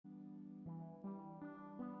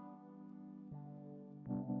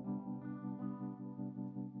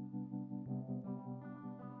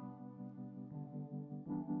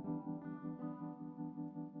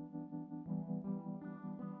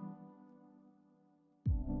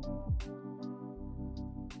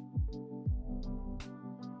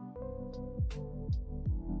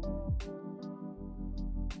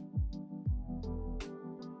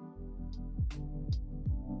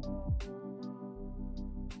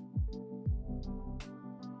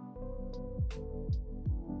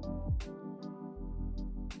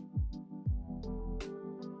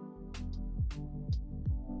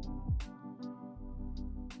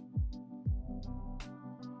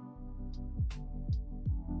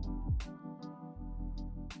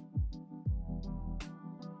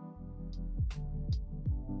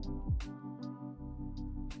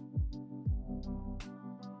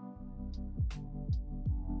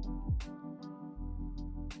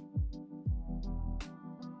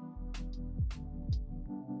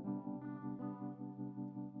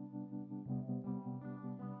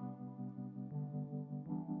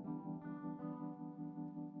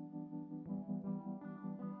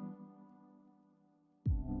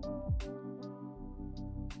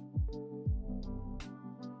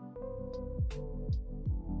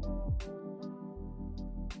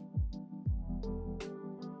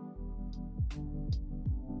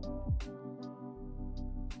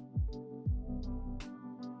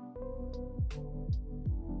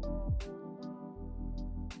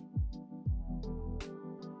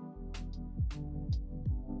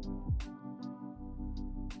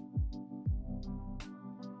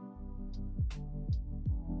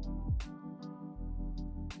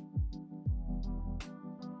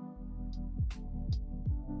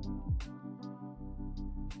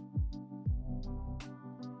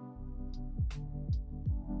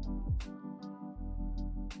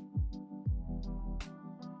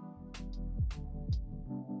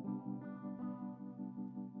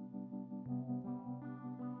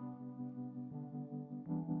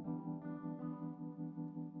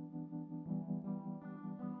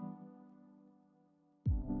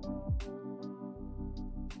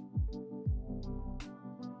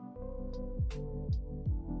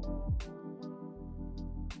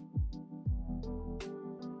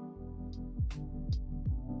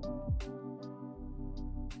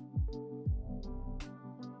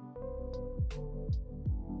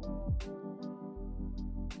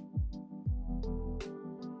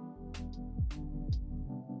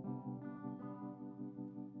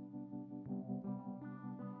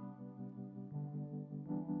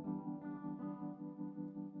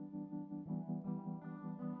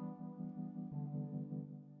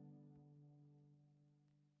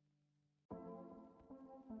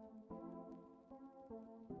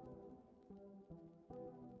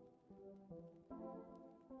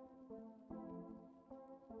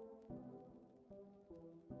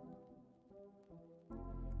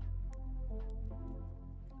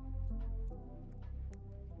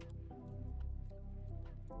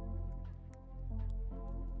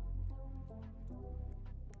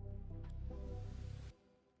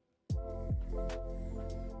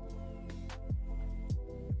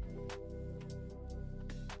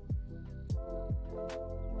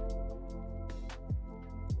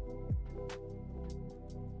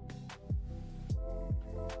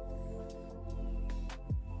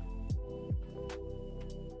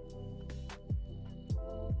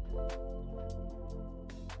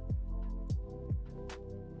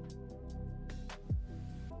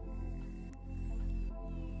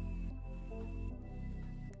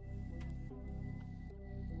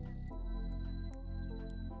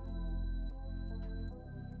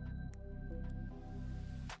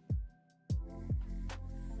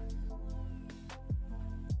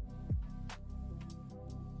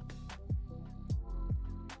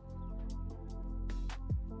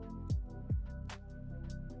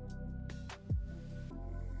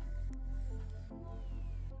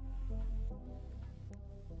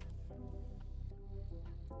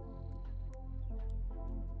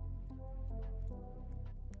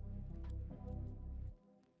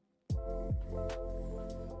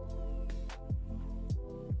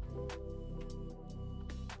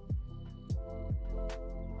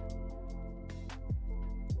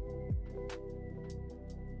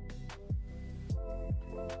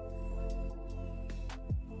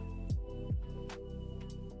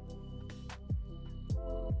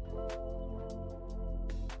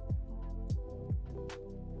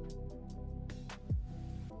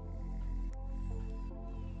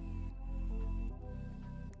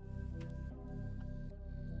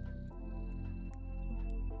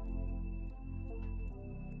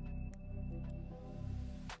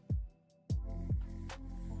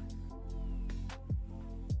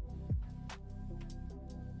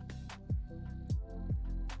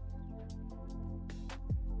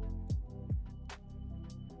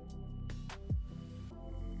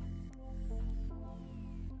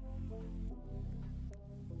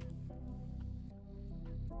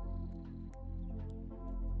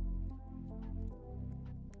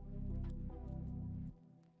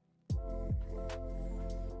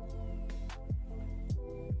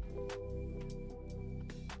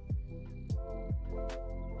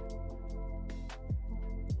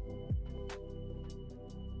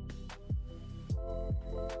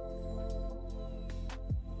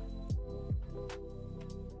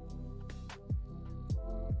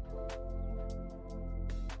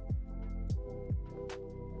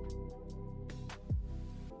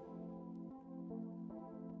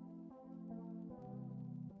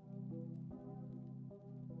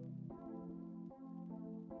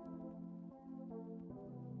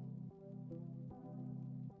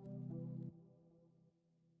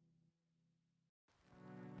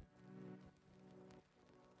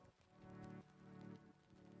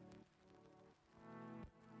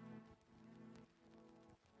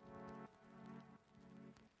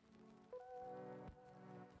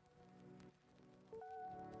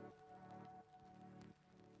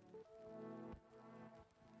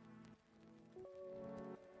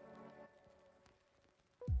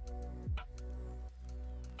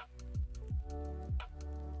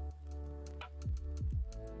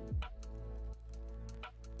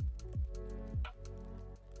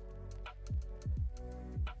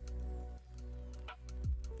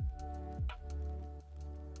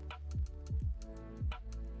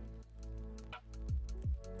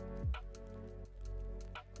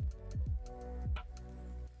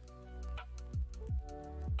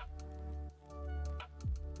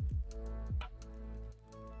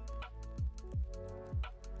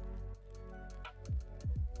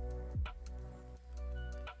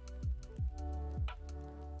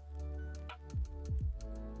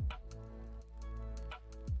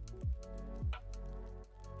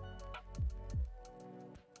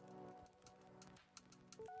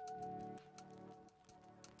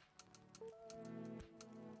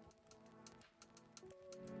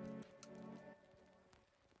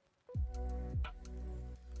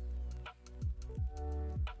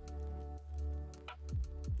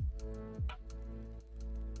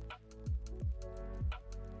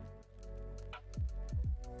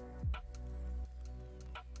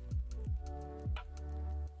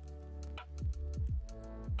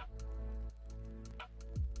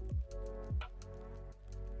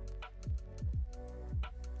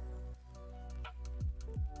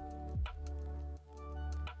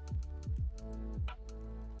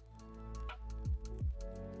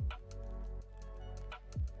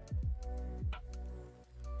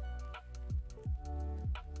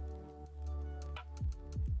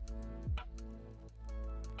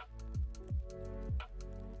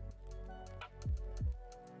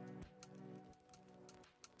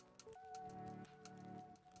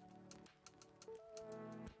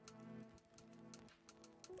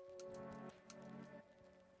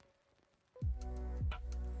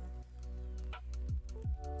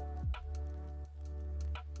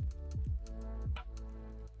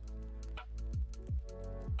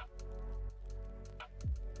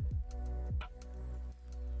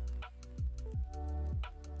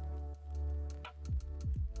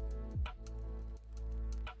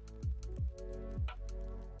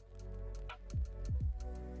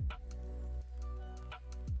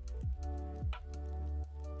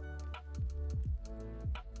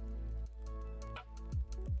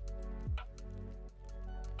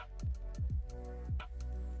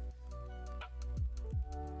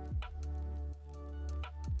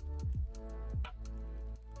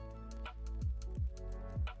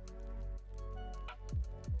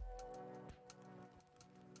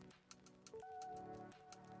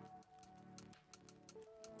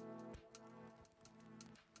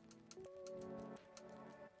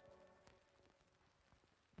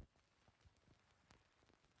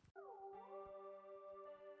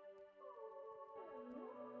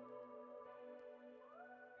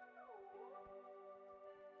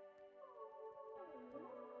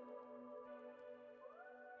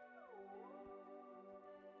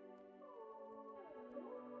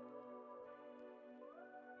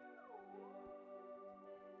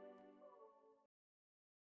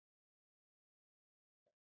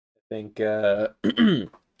think I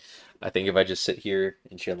think if I just sit here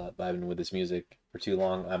and chill out vibing with this music for too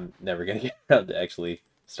long, I'm never gonna get around to actually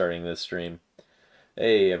starting this stream.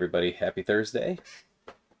 Hey everybody, happy Thursday.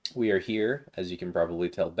 We are here, as you can probably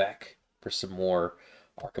tell, back for some more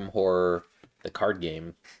Arkham Horror, the card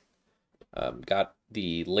game. Got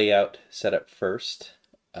the layout set up first,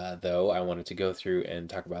 though I wanted to go through and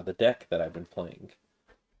talk about the deck that I've been playing.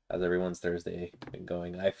 How's everyone's Thursday been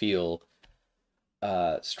going? I feel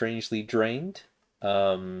strangely drained.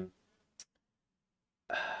 Um,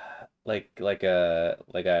 like I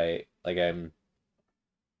am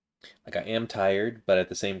tired, but at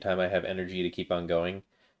the same time I have energy to keep on going,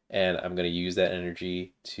 and I'm gonna use that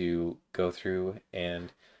energy to go through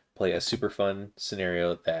and play a super fun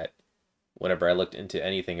scenario that whenever I looked into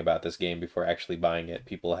anything about this game before actually buying it,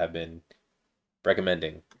 people have been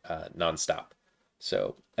recommending nonstop.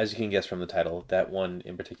 So, as you can guess from the title, that one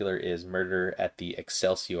in particular is Murder at the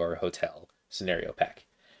Excelsior Hotel scenario pack.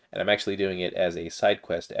 And I'm actually doing it as a side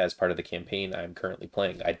quest as part of the campaign I'm currently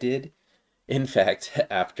playing. I did, in fact,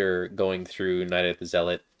 after going through Night at the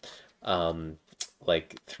Zealot um,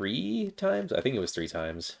 like three times, I think it was three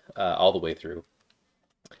times, all the way through,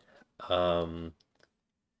 um,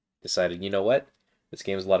 decided, you know what? This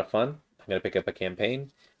game is a lot of fun. I'm going to pick up a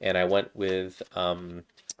campaign. And I went with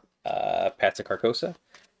Paths of Carcosa,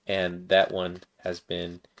 and that one has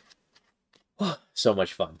been so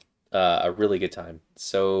much fun. A really good time.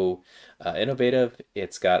 So innovative.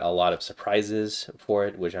 It's got a lot of surprises for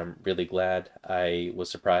it, which I'm really glad. I was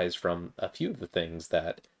surprised from a few of the things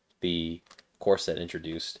that the core set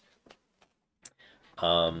introduced.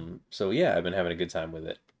 So yeah, I've been having a good time with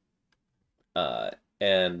it. Uh,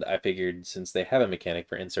 and I figured since they have a mechanic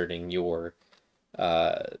for inserting your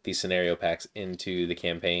these scenario packs into the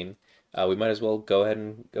campaign, we might as well go ahead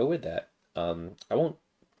and go with that. I won't.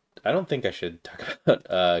 I don't think I should talk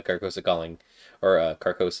about Carcosa calling or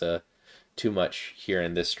Carcosa too much here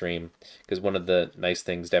in this stream because one of the nice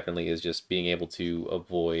things definitely is just being able to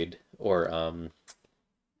avoid or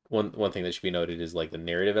one thing that should be noted is like the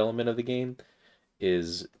narrative element of the game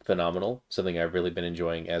is phenomenal. Something I've really been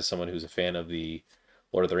enjoying as someone who's a fan of the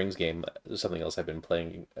Lord of the Rings game. Something else I've been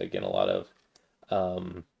playing again a lot of.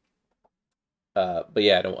 Um, but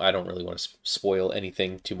yeah, I don't really want to spoil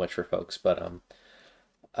anything too much for folks. But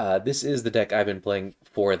this is the deck I've been playing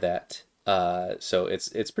for that. So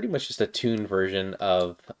it's pretty much just a tuned version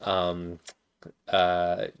of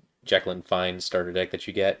uh, Jacqueline Fine starter deck that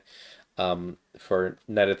you get. For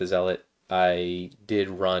Night of the Zealot, I did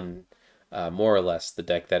run more or less the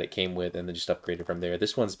deck that it came with, and then just upgraded from there.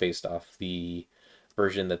 This one's based off the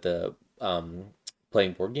version that the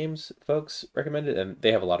playing board games folks recommended, and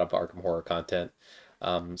they have a lot of Arkham Horror content.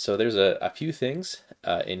 So there's a few things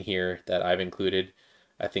in here that I've included,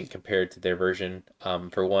 I think, compared to their version.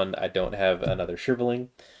 For one, I don't have another Shriveling,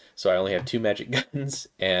 so I only have two magic guns,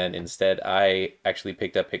 and instead I actually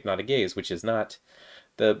picked up Hypnotic Gaze, which is not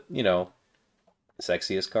the,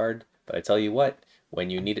 sexiest card, but I tell you what, when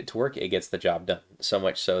you need it to work, it gets the job done. So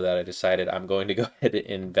much so that I decided I'm going to go ahead and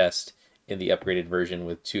invest in the upgraded version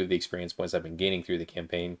with two of the experience points I've been gaining through the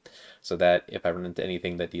campaign, so that if I run into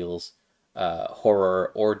anything that deals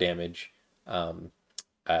horror or damage,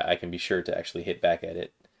 I can be sure to actually hit back at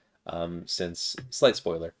it. Since, slight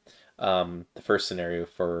spoiler, the first scenario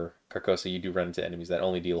for Carcosa, you do run into enemies that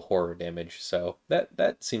only deal horror damage, so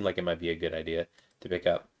that seemed like it might be a good idea to pick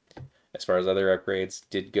up. As far as other upgrades,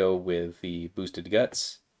 did go with the boosted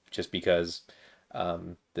guts, just because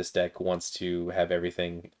this deck wants to have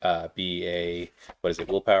everything be a, what is it,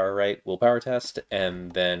 willpower, right? Willpower test,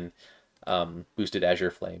 and then boosted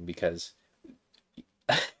Azure Flame, because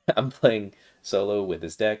I'm playing solo with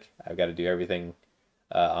this deck. I've got to do everything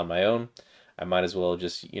on my own. I might as well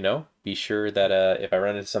just, be sure that if I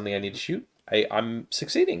run into something I need to shoot, I'm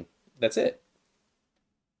succeeding. That's it.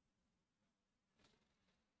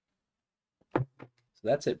 So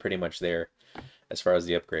that's it pretty much there as far as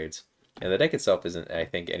the upgrades. And the deck itself isn't, I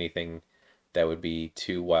think, anything that would be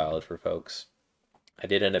too wild for folks. I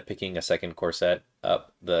did end up picking a second core set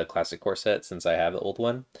up, the classic core set, since I have the old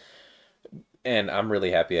one. And I'm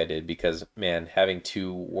really happy I did because, man, having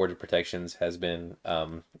two warded protections has been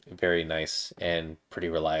very nice and pretty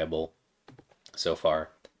reliable so far.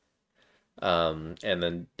 And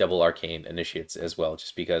then double arcane initiates as well,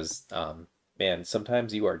 just because, man,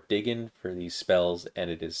 sometimes you are digging for these spells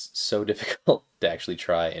and it is so difficult to actually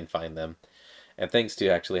try and find them. And thanks to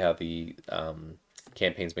actually how the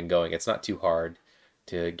campaign's been going, it's not too hard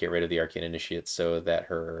to get rid of the arcane initiate so that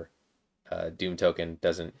her doom token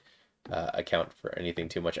doesn't account for anything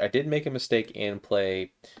too much. I did make a mistake and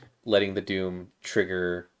play letting the doom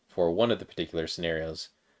trigger for one of the particular scenarios.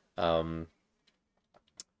 Um,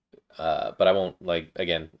 but I won't, like,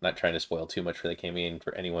 again, not trying to spoil too much for the campaign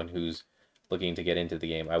for anyone who's looking to get into the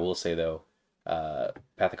game. I will say though,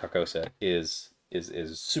 Path of Carcosa is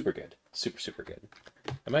super good, super good.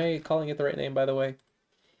 Am I calling it the right name, by the way?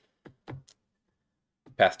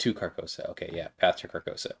 Path to Carcosa. Okay, yeah, Path to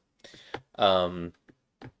Carcosa. Um,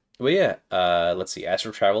 Well, yeah, let's see.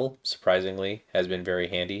 Astral travel, surprisingly, has been very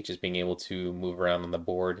handy, just being able to move around on the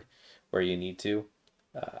board where you need to.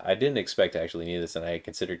 I didn't expect to actually need this, and I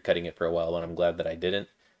considered cutting it for a while, and I'm glad that I didn't,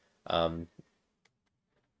 um,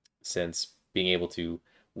 since being able to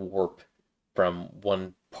warp from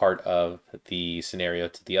one part of the scenario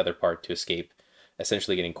to the other part to escape,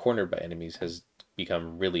 essentially getting cornered by enemies, has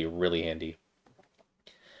become really handy.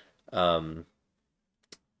 Um,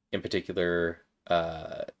 in particular,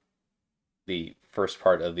 the first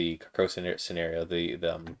part of the Carcosa scenario,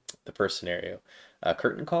 the first scenario,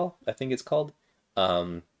 curtain call, I think it's called.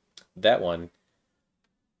 Um, that one,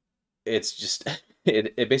 it's just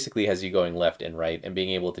it basically has you going left and right, and being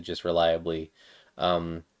able to just reliably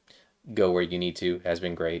um, go where you need to has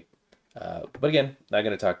been great. But again, not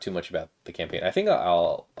going to talk too much about the campaign. I think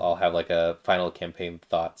I'll have like a final campaign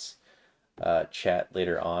thoughts chat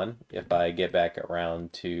later on if I get back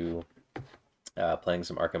around to playing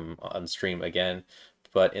some Arkham on stream again.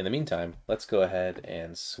 But in the meantime, let's go ahead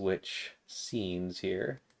and switch scenes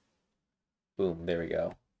here. Boom, there we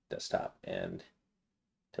go. Desktop, and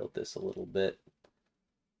tilt this a little bit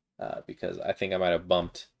because I think I might have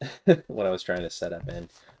bumped when I was trying to set up. And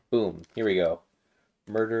boom, here we go.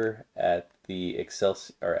 Murder at the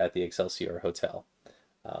Excelsior Hotel.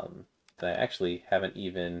 And I actually haven't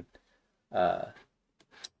even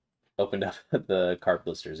opened up the card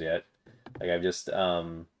blisters yet. Like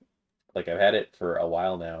I've had it for a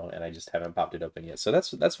while now, and I just haven't popped it open yet. So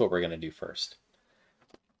that's what we're gonna do first.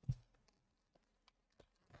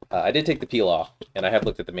 I did take the peel off, and I have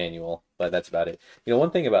looked at the manual, but that's about it. You know,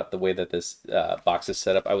 one thing about the way that this box is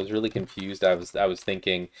set up, I was really confused. I was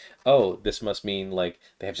thinking, oh, this must mean like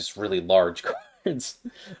they have just really large cards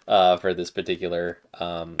for this particular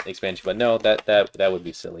expansion, but no, that would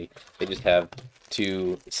be silly. They just have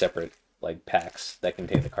two separate like packs that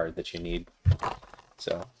contain the card that you need.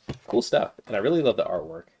 So cool stuff, and I really love the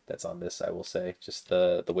artwork that's on this. I will say, just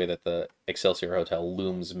the way that the Excelsior Hotel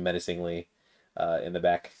looms menacingly in the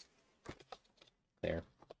back there.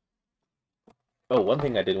 Oh, one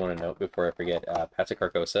thing I did want to note before I forget, Patrick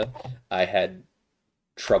Carcosa, I had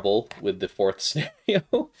trouble with the fourth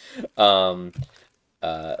scenario. um,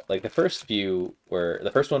 like the first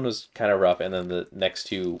one was kind of rough, and then the next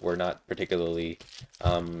two were not particularly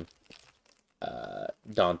um,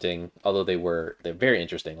 daunting, although they're very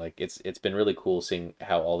interesting. Like it's been really cool seeing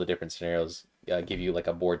how all the different scenarios give you like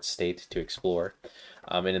a board state to explore.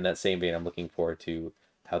 And in that same vein, I'm looking forward to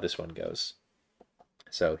how this one goes.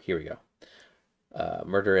 So here we go.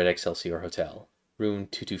 Murder at Excelsior Hotel. Room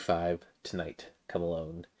 225 tonight. Come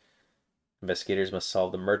alone. Investigators must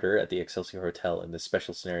solve the murder at the Excelsior Hotel in this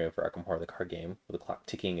special scenario for Arkham Horror the card game, with the clock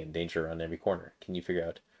ticking and danger around every corner. Can you figure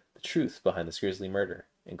out the truth behind this grisly murder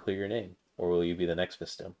and clear your name, or will you be the next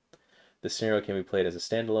victim? This scenario can be played as a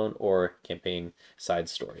standalone or campaign side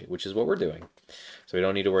story, which is what we're doing. So we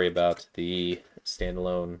don't need to worry about the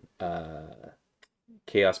standalone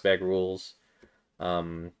chaos bag rules.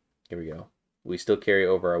 Here we go. We still carry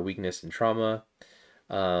over our weakness and trauma,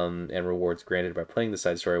 and rewards granted by playing the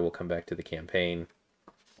side story will come back to the campaign.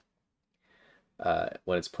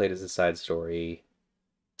 When it's played as a side story,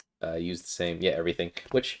 use the same, everything,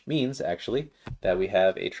 which means actually that we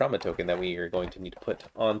have a trauma token that we are going to need to put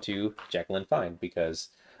onto Jacqueline Fine because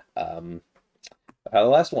of how the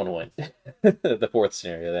last one went. The fourth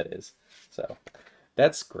scenario, that is. So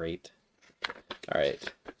that's great. All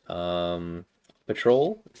right.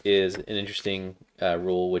 Patrol is an interesting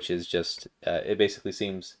rule, which is just, it basically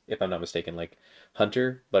seems, if I'm not mistaken, like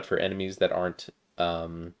Hunter, but for enemies that aren't,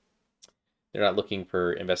 they're not looking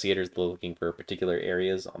for investigators, they're looking for particular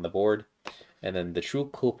areas on the board. And then the True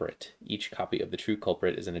Culprit. Each copy of the True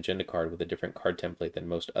Culprit is an agenda card with a different card template than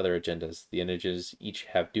most other agendas. The images each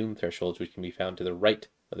have doom thresholds, which can be found to the right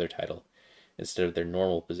of their title instead of their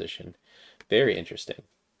normal position. Very interesting.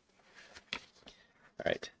 All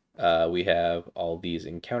right. We have all these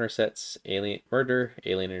encounter sets: alien murder,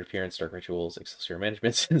 alien interference, dark rituals, Excelsior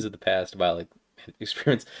management, sins of the past, violent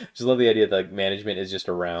experience. Just love the idea that like, management is just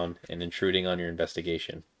around and intruding on your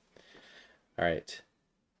investigation. All right.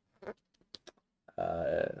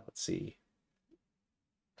 Let's see.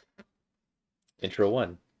 Intro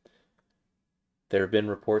 1. There have been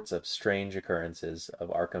reports of strange occurrences of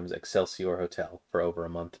Arkham's Excelsior Hotel for over a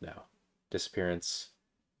month now. Disappearance,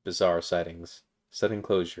 bizarre sightings, sudden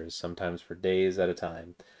closures, sometimes for days at a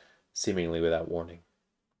time, seemingly without warning.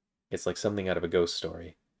 It's like something out of a ghost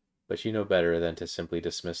story, but you know better than to simply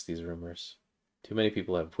dismiss these rumors. Too many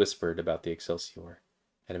people have whispered about the Excelsior,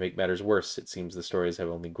 and to make matters worse, it seems the stories have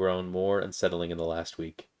only grown more unsettling in the last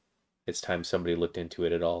week. It's time somebody looked into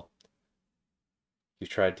it at all. You've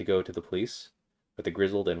tried to go to the police, but the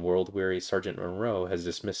grizzled and world-weary Sergeant Monroe has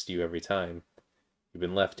dismissed you every time. You've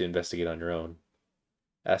been left to investigate on your own.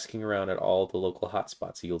 Asking around at all the local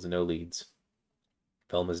hotspots yields no leads.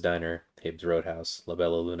 Velma's Diner, Hibbs Roadhouse, La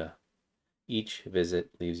Bella Luna. Each visit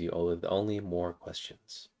leaves you with only more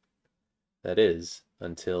questions. That is,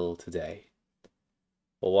 until today.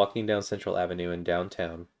 While walking down Central Avenue in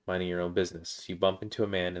downtown, minding your own business, you bump into a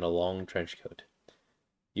man in a long trench coat.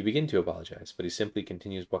 You begin to apologize, but he simply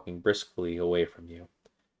continues walking briskly away from you.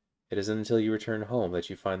 It isn't until you return home that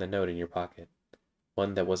you find the note in your pocket,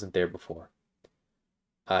 one that wasn't there before.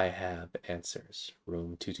 I have answers.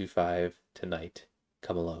 Room 225 tonight.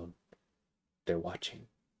 Come alone. They're watching.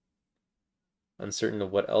 Uncertain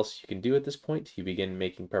of what else you can do at this point, you begin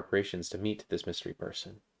making preparations to meet this mystery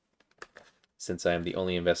person. Since I am the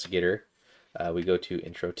only investigator, we go to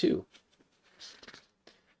Intro 2.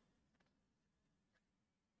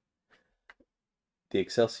 The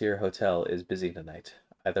Excelsior Hotel is busy tonight.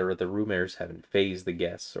 Either the rumors haven't fazed the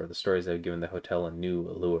guests, or the stories have given the hotel a new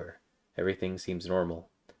allure. Everything seems normal.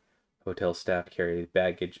 Hotel staff carry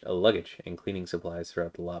luggage and cleaning supplies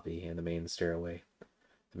throughout the lobby and the main stairway.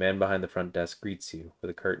 The man behind the front desk greets you with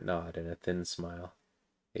a curt nod and a thin smile.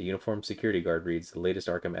 A uniformed security guard reads the latest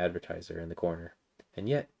Arkham advertiser in the corner. And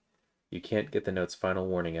yet, you can't get the note's final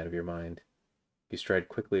warning out of your mind. You stride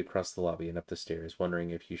quickly across the lobby and up the stairs, wondering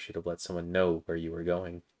if you should have let someone know where you were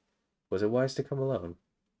going. Was it wise to come alone?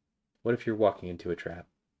 What if you're walking into a trap?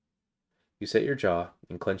 You set your jaw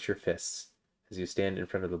and clench your fists as you stand in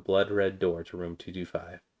front of the blood-red door to room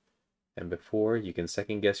 225. And before you can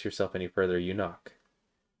second-guess yourself any further, you knock.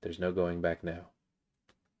 There's no going back now.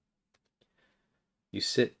 You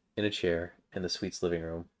sit in a chair in the suite's living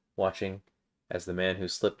room, watching as the man who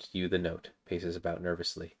slipped you the note paces about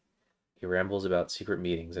nervously. He rambles about secret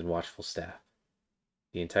meetings and watchful staff.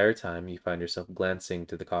 The entire time you find yourself glancing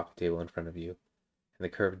to the coffee table in front of you, and the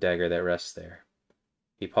curved dagger that rests there.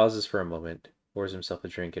 He pauses for a moment, pours himself a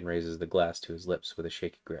drink and raises the glass to his lips with a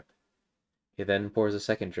shaky grip. He then pours a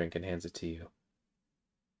second drink and hands it to you.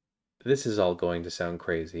 This is all going to sound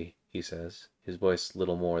crazy, he says, his voice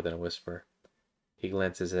little more than a whisper. He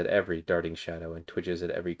glances at every darting shadow and twitches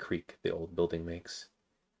at every creak the old building makes.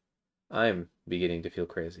 I'm beginning to feel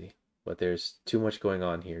crazy, but there's too much going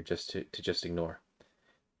on here to just ignore,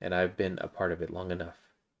 and I've been a part of it long enough.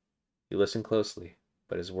 You listen closely,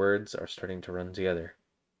 but his words are starting to run together.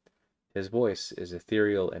 His voice is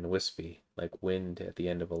ethereal and wispy, like wind at the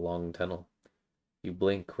end of a long tunnel. You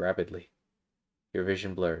blink rapidly. Your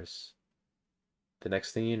vision blurs. The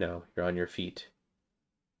next thing you know, you're on your feet.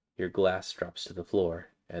 Your glass drops to the floor,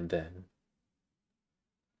 and then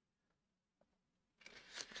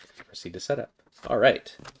proceed to set up. All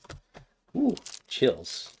right. Ooh,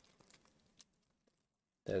 chills.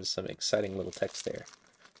 There's some exciting little text there.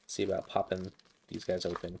 Let's see about popping these guys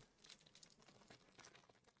open.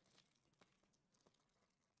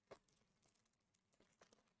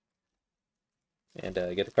 And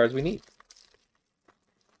get the cards we need.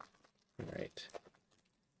 All right.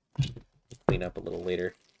 Clean up a little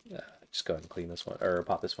later. Just go ahead and clean this one, or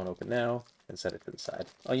pop this one open now and set it to the side.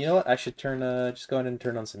 Oh, you know what? I should turn, just go ahead and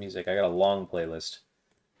turn on some music. I got a long playlist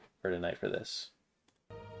for tonight for this.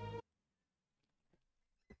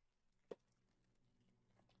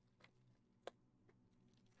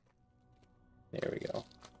 There we go.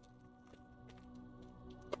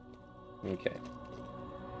 Okay.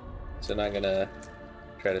 So not gonna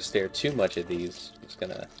try to stare too much at these. Just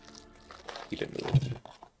gonna keep it moving.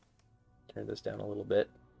 Turn this down a little bit.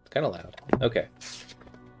 It's kind of loud. Okay.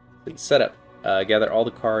 Please set up. Gather all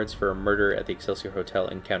the cards for a murder at the Excelsior Hotel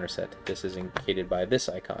and counter set. This is indicated by this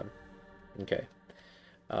icon. Okay.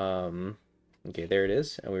 Okay, there it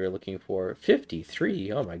is. And we were looking for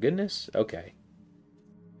 53. Oh my goodness. Okay.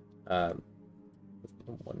 1,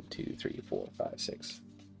 2, 3, 4, 5, 6.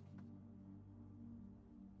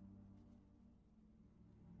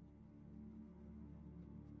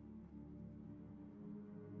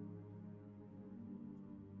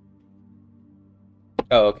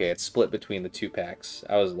 Oh, okay, it's split between the two packs.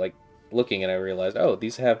 I was like looking and I realized, oh,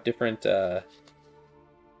 these have different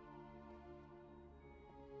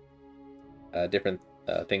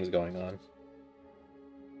things going on.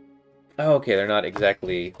 Oh, okay, they're not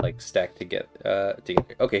exactly like stacked together.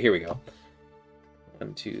 Okay, here we go.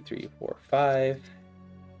 1, 2, 3, 4, 5.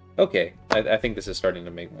 Okay, I think this is starting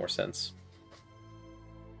to make more sense.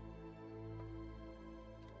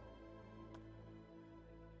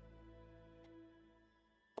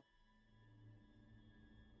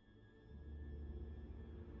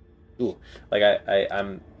 Ooh, like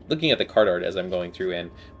I'm looking at the card art as I'm going through,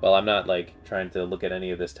 and while I'm not like trying to look at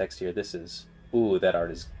any of this text here, this is ooh, that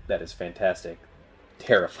is fantastic,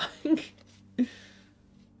 terrifying.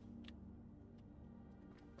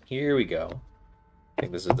 Here we go. I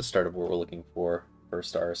think this is the start of what we're looking for.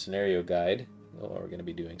 First, our scenario guide. Well, we're going to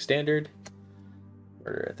be doing standard.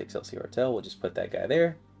 Murder at the Excelsior Hotel. We'll just put that guy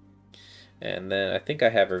there. And then I think I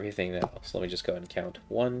have everything now. So let me just go ahead and count.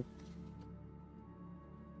 1.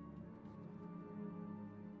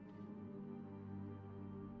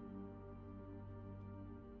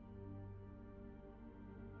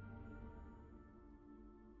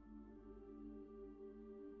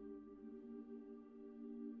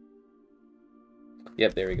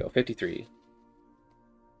 Yep, there we go. 53.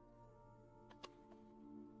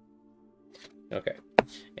 Okay.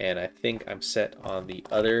 And I think I'm set on the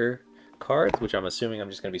other cards, which I'm assuming I'm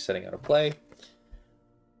just going to be setting out of play.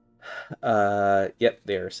 Yep,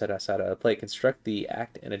 they are set outside of play. Construct the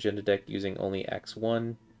Act and Agenda deck using only Acts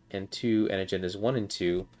 1 and 2 and Agendas 1 and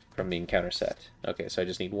 2 from the encounter set. Okay, so I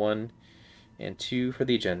just need 1 and 2 for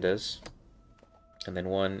the agendas, and then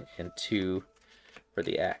 1 and 2 for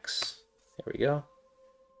the acts. There we go.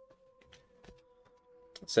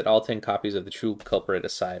 Set all 10 copies of the True Culprit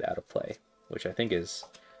aside out of play, which I think is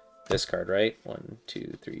this card, right? 1,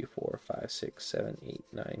 2, 3, 4, 5, 6, 7, 8,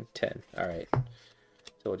 9, 10. All right.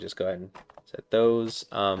 So we'll just go ahead and set those.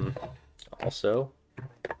 Also,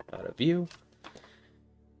 out of view.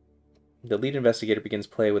 The lead investigator begins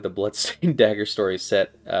play with a bloodstained dagger story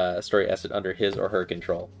asset under his or her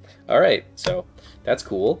control. All right, so that's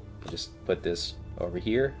cool. I'll just put this over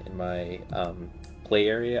here in my play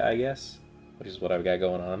area, I guess, which is what I've got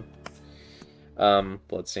going on.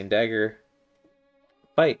 Bloodstained dagger.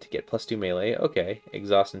 Fight, get +2 melee. Okay.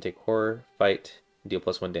 Exhaust and take horror. Fight, deal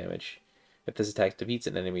 +1 damage. If this attack defeats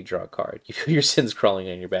an enemy, draw a card. You feel your sins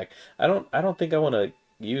crawling on your back. I don't think I want to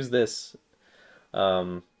use this.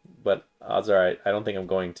 But odds are I don't think I'm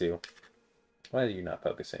going to. Why are you not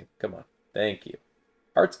focusing? Come on. Thank you.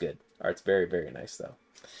 Art's good. Art's very, very nice, though.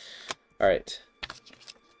 All right.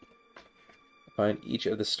 Find each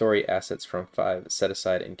of the story assets from 5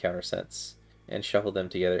 set-aside encounter sets and shuffle them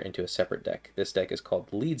together into a separate deck. This deck is called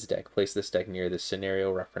the Leads deck. Place this deck near the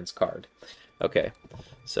scenario reference card. Okay,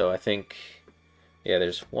 so I think, yeah,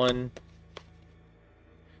 there's 1,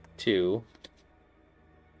 2,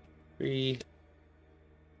 3,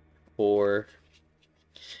 4,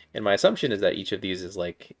 and my assumption is that each of these is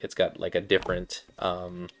like, it's got like a different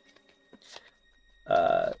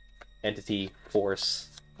entity, force,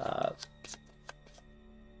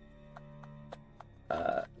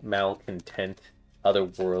 malcontent,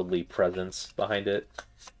 otherworldly presence behind it.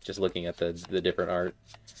 Just looking at the different art.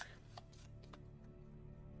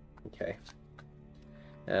 Okay.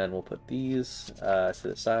 And we'll put these to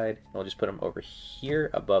the side. We'll just put them over here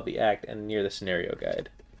above the act and near the scenario guide.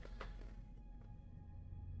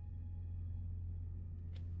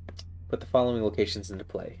 Put the following locations into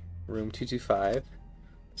play. Room 225,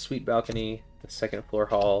 suite balcony, the second floor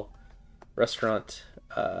hall, restaurant,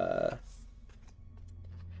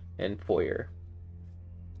 and foyer.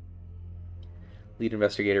 Lead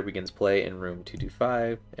investigator begins play in room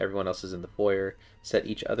 225. Everyone else is in the foyer. Set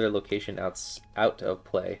each other location out of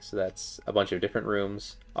play. So that's a bunch of different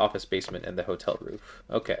rooms, office basement, and the hotel roof.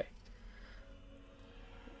 Okay.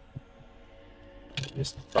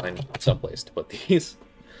 Just find someplace to put these.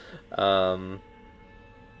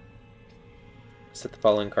 Set the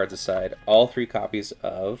following cards aside. All 3 copies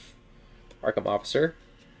of Arkham Officer.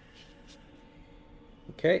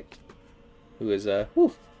 Okay. Who is a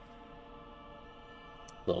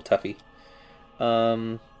little toughy.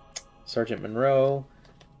 Sergeant Monroe.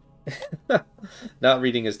 Not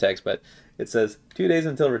reading his text, but it says 2 days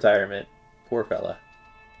until retirement. Poor fella.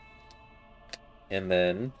 And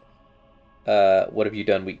then, what have you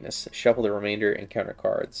done? Weakness. Shuffle the remainder encounter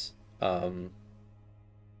cards. To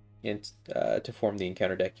form the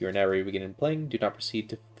encounter deck. You are now ready to begin playing. Do not proceed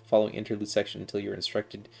to the following interlude section until you are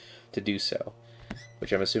instructed to do so.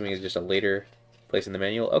 Which I'm assuming is just a later place in the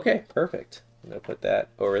manual. Okay, perfect. I'm going to put that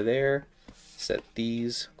over there. Set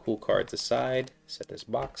these cool cards aside. Set this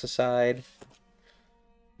box aside.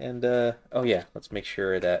 And, oh yeah, let's make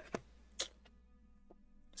sure that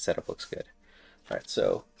setup looks good. Alright,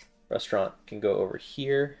 so restaurant can go over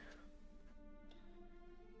here.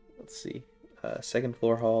 Let's see. Second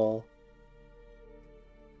floor hall.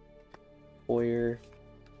 Foyer.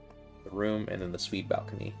 the room, and then the suite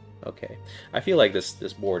balcony. Okay. I feel like this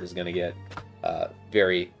board is going to get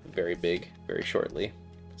very, very big very shortly.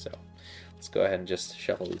 So let's go ahead and just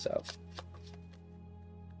shuffle these out.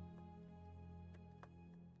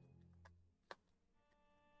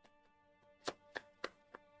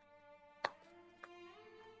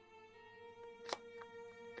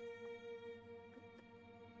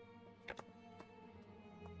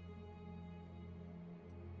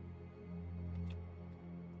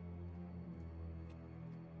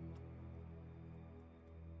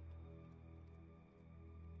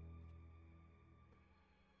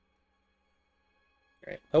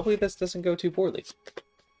 All right. Hopefully this doesn't go too poorly,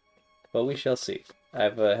 but we shall see.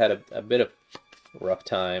 I've had a bit of rough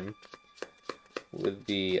time with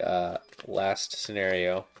the last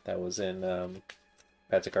scenario that was in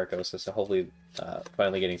Pets of Carcosa, so hopefully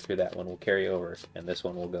finally getting through that one will carry over, and this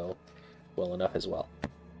one will go well enough as well.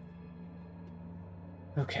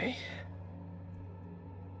 Okay.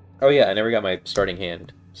 Oh yeah, I never got my starting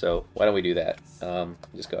hand, so why don't we do that?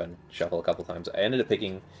 Just go ahead and shuffle a couple times. I ended up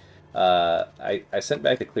picking... I sent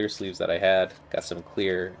back the clear sleeves that I had, got some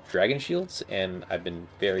clear dragon shields, and I've been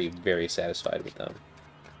very, very satisfied with them.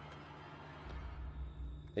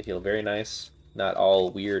 They feel very nice, not all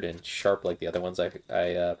weird and sharp like the other ones I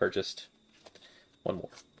purchased. One more,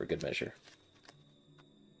 for good measure.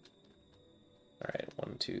 Alright,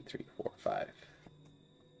 1, 2, 3, 4, 5.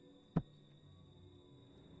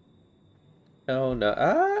 Oh,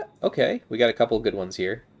 no. Okay. We got a couple good ones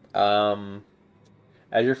here.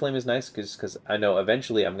 Azure Flame is nice because I know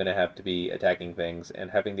eventually I'm going to have to be attacking things,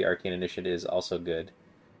 and having the Arcane Initiate is also good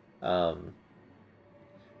for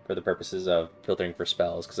the purposes of filtering for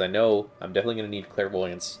spells, because I know I'm definitely going to need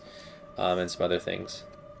Clairvoyance and some other things.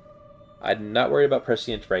 I'm not worried about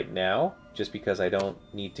Prescient right now, just because I don't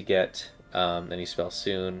need to get any spells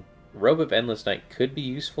soon. Robe of Endless Night could be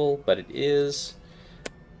useful, but it is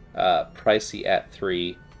pricey at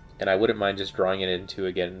 3, and I wouldn't mind just drawing it into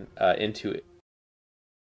it.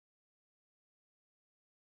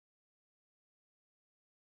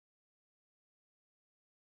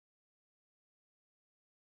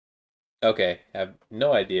 Okay, I have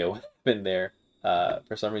no idea what happened there.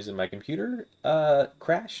 For some reason, my computer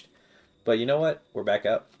crashed. But you know what? We're back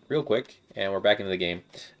up real quick, and we're back into the game.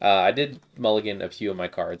 I did mulligan a few of my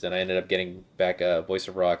cards, and I ended up getting back a Voice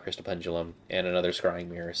of Ra, Crystal Pendulum, and another Scrying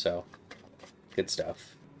Mirror, so good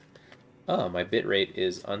stuff. Oh, my bitrate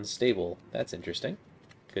is unstable. That's interesting.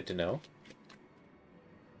 Good to know.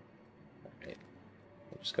 Alright.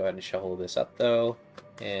 We'll just go ahead and shuffle this up, though,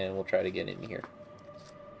 and we'll try to get in here.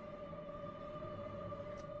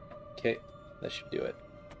 Okay, that should do it.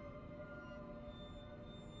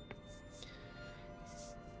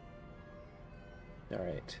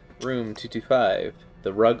 Alright, room 225.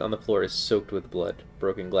 The rug on the floor is soaked with blood.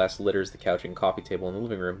 Broken glass litters the couch and coffee table in the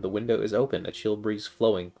living room. The window is open, a chill breeze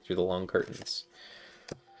flowing through the long curtains.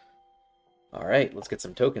 Alright, let's get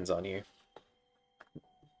some tokens on here.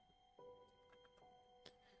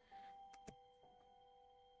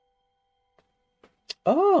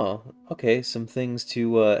 Oh, okay, some things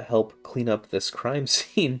to help clean up this crime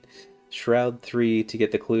scene. Shroud 3 to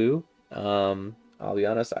get the clue. I'll be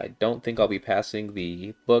honest, I don't think I'll be passing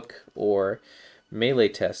the book or melee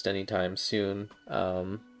test anytime soon,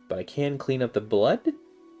 but I can clean up the blood,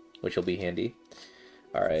 which will be handy.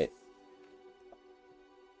 Alright.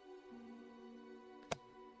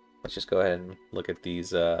 Let's just go ahead and look at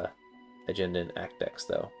these agenda and act decks,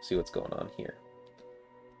 though. See what's going on here.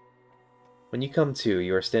 When you come to,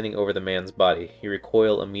 you are standing over the man's body. You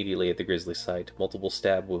recoil immediately at the grisly sight. Multiple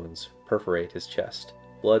stab wounds perforate his chest.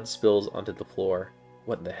 Blood spills onto the floor.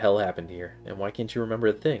 What in the hell happened here? And why can't you remember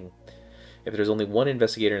a thing? If there's only one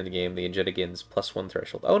investigator in the game, the agenda gains +1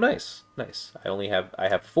 threshold. Oh, nice, nice. I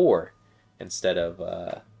have 4 instead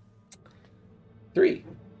of 3.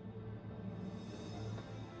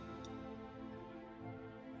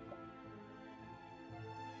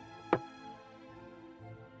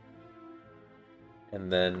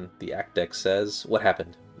 And then the act deck says, what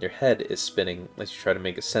happened? Your head is spinning as you try to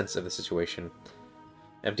make a sense of the situation.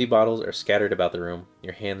 Empty bottles are scattered about the room.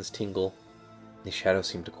 Your hands tingle. The shadows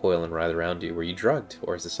seem to coil and writhe around you. Were you drugged,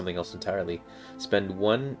 or is this something else entirely? Spend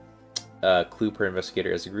 1 clue per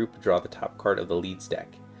investigator as a group. Draw the top card of the leads deck.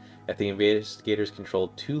 If the investigators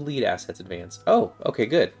control 2 lead assets, advance. Oh, okay,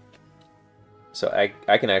 good. So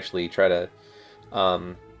I can actually try to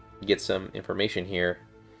get some information here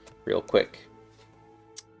real quick.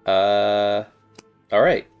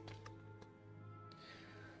 Alright.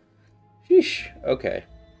 Sheesh. Okay.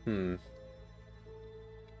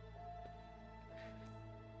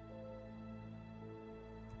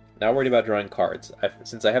 not worried about drawing cards.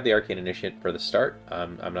 Since I have the Arcane Initiate for the start,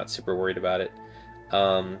 I'm not super worried about it.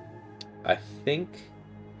 I think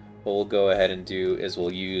what we'll go ahead and do is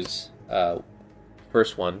we'll use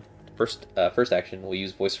first action. We'll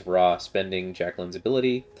use Voice of Ra, spending Jacqueline's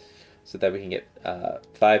ability, so that we can get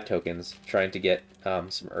 5 tokens, trying to get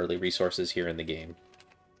some early resources here in the game.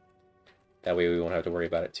 That way we won't have to worry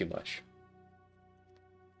about it too much.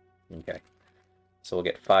 Okay, so we'll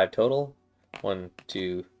get 5 total. 1,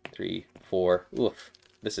 2, 3, 4. Oof,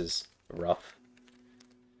 this is rough.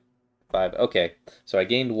 5. Okay, so I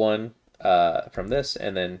gained 1 from this,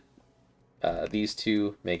 and then these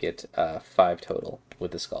 2 make it 5 total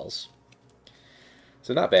with the skulls.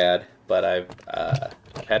 So not bad, but I've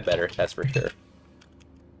had better, that's for sure.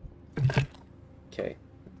 Okay,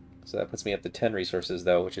 so that puts me up to 10 resources,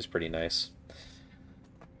 though, which is pretty nice.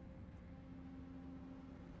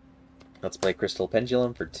 Let's play Crystal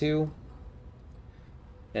Pendulum for 2.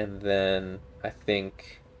 And then I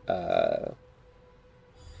think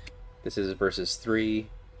this is versus 3.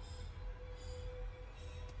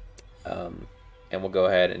 And we'll go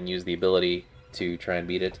ahead and use the ability to try and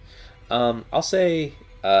beat it. I'll say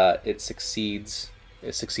it succeeds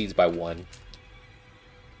by 1.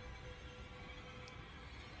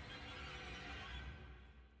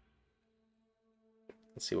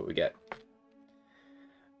 Let's see what we get.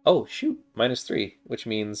 Oh, shoot, -3, which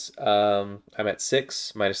means I'm at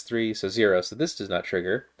 6, -3, so 0. So this does not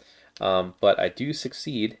trigger, but I do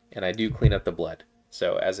succeed, and I do clean up the blood.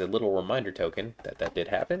 So as a little reminder token that that did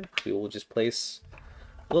happen, we will just place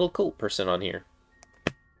a little cult person on here.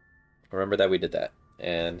 Remember that we did that,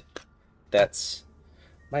 and that's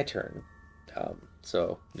my turn.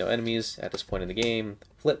 So no enemies at this point in the game.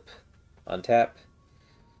 Flip, untap,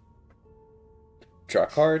 draw a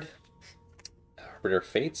card. Arbiter of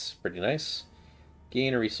Fates, pretty nice.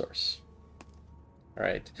 Gain a resource.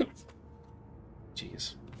 Alright.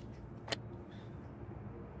 Jeez.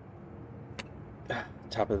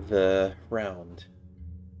 Top of the round.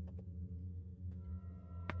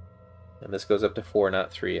 And this goes up to 4,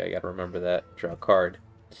 not 3. I gotta remember that. Draw a card.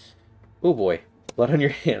 Oh boy. Blood on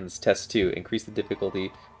your hands. Test 2. Increase the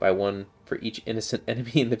difficulty by 1 for each innocent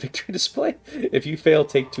enemy in the victory display. If you fail,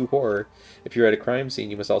 take 2 horror. If you're at a crime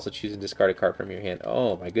scene, you must also choose and discard a card from your hand.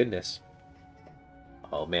 Oh my goodness.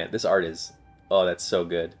 Oh man, this art is... Oh, that's so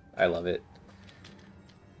good. I love it.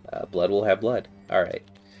 Blood will have blood. Alright.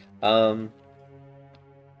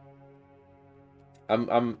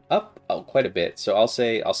 I'm up quite a bit, so I'll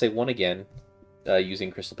say 1 again,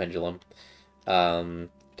 using Crystal Pendulum. Do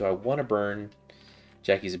I want to burn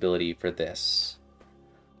Jackie's ability for this?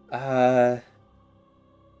 Actually,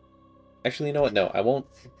 you know what? No, I won't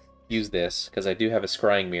use this, because I do have a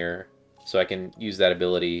Scrying Mirror, so I can use that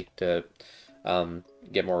ability to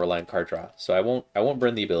get more reliant card draw. So I won't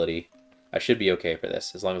burn the ability. I should be okay for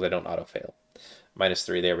this, as long as I don't auto-fail.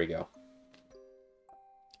 -3, there we go.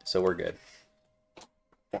 So we're good.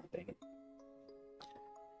 Dang it.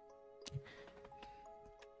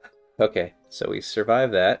 Okay, so we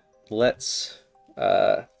survived that. Let's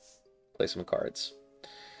play some cards.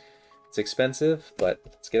 It's expensive, but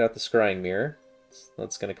let's get out the Scrying Mirror.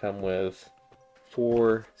 That's going to come with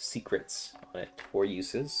 4 secrets on it, 4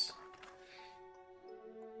 uses.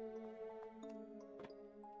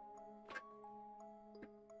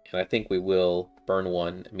 And I think we will burn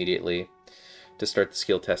 1 immediately to start the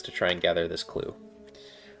skill test to try and gather this clue.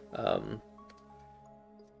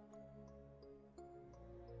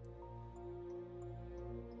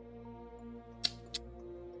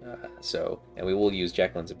 And we will use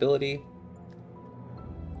Jacqueline's ability.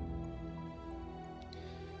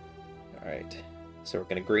 Alright, so we're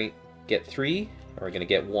going to get 3, or we're going to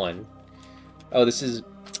get 1. Oh, this is...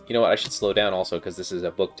 You know what, I should slow down also, because this is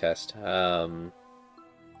a book test. Well,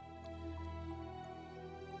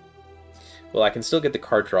 I can still get the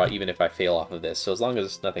card draw even if I fail off of this, so as long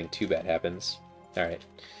as nothing too bad happens. Alright,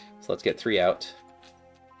 so let's get 3 out.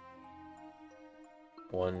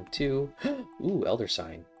 1, 2... Ooh, Elder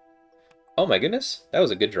Sign. Oh my goodness, that was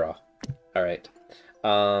a good draw. Alright,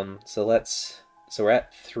 so we're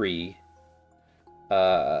at 3.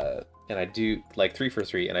 And I do, like 3 for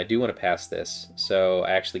 3, and I do want to pass this, so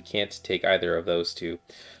I actually can't take either of those 2.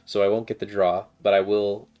 So I won't get the draw, but I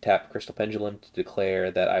will tap Crystal Pendulum to declare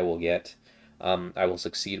that I will get... I will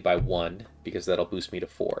succeed by 1, because that'll boost me to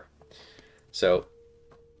 4. So,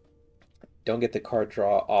 don't get the card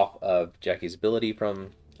draw off of Jackie's ability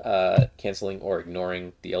from canceling or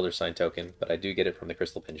ignoring the Elder Sign token, but I do get it from the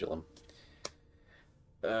Crystal Pendulum.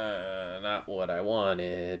 Not what I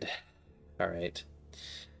wanted. Alright.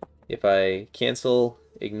 If I cancel,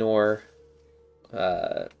 ignore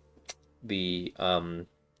the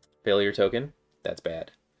Failure token. That's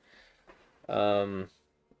bad.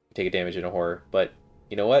 Take a damage in a horror, but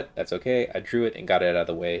you know what? That's okay. I drew it and got it out of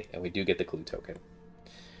the way, and we do get the clue token.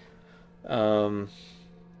 I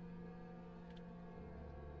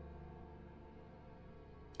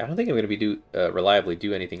don't think I'm going to be reliably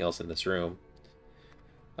do anything else in this room.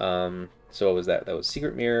 So what was that? That was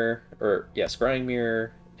Secret Mirror, or yeah, Scrying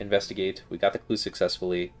Mirror, Investigate. We got the clue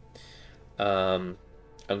successfully. I'm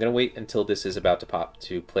going to wait until this is about to pop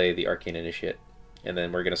to play the Arcane Initiate, and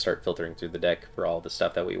then we're going to start filtering through the deck for all the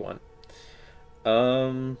stuff that we want.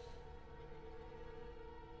 I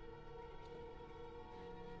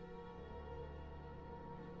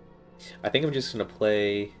think I'm just going to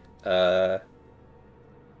play...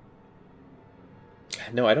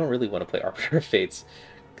 No, I don't really want to play Arbiter of Fates,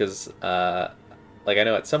 because, like, I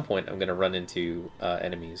know at some point I'm going to run into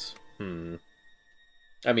enemies. I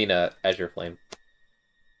mean, Azure Flame.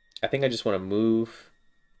 I think I just want to move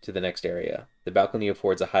to the next area. The balcony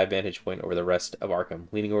affords a high vantage point over the rest of Arkham.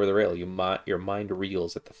 Leaning over the rail, your mind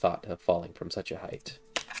reels at the thought of falling from such a height.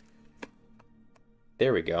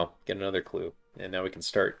 There we go. Get another clue. And now we can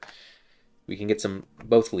start. We can get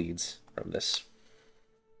both leads from this.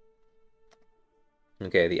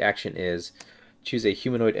 Okay, the action is choose a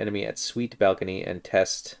humanoid enemy at Sweet Balcony and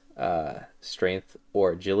test strength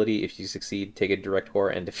or agility. If you succeed, take a direct horror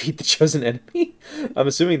and defeat the chosen enemy. I'm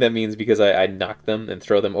assuming that means because I knock them and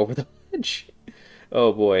throw them over the ledge.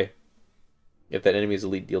 Oh boy. If that enemy is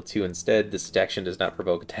elite, deal 2 instead. This action does not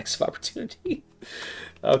provoke attacks of opportunity.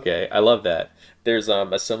 Okay, I love that. There's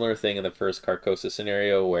a similar thing in the first Carcosa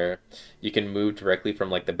scenario where you can move directly from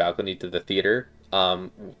like the balcony to the theater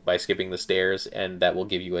by skipping the stairs, and that will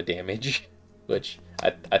give you a damage, which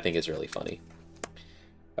I think is really funny.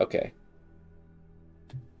 Okay.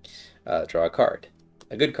 Draw a card.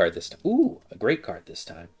 A good card this time. Ooh, a great card this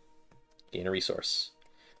time. Gain a resource.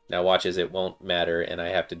 Now watch as it won't matter, and I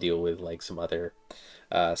have to deal with like some other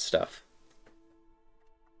stuff.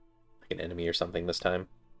 Like an enemy or something this time.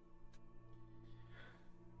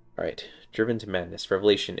 Alright, Driven to Madness.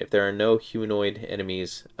 Revelation. If there are no humanoid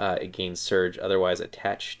enemies, it gains Surge. Otherwise,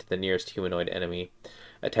 attach to the nearest humanoid enemy.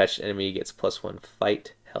 Attached enemy gets +1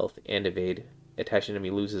 fight, health, and evade. Attached enemy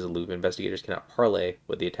loses a loop. Investigators cannot parlay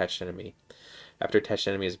with the attached enemy. After attached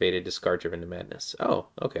enemy is evaded, discard Driven to Madness. Oh,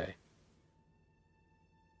 okay.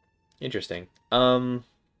 Interesting. That's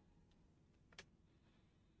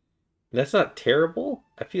not terrible.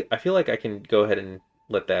 I feel like I can go ahead and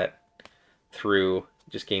let that through,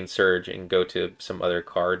 just gain Surge and go to some other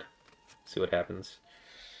card. See what happens.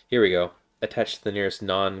 Here we go. Attached to the nearest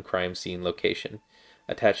non-crime scene location.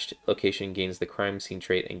 Attached location gains the crime scene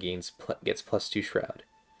trait and gets +2 Shroud.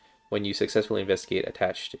 When you successfully investigate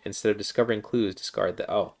attached, instead of discovering clues, discard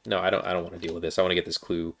the... Oh, no, I don't want to deal with this. I want to get this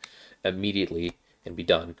clue immediately and be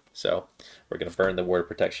done. So we're going to burn the ward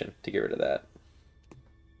protection to get rid of that.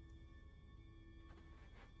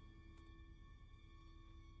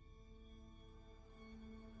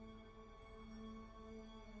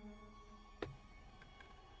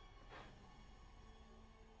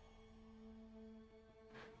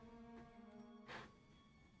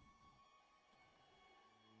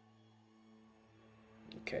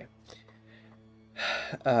 Okay.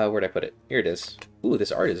 Where'd I put it? Here it is. Ooh,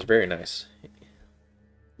 this art is very nice.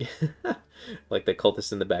 Like the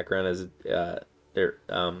cultist in the background as the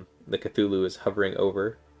Cthulhu is hovering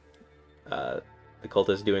over the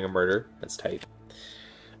cultist doing a murder. That's tight.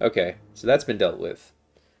 Okay, so that's been dealt with.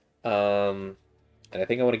 And I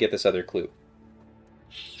think I want to get this other clue.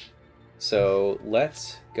 So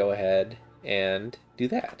let's go ahead and do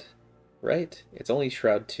that. Right? It's only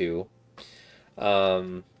Shroud 2.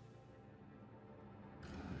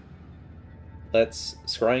 Let's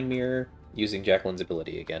Scrying Mirror using Jacqueline's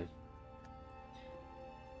ability again.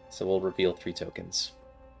 So we'll reveal 3 tokens.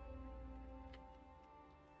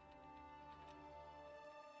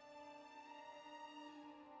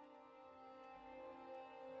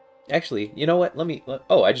 Actually, you know what?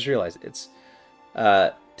 Oh, I just realized it's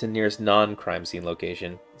to nearest non-crime scene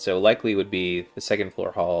location. So likely would be the second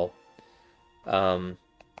floor hall.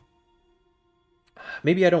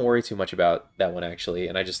 Maybe I don't worry too much about that one, actually,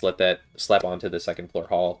 and I just let that slap onto the second floor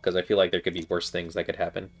hall, because I feel like there could be worse things that could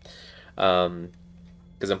happen.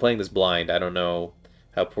 Because I'm playing this blind, I don't know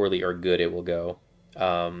how poorly or good it will go.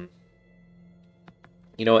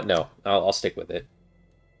 You know what? No, I'll stick with it.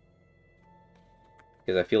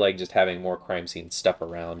 Because I feel like just having more crime scene stuff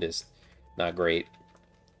around is not great.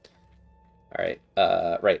 Alright,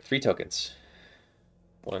 right, 3 tokens.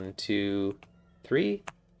 1, 2, 3.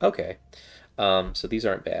 Okay. So these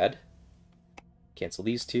aren't bad. Cancel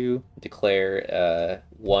these 2. Declare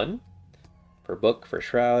 1. For book, for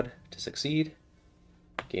shroud, to succeed.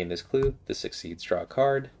 Gain this clue. This succeeds. Draw a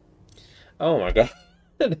card. Oh my god.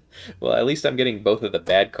 Well, at least I'm getting both of the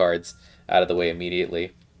bad cards out of the way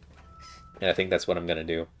immediately. And I think that's what I'm going to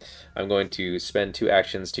do. I'm going to spend 2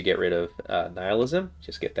 actions to get rid of Nihilism.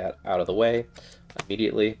 Just get that out of the way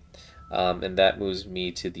immediately. And that moves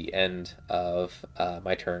me to the end of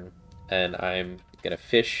my turn. And I'm going to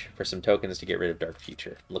fish for some tokens to get rid of Dark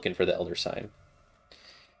Future. Looking for the Elder Sign.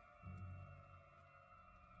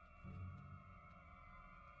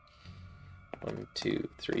 One, two,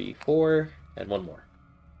 three, 4, and 1 more.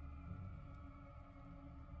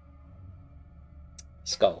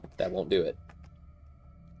 Skull. That won't do it.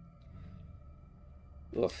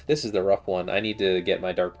 Oof, this is the rough one. I need to get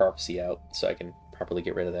my Dark Prophecy out so I can properly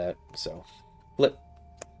get rid of that. So, flip.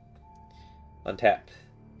 Untap.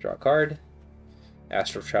 Draw a card.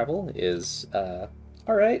 Astral Travel is,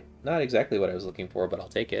 alright. Not exactly what I was looking for, but I'll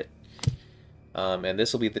take it. And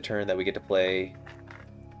this will be the turn that we get to play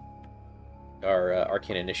our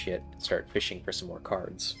Arcane Initiate. Start fishing for some more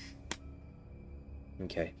cards.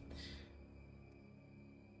 Okay.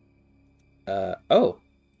 Oh,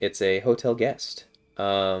 it's a hotel guest.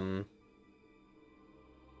 Spawn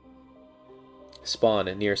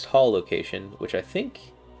at nearest hall location, which I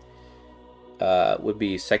think would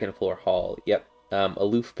be 2nd floor hall. Yep.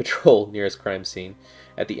 Aloof patrol nearest crime scene.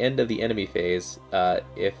 At the end of the enemy phase,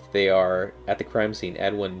 if they are at the crime scene,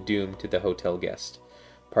 add 1 doom to the hotel guest.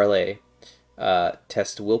 Parlay.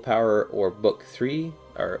 Test willpower or book 3,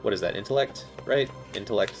 or what is that? Intellect, right?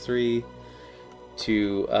 Intellect 3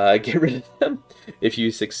 to get rid of them. If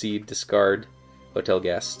you succeed, discard hotel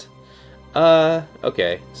guest.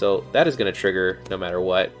 Okay, so that is going to trigger no matter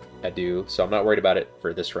what I do, so I'm not worried about it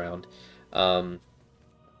for this round.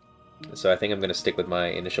 So I think I'm going to stick with my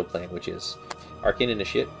initial plan, which is Arcane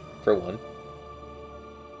Initiate for 1.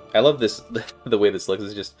 I love this, the way this looks.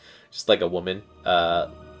 It's just like a woman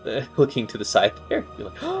looking to the side there. You're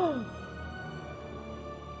like, oh!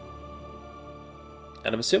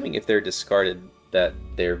 And I'm assuming if they're discarded, that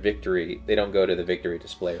their victory, they don't go to the victory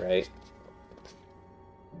display, right?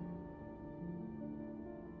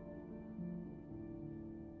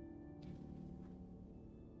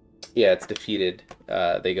 Yeah, it's defeated.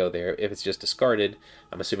 They go there. If it's just discarded,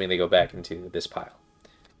 I'm assuming they go back into this pile.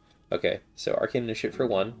 Okay, so Arcane Initiate for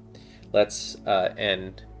 1. Let's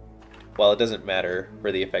end. While it doesn't matter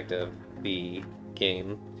for the effect of the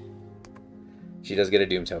game, she does get a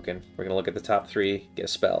Doom token. We're going to look at the top 3, get a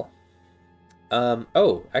spell.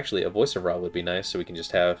 Oh, actually, a Voice of Ra would be nice, so we can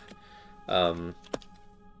just have some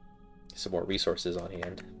more resources on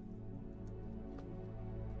hand.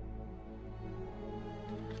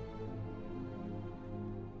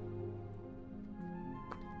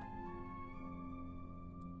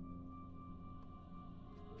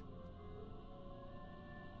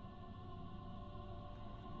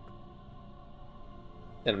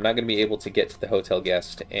 And I'm not going to be able to get to the hotel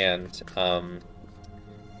guest and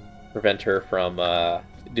prevent her from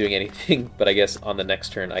doing anything, but I guess on the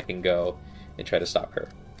next turn I can go and try to stop her.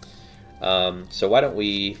 So why don't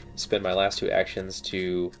we spend my last 2 actions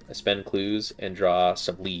to spend clues and draw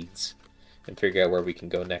some leads and figure out where we can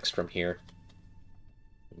go next from here.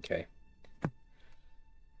 Okay.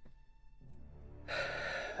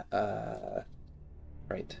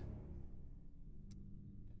 Right.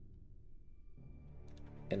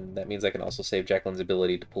 And that means I can also save Jacqueline's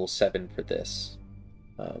ability to pull 7 for this.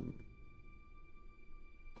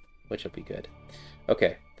 Which will be good.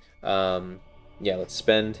 Okay. Yeah, let's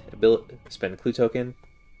spend clue token.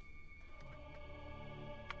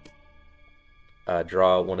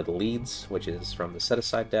 Draw one of the leads, which is from the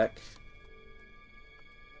set-aside deck.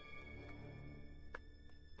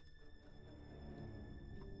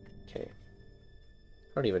 Okay.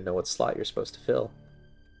 I don't even know what slot you're supposed to fill.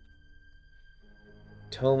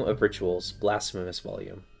 Tome of Rituals, Blasphemous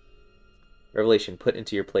Volume. Revelation, put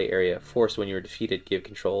into your play area. Force, when you are defeated, give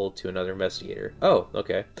control to another investigator. Oh,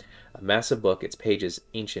 okay. A massive book, its pages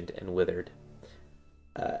ancient and withered.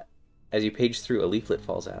 As you page through, a leaflet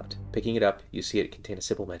falls out. Picking it up, you see it contain a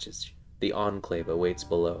simple message. The Enclave awaits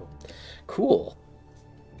below. Cool.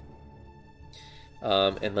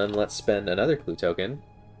 And then let's spend another clue token.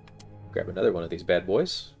 Grab another one of these bad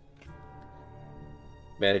boys.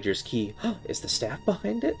 Manager's key. Is the staff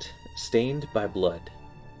behind it? Stained by blood.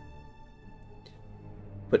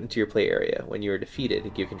 Put into your play area. When you are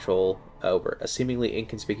defeated, give control over a seemingly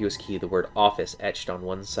inconspicuous key, the word office etched on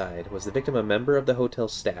one side. Was the victim a member of the hotel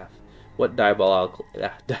staff? What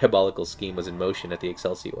diabolical scheme was in motion at the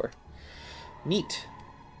Excelsior? Neat.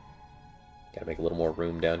 Gotta make a little more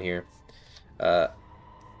room down here. Here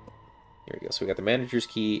Here we go. So we got the Manager's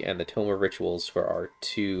Key and the Tome of Rituals for our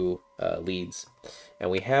two leads. And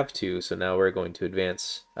we have two, so now we're going to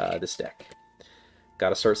advance this deck.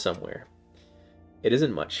 Gotta start somewhere. It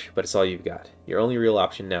isn't much, but it's all you've got. Your only real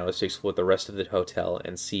option now is to explore the rest of the hotel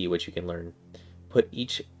and see what you can learn. Put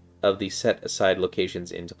each of the set-aside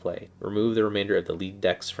locations into play. Remove the remainder of the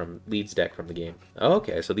leads deck from the game. Oh,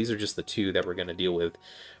 okay, so these are just the two that we're going to deal with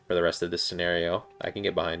for the rest of this scenario. I can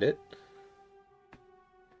get behind it.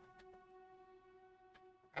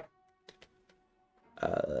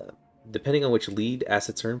 Depending on which lead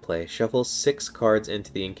assets are in play, shuffle 6 cards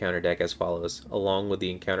into the encounter deck as follows, along with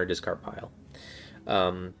the encounter discard pile.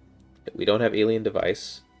 We don't have Alien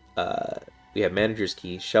Device. We have Manager's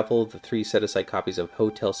Key. Shuffle the 3 set-aside copies of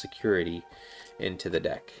Hotel Security into the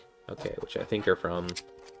deck. Okay, which I think are from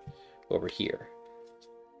over here.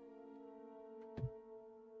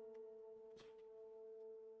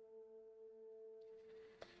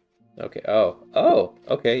 Okay, oh,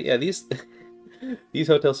 okay, yeah, these... These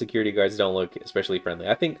hotel security guards don't look especially friendly.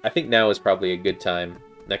 I think now is probably a good time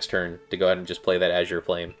next turn to go ahead and just play that Azure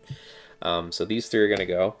Flame. So these 3 are gonna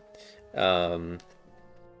go.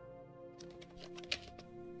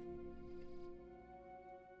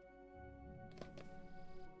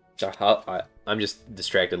 I'm just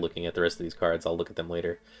distracted looking at the rest of these cards. I'll look at them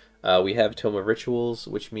later. We have Tome of Rituals,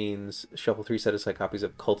 which means shuffle 3 set-aside copies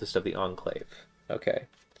of Cultist of the Enclave. Okay.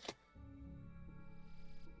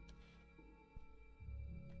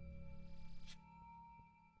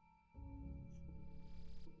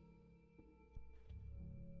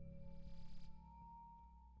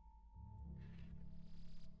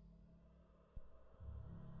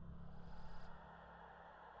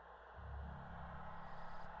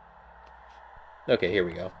 Okay, here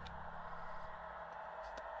we go.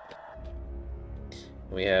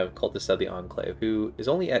 We have Cultist of the Enclave, who is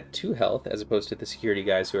only at 2 health, as opposed to the security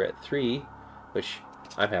guys who are at 3, which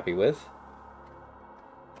I'm happy with.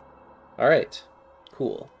 Alright,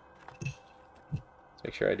 cool. Let's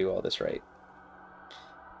make sure I do all this right.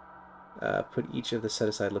 Put each of the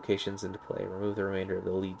set-aside locations into play. Remove the remainder of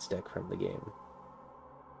the leads deck from the game.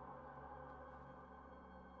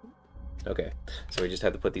 Okay, so we just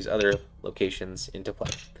have to put these other locations into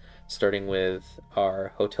play. Starting with our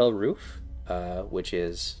hotel roof, which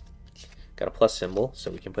is got a plus symbol,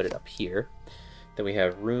 so we can put it up here. Then we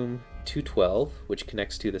have room 212, which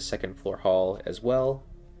connects to the second floor hall as well.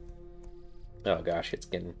 Oh gosh, it's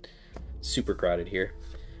getting super crowded here.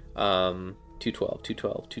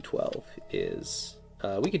 212 is...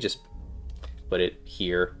 we could just put it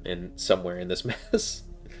here and somewhere in this mess.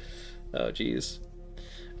 Oh geez.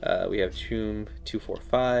 We have room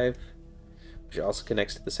 245, which also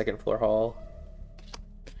connects to the second floor hall.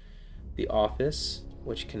 The office,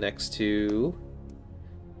 which connects to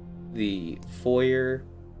the foyer.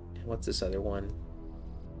 What's this other one?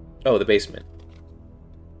 Oh, the basement.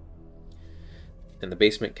 And the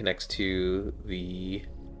basement connects to the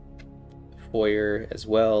foyer as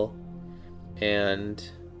well. And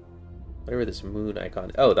whatever this moon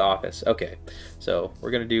icon... Oh, the office. Okay. So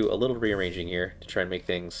we're going to do a little rearranging here to try and make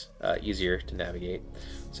things easier to navigate.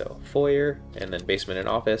 So foyer, and then basement and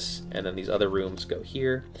office, and then these other rooms go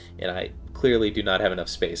here. And I clearly do not have enough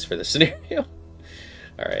space for this scenario.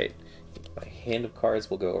 Alright. My hand of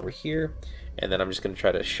cards will go over here. And then I'm just going to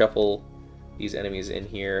try to shuffle these enemies in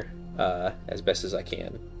here as best as I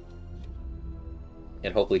can.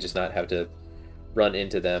 And hopefully just not have to run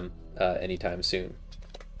into them anytime soon.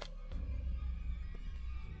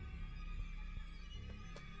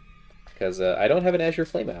 Because I don't have an Azure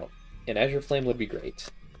Flame out. An Azure Flame would be great.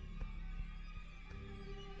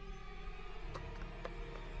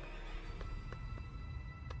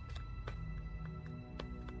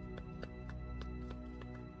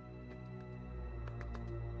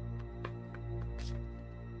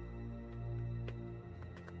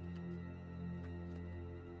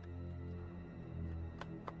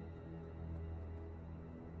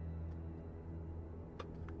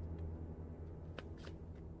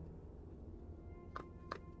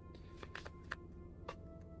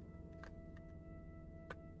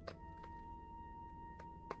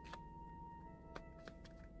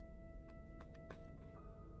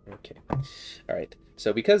 Okay. All right.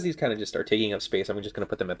 So because these kind of just are taking up space, I'm just going to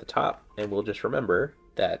put them at the top, and we'll just remember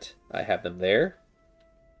that I have them there.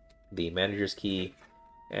 The Manager's Key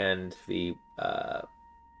and the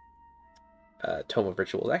Tome of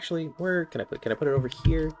Rituals. Actually, where can I put? Can I put it over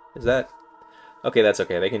here? Is that okay? That's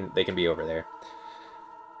okay. They can be over there.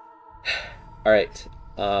 All right.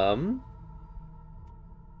 What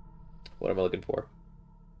am I looking for?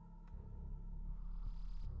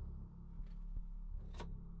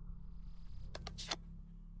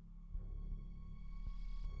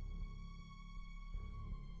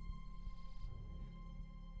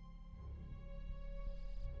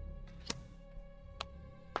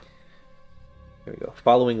 So,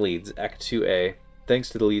 following leads, Act 2A. Thanks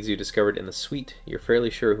to the leads you discovered in the suite, you're fairly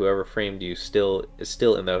sure whoever framed you is still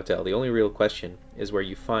in the hotel. The only real question is where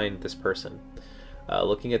you find this person.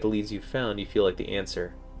 Looking at the leads you've found, you feel like the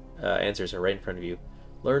answers are right in front of you.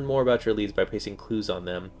 Learn more about your leads by placing clues on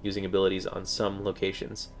them, using abilities on some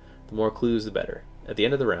locations. The more clues, the better. At the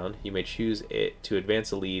end of the round, you may choose to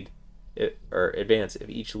advance a lead, or advance if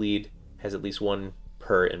each lead has at least one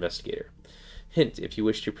per investigator. Hint, if you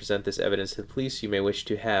wish to present this evidence to the police, you may wish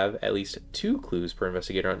to have at least 2 clues per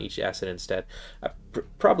investigator on each asset instead. I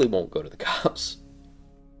probably won't go to the cops.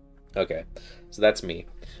 Okay, so that's me.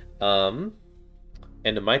 End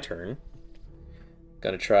of my turn.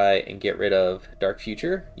 Gonna try and get rid of Dark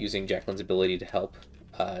Future using Jacqueline's ability to help,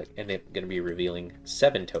 and I'm gonna be revealing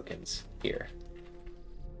 7 tokens here.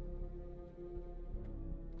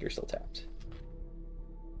 You're still tapped.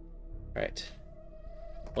 All right.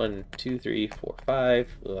 1, 2, 3, 4,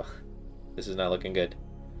 5. Ugh, this is not looking good.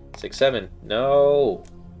 6, 7. No!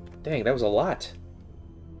 Dang, that was a lot.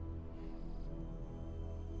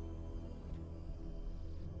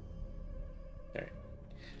 Alright.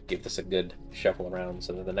 Give this a good shuffle around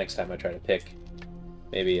so that the next time I try to pick,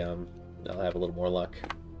 maybe I'll have a little more luck.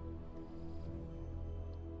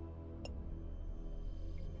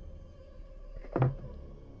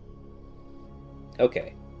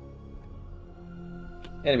 Okay.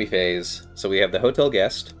 Enemy phase. So we have the hotel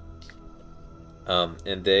guest,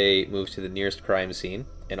 and they move to the nearest crime scene,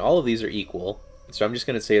 and all of these are equal, so I'm just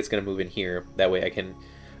going to say it's going to move in here. That way I can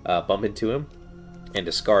bump into him and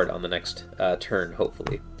discard on the next turn,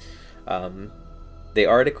 hopefully. They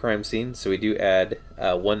are at a crime scene, so we do add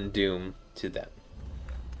 1 doom to them.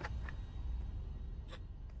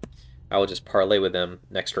 I will just parlay with them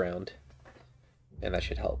next round, and that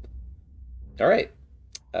should help. Alright,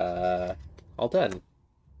 all done.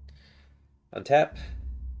 Untap,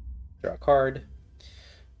 draw a card.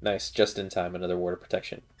 Nice, just in time, another ward of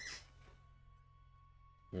protection.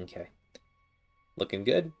 Okay, looking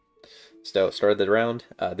good. So, started the round.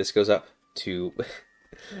 This goes up to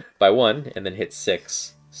by 1 and then hits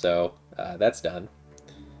 6. So, that's done.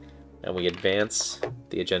 And we advance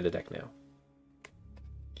the agenda deck now.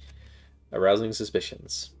 Arousing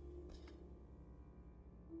suspicions.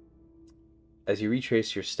 As you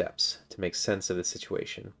retrace your steps to make sense of the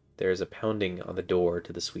situation, there is a pounding on the door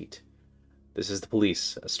to the suite. "This is the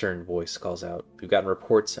police," a stern voice calls out. "We've gotten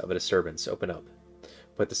reports of a disturbance. Open up."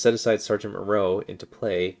 Put the set-aside Sergeant Moreau into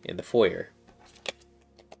play in the foyer.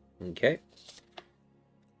 Okay.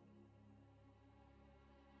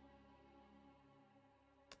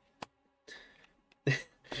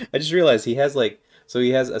 I just realized he has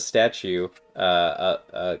he has a statue,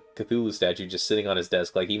 a Cthulhu statue just sitting on his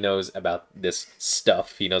desk. Like, he knows about this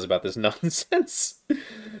stuff. He knows about this nonsense.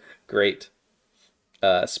 Great.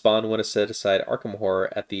 Spawn want to set aside Arkham Horror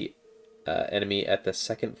at the enemy at the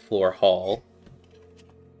 2nd floor hall.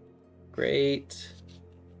 Great.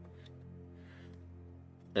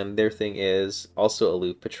 And their thing is also a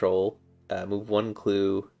loop patrol. Move 1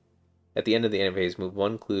 clue. At the end of the enemy phase, move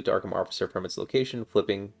 1 clue to Arkham Officer from its location,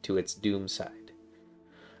 flipping to its doom side.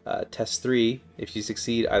 Test 3. If you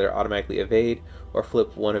succeed, either automatically evade or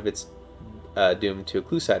flip one of its doom to a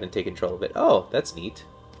clue side and take control of it. Oh, that's neat.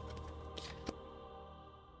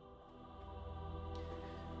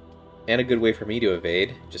 And a good way for me to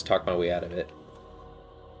evade. Just talk my way out of it.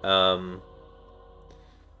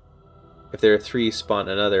 If there are 3, spawn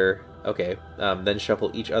another. Okay, then shuffle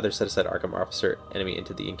each other set-aside Arkham Officer enemy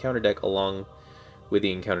into the encounter deck along with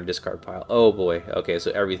the encounter discard pile. Oh boy, okay, so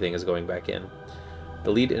everything is going back in. The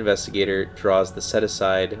lead investigator draws the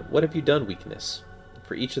set-aside "What have you done" weakness.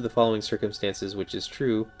 For each of the following circumstances, which is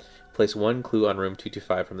true, place 1 clue on room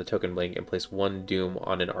 225 from the token blank and place 1 doom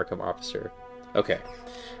on an Arkham Officer. Okay,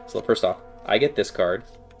 so first off, I get this card,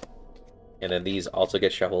 and then these also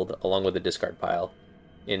get shuffled along with the discard pile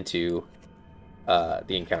into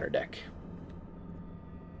the encounter deck.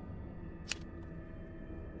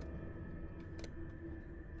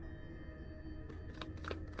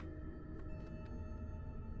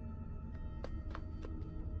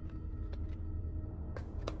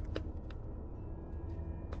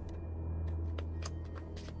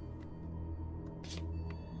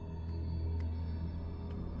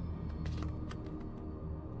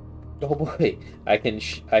 Oh boy, I can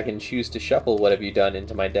choose to shuffle "What have you done"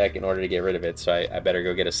 into my deck in order to get rid of it. So I better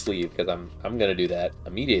go get a sleeve because I'm gonna do that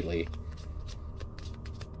immediately.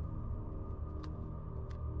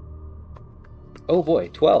 Oh boy,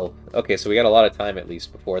 12. Okay, so we got a lot of time at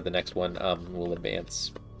least before the next one will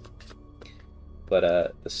advance.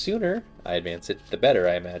 But the sooner I advance it, the better,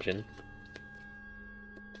 I imagine.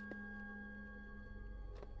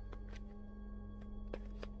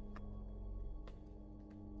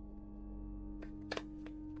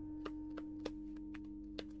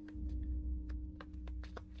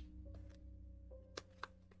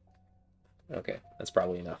 Okay, that's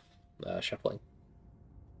probably enough shuffling.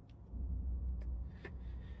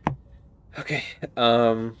 Okay,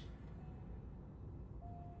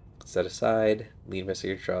 set aside. Lead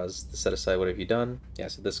investigator draws the set aside. What have you done? Yeah,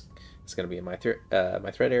 so this is going to be in my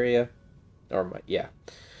threat area, or my yeah.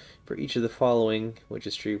 For each of the following, which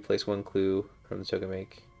is true, place one clue from the token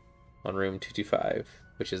make on room 225,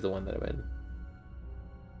 which is the one that I'm in.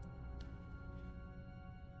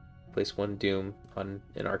 Place one doom on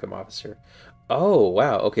an Arkham officer. Oh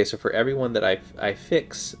wow. Okay, so for everyone that I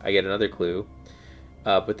fix, I get another clue,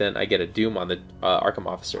 but then I get a doom on the Arkham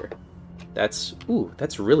officer. That's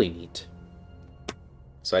really neat.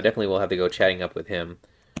 So I definitely will have to go chatting up with him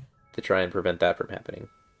to try and prevent that from happening.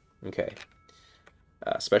 Okay.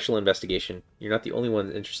 Special investigation. You're not the only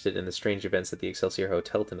one interested in the strange events at the Excelsior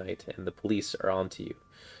Hotel tonight, and the police are on to you.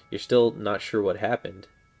 You're still not sure what happened,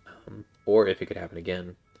 or if it could happen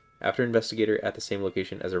again. After an investigator at the same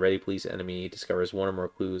location as a ready police enemy discovers one or more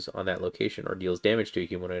clues on that location or deals damage to a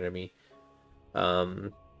human enemy.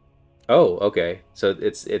 Oh, okay. So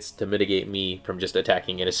it's to mitigate me from just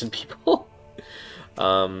attacking innocent people.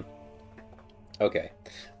 Okay.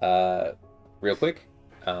 Real quick,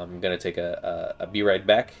 I'm gonna take a B ride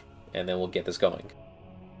back, and then we'll get this going.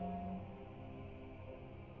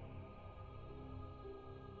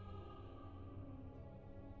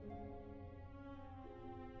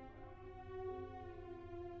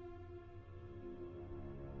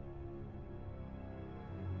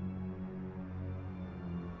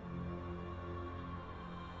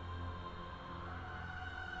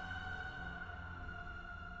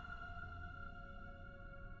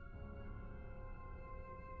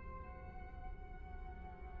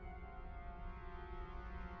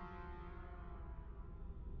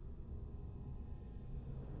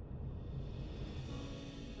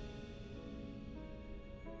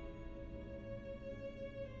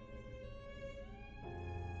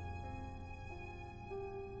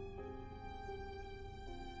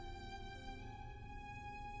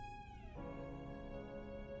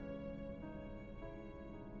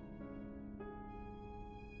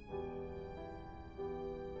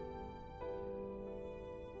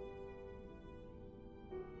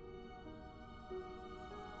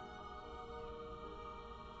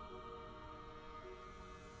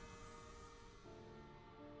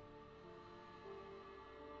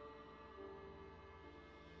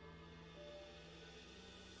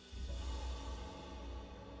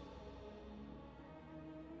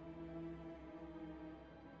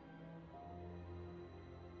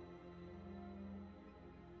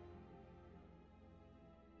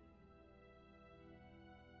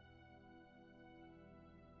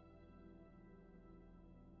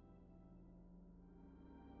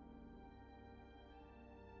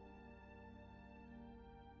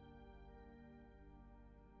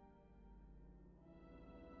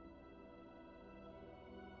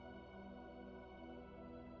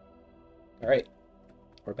 All right,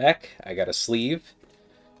 we're back. I got a sleeve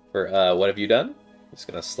for what have you done? Just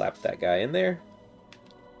gonna slap that guy in there.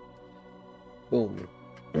 Boom.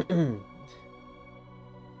 Can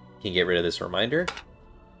get rid of this reminder,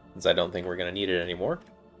 since I don't think we're gonna need it anymore.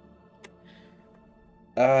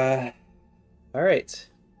 All right.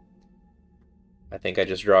 I think I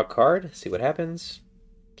just draw a card, see what happens.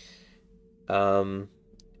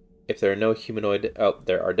 If there are no humanoid... Oh,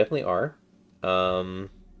 there definitely are.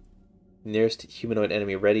 Nearest humanoid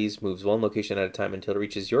enemy readies, moves one location at a time until it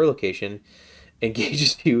reaches your location,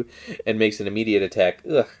 engages you, and makes an immediate attack.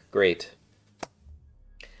 Ugh, great.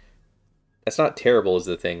 That's not terrible is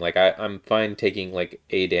the thing. Like, I'm fine taking, like,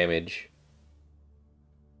 A damage.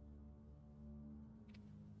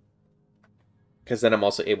 Because then I'm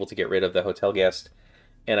also able to get rid of the hotel guest,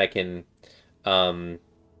 and I can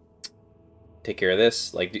take care of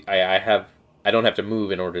this. Like, I don't have to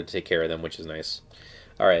move in order to take care of them, which is nice.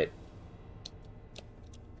 All right.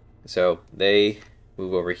 So they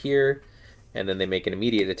move over here, and then they make an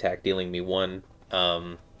immediate attack, dealing me one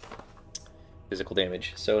physical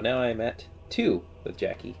damage. So now I'm at 2 with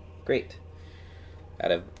Jackie. Great.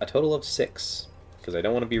 Out of a total of 6, because I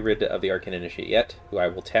don't want to be rid of the Arcane Initiate yet, who I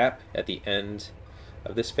will tap at the end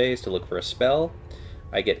of this phase to look for a spell.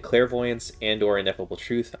 I get Clairvoyance and or Ineffable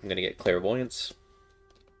Truth. I'm going to get Clairvoyance,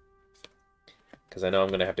 because I know I'm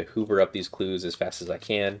going to have to hoover up these clues as fast as I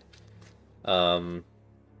can.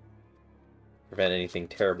 Prevent anything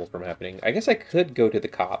terrible from happening. I guess I could go to the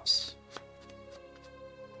cops.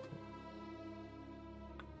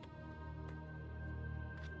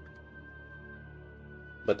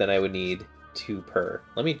 But then I would need 2 per.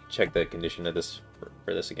 Let me check the condition of this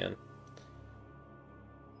for this again.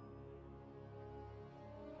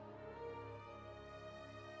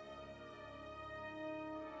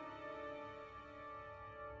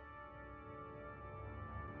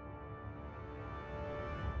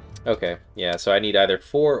 Okay, yeah, so I need either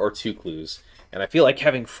 4 or 2 clues. And I feel like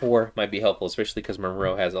having 4 might be helpful, especially because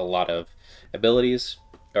Monroe has a lot of abilities,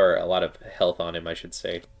 or a lot of health on him, I should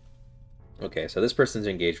say. Okay, so this person's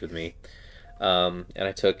engaged with me, and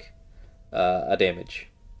I took a damage.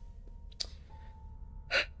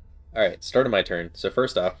 Alright, start of my turn. So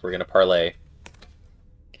first off, we're going to parlay.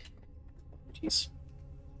 Jeez.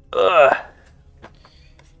 Ugh.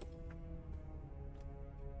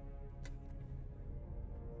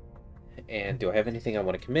 And do I have anything I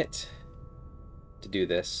want to commit to do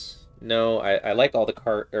this? No, I like all the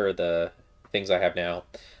the things I have now.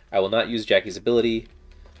 I will not use Jackie's ability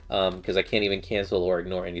because I can't even cancel or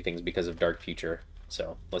ignore anything because of Dark Future.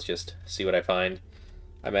 So let's just see what I find.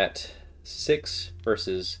 I'm at 6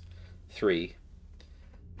 versus 3.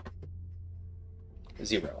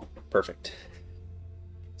 0. Perfect.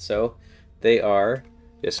 So they are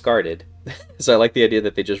discarded. So I like the idea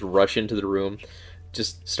that they just rush into the room,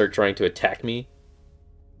 just start trying to attack me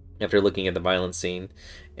after looking at the violent scene,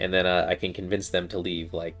 and then I can convince them to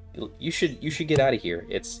leave. Like, you should get out of here.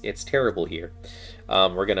 It's terrible here.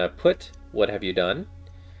 We're gonna put what have you done?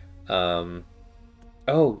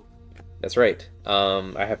 Oh, that's right.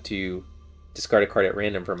 I have to discard a card at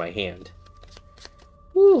random from my hand.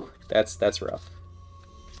 Woo, that's rough.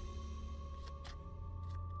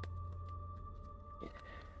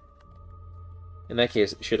 In that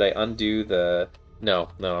case, should I undo the? No,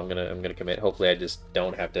 I'm gonna commit. Hopefully, I just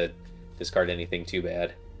don't have to discard anything too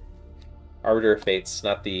bad. Arbiter of Fates,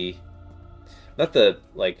 not the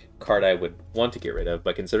like card I would want to get rid of,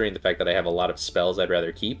 but considering the fact that I have a lot of spells I'd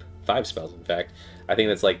rather keep, 5 spells in fact, I think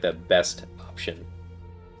that's like the best option.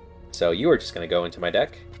 So you are just gonna go into my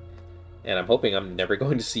deck, and I'm hoping I'm never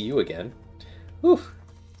going to see you again. Whew.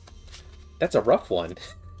 That's a rough one.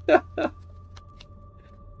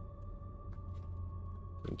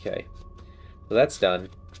 Okay, so that's done.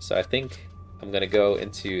 So I think I'm gonna go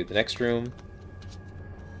into the next room.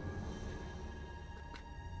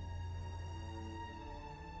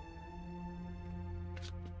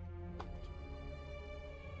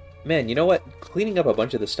 Man, you know what? Cleaning up a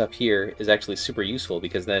bunch of the stuff here is actually super useful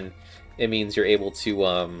because then it means you're able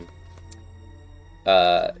to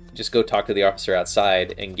just go talk to the officer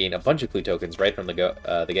outside and gain a bunch of clue tokens right from the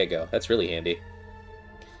get-go. That's really handy.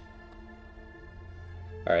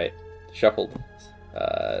 All right, shuffled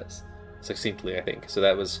succinctly, I think. So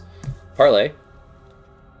that was parlay,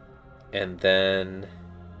 and then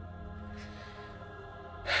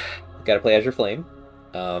got to play Azure Flame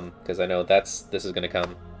because I know this is going to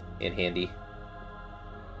come in handy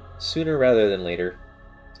sooner rather than later.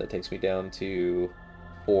 So that takes me down to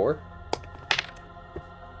 4.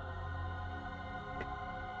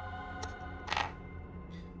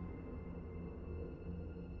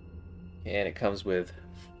 And it comes with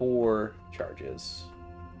 4 charges.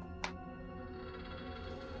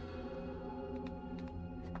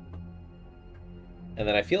 And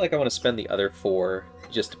then I feel like I want to spend the other 4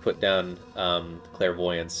 just to put down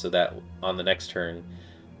Clairvoyance so that on the next turn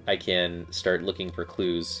I can start looking for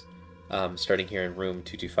clues, starting here in room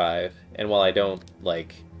 225. And while I don't,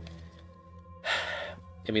 like,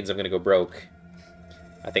 it means I'm going to go broke,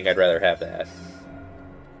 I think I'd rather have that.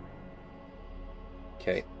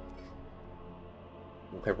 Okay.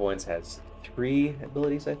 Clairvoyance has 3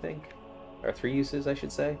 abilities, I think. Or 3 uses, I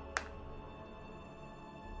should say.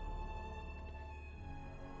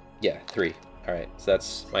 Yeah, 3. Alright, so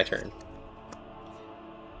that's my turn.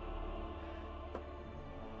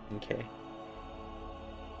 Okay.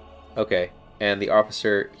 Okay, and the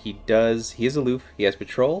officer, he is aloof, he has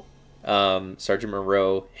patrol. Sergeant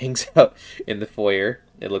Monroe hangs out in the foyer,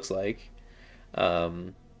 it looks like.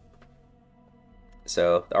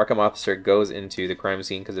 So the Arkham officer goes into the crime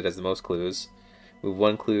scene because it has the most clues. Move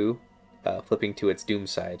 1 clue, flipping to its doom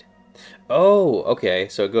side. Oh, okay,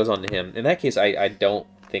 so it goes on to him. In that case, I don't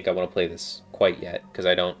think I want to play this quite yet because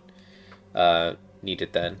I don't need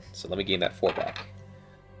it then. So let me gain that 4 back.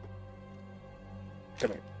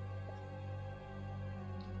 Come here.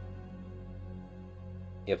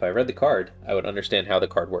 If I read the card, I would understand how the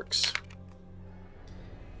card works.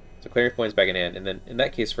 So Clairvoyance back in hand, and then in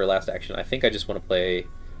that case for last action, I think I just want to play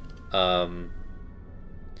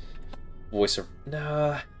Voice of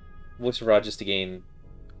Rod just to gain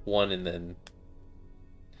 1 and then...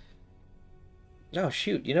 Oh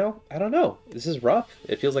shoot, you know, I don't know. This is rough.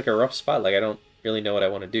 It feels like a rough spot. Like I don't really know what I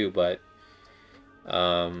want to do, but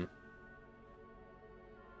I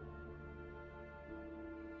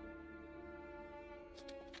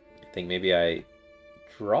think maybe I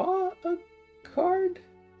draw a card?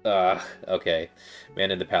 Okay.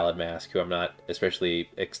 Man in the Pallid Mask, who I'm not especially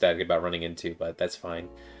ecstatic about running into, but that's fine.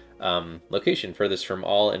 location furthest from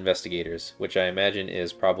all investigators, which I imagine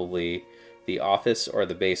is probably the office or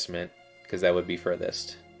the basement, because that would be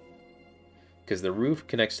furthest. Because the roof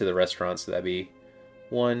connects to the restaurant, so that'd be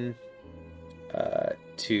 1,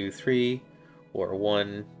 2, 3, or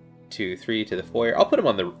 1, 2, 3 to the foyer. I'll put him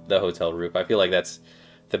on the hotel roof. I feel like that's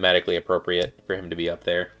thematically appropriate for him to be up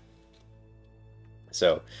there.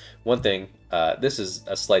 So, one thing, this is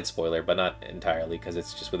a slight spoiler, but not entirely, because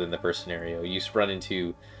it's just within the first scenario. You run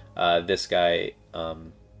into this guy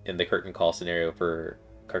in the curtain call scenario for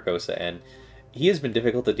Carcosa, and he has been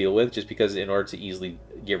difficult to deal with just because in order to easily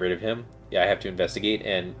get rid of him, I have to investigate,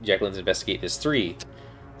 and Jacqueline's investigate is 3.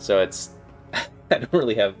 So it's I don't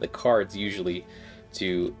really have the cards usually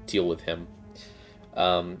to deal with him.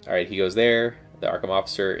 Alright, he goes there. The Arkham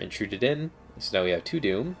officer intruded in. So now we have 2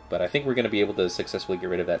 Doom, but I think we're going to be able to successfully get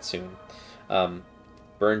rid of that soon.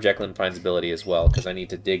 Burn Jacqueline finds ability as well, because I need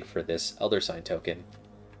to dig for this Elder Sign token.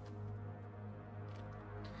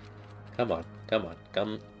 Come on, come on,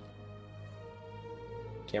 come.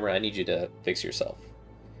 Camera, I need you to fix yourself.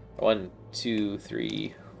 1, 2,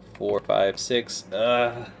 3, 4, 5, 6.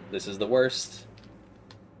 This is the worst.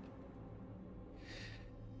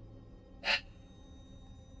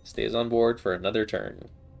 Stays on board for another turn.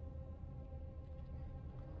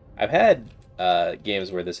 I've had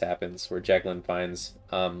games where this happens, where Jacqueline finds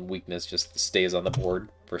weakness, just stays on the board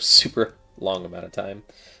for a super long amount of time.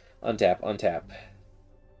 Untap, untap.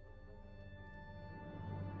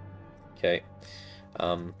 Okay.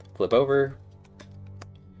 Flip over.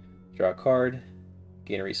 Draw a card.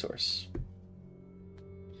 Gain a resource.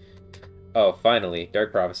 Oh, finally.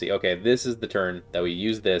 Dark Prophecy. Okay, this is the turn that we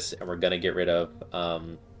use this, and we're going to get rid of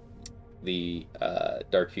the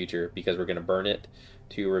Dark Future, because we're going to burn it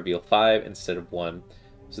to reveal 5 instead of 1.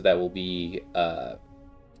 So that will be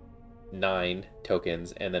 9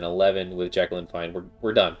 tokens, and then 11 with Jacqueline Fine.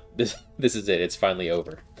 We're done. This is it. It's finally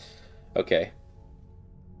over. Okay.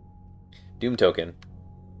 Doom token.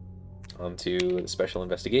 Onto the special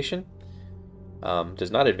investigation.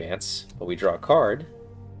 Does not advance, but we draw a card.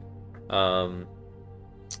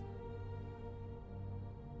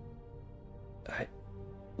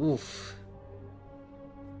 Oof.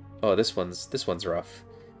 Oh, this one's rough.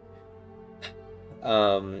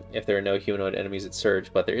 If there are no humanoid enemies at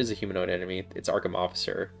Surge, but there is a humanoid enemy, it's Arkham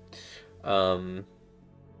Officer. +1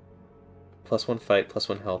 fight,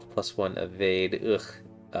 +1 health, +1 evade.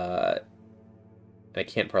 Ugh. I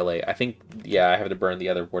can't parlay. I think, yeah, I have to burn the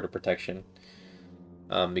other ward of protection.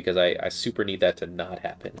 Because I super need that to not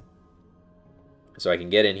happen. So I can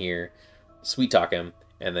get in here, sweet talk him,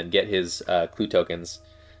 and then get his clue tokens,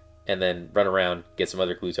 and then run around, get some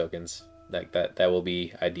other clue tokens. Like that will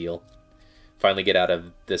be ideal. Finally get out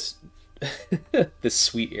of this this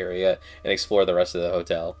sweet area and explore the rest of the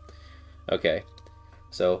hotel. Okay,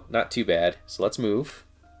 so not too bad. So let's move.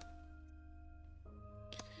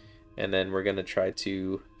 And then we're gonna try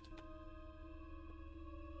to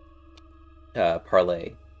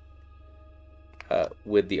parlay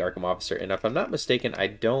with the Arkham Officer. And if I'm not mistaken, I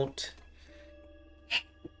don't...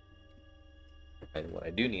 And what I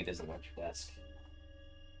do need is a lunch desk.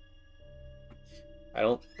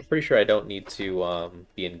 I'm pretty sure I don't need to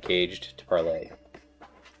be engaged to parlay.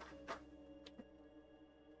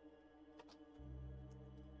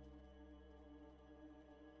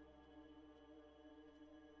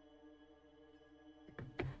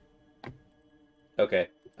 Okay.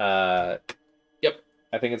 Yep.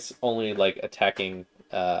 I think it's only like attacking,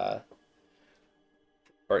 or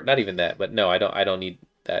not even that, but no, I don't need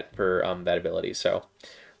that for that ability. So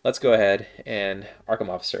let's go ahead and Arkham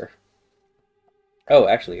Officer. Oh,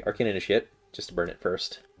 actually, Arcane Initiate, just to burn it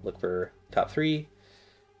first. Look for top 3.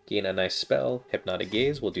 Gain a nice spell. Hypnotic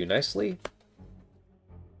Gaze will do nicely.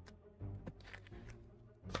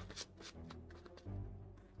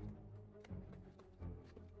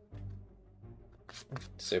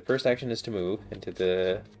 So first action is to move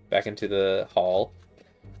back into the hall.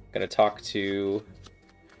 Gonna talk to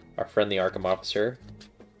our friendly Arkham Officer,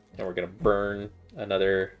 and we're gonna burn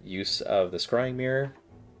another use of the Scrying Mirror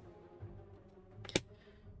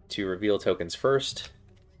to reveal tokens first.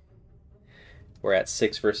 We're at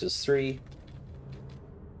 6 versus 3.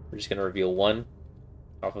 We're just gonna reveal 1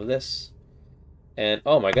 off of this. And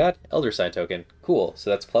oh my god, Elder Sign token. Cool. So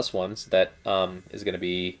that's +1. So that is gonna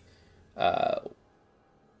be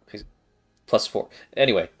 +4.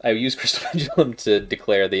 Anyway, I use Crystal Pendulum to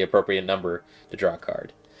declare the appropriate number to draw a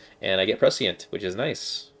card. And I get Prescient, which is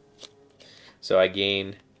nice. So I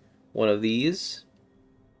gain 1 of these.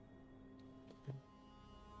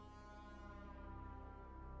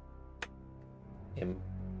 And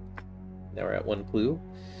now we're at 1 clue.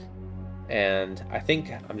 And I think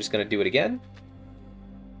I'm just going to do it again.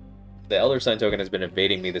 The Elder Sign token has been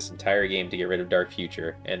evading me this entire game to get rid of Dark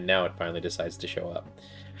Future, and now it finally decides to show up.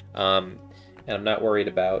 And I'm not worried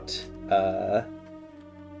about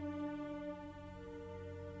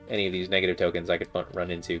any of these negative tokens I could run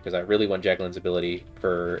into, because I really want Jacqueline's ability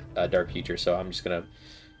for Dark Future, so I'm just going to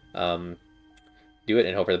do it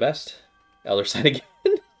and hope for the best. Elder Sign again.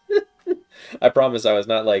 I promise I was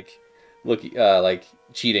not like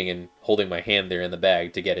cheating and holding my hand there in the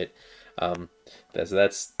bag to get it. That's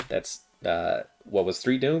what was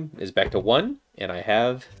 3 doom is back to 1, and I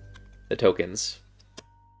have the tokens.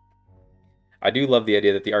 I do love the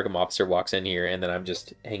idea that the Arkham officer walks in here, and then I'm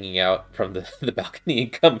just hanging out from the balcony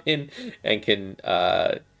and come in and can,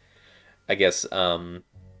 I guess,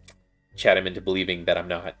 chat him into believing that I'm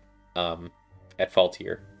not at fault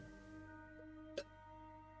here.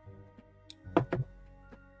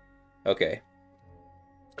 Okay.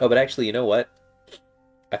 Oh, but actually, you know what?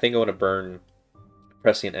 I think I want to burn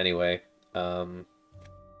Prescient anyway. Oh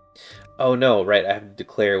no, right, I have to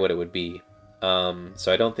declare what it would be. So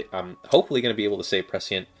I don't think... I'm hopefully going to be able to save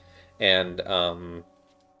Prescient and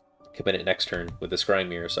commit it next turn with the Scrying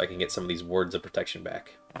Mirror so I can get some of these words of protection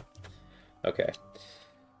back. Okay.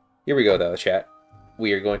 Here we go, though, chat.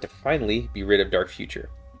 We are going to finally be rid of Dark Future.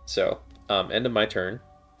 So, end of my turn.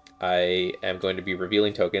 I am going to be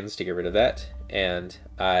revealing tokens to get rid of that, and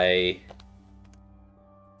I'll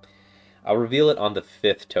reveal it on the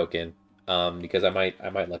 5th token, because I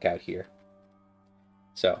might luck out here.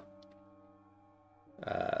 So,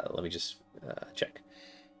 let me just check.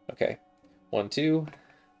 Okay, 1, 2,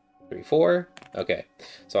 3, 4. Okay,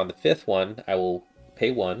 so on the 5th one, I will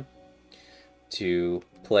pay 1 to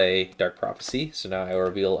play Dark Prophecy. So now I will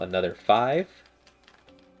reveal another 5.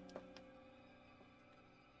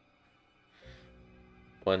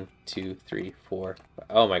 1, 2, 3, 4.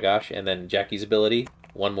 Oh my gosh! And then Jackie's ability,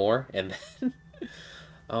 1 more, and then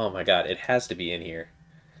oh my god, it has to be in here.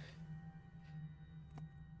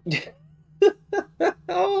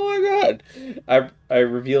 Oh my god! I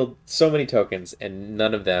revealed so many tokens, and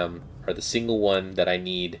none of them are the single one that I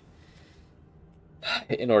need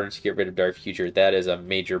in order to get rid of Dark Future. That is a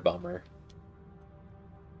major bummer.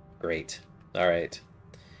 Great. All right.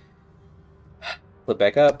 Flip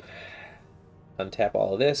back up. Untap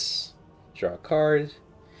all of this, draw a card,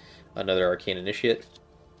 another Arcane Initiate,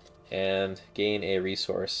 and gain a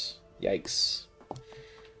resource. Yikes.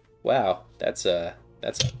 Wow, that's a...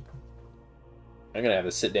 I'm gonna have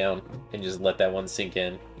to sit down and just let that one sink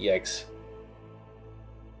in. Yikes.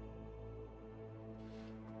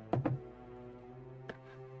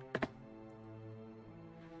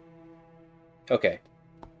 Okay.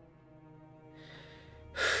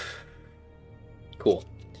 Cool.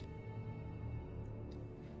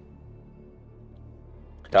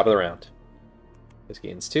 Top of the round. This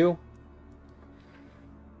gains 2.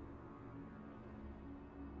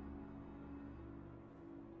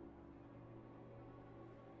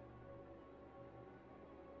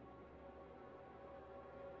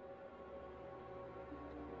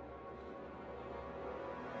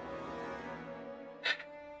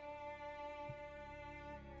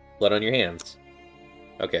 Blood on your hands.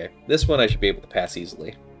 Okay, this one I should be able to pass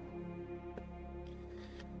easily.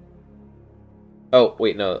 Oh,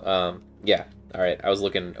 wait, no, yeah, alright, I was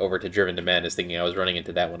looking over to Driven to Madness thinking I was running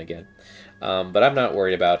into that one again. But I'm not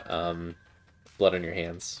worried about, blood on your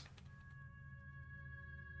hands.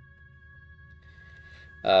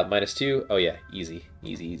 -2, oh yeah, easy,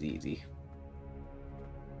 easy, easy, easy.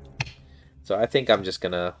 So I think I'm just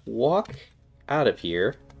gonna walk out of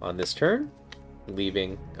here on this turn,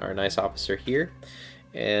 leaving our nice officer here,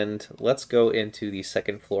 and let's go into the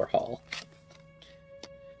 2nd floor hall.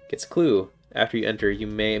 Gets clue. After you enter, you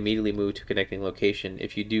may immediately move to a connecting location.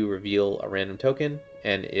 If you do, reveal a random token,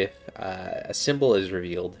 and if a symbol is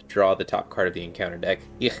revealed, draw the top card of the encounter deck.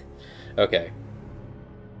 Ugh. Okay.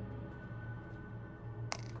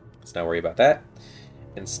 Let's not worry about that.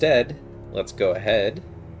 Instead, let's go ahead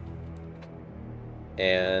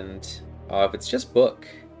and if it's just book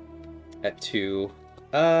at 2,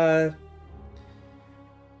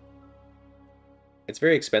 it's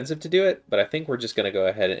very expensive to do it, but I think we're just going to go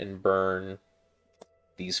ahead and burn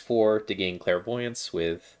these 4 to gain Clairvoyance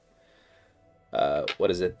with, what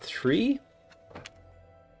is it, 3?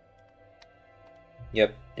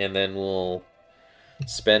 Yep, and then we'll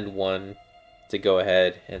spend 1 to go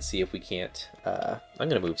ahead and see if we can't... I'm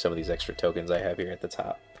going to move some of these extra tokens I have here at the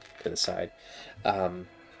top to the side.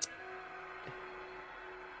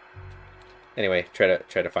 Anyway, try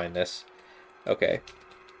to find this. Okay.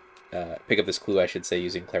 Pick up this clue, I should say,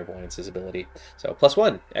 using Clairvoyance's ability. So,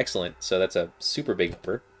 +1. Excellent. So that's a super big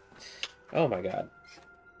number. Oh my god.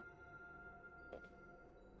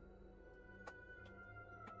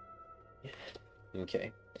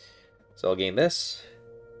 Okay. So I'll gain this.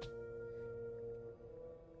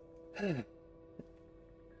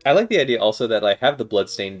 I like the idea also that I have the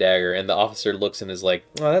bloodstained dagger and the officer looks and is like,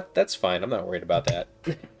 "Oh, that's fine. I'm not worried about that."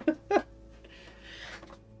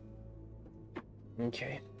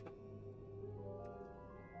 Okay.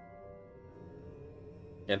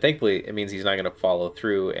 And thankfully, it means he's not going to follow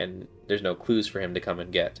through, and there's no clues for him to come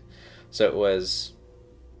and get. So it was,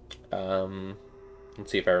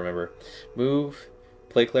 let's see if I remember. Move,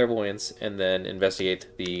 play clairvoyance, and then investigate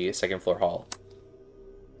the second floor hall.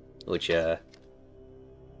 Which, get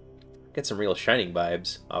some real Shining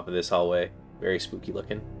vibes off of this hallway. Very spooky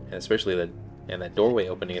looking. And especially that doorway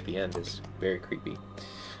opening at the end is very creepy.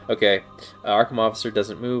 Okay, Arkham Officer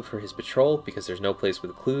doesn't move for his patrol because there's no place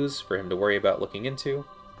with clues for him to worry about looking into.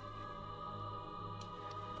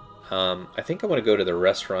 I think I want to go to the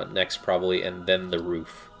restaurant next probably, and then the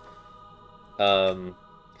roof.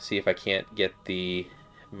 See if I can't get the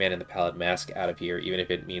man in the pallid mask out of here, even if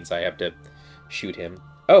it means I have to shoot him.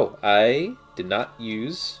 Oh, I did not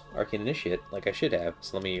use Arcane Initiate like I should have,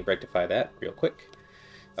 so let me rectify that real quick.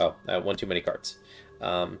 Oh, I have one too many cards.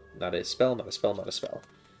 Not a spell, not a spell, not a spell.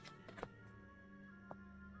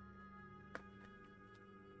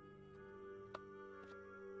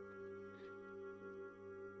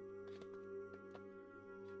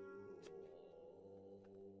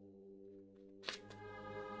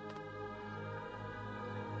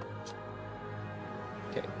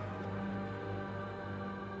 Okay.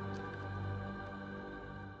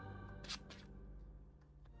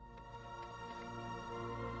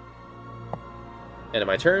 End of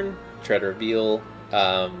my turn. Try to reveal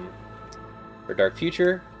for Dark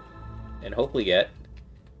Future, and hopefully get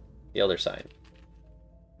the Elder Sign.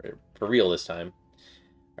 For real this time.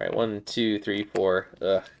 Alright, 1, 2, 3,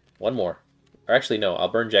 4. One more. Or actually, no, I'll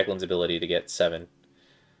burn Jacqueline's ability to get 7.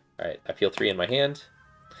 Alright, I feel 3 in my hand.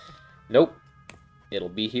 Nope. It'll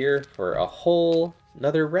be here for a whole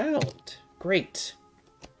another round. Great.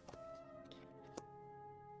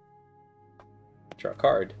 Draw a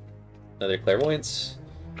card. Another clairvoyance.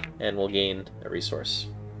 And we'll gain a resource.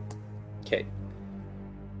 Okay.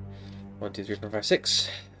 1, 2, 3, 4, 5, 6.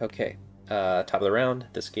 Okay. Top of the round.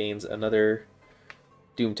 This gains another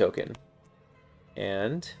Doom token.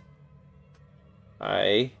 And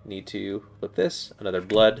I need to flip this. Another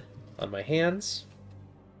blood on my hands.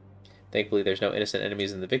 Thankfully, there's no innocent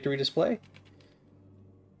enemies in the victory display.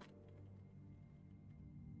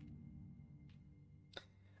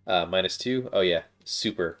 -2. Oh yeah,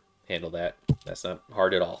 super handle that. That's not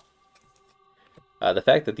hard at all. The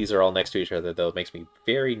fact that these are all next to each other, though, makes me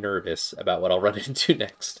very nervous about what I'll run into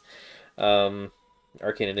next. Arcane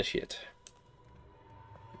Initiate.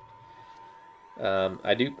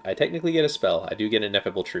 I technically get a spell. I do get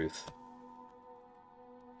Ineffable Truth.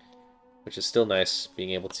 Which is still nice,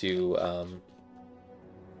 being able to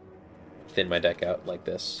thin my deck out like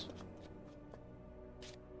this.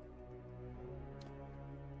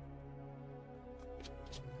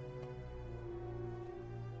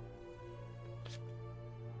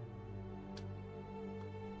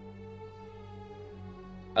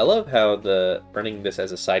 I love how running this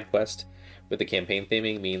as a side quest with the campaign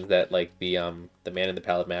theming means that like the man in the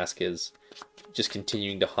pallid mask is just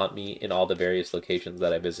continuing to haunt me in all the various locations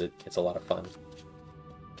that I visit. It's a lot of fun.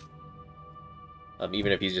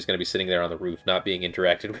 Even if he's just going to be sitting there on the roof, not being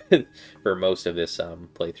interacted with for most of this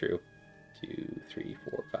playthrough. 2, 3,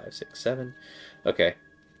 4, 5, 6, 7. Okay.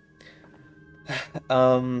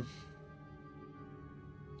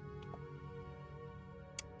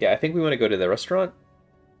 Yeah, I think we want to go to the restaurant.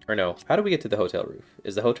 Or no, how do we get to the hotel roof?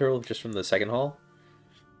 Is the hotel roof just from the second hall?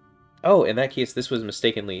 Oh, in that case, this was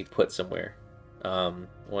mistakenly put somewhere.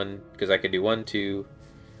 Because I could do 1, 2,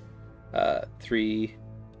 3,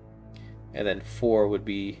 and then 4 would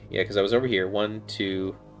be, yeah, because I was over here. 1,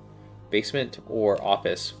 2, basement or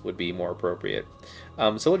office would be more appropriate.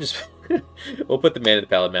 So we'll just we'll put the man in the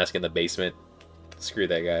pallid mask in the basement. Screw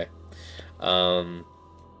that guy.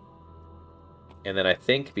 And then I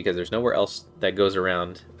think, because there's nowhere else that goes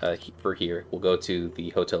around for here, we'll go to the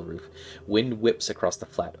hotel roof. Wind whips across the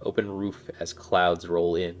flat open roof as clouds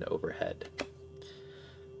roll in overhead.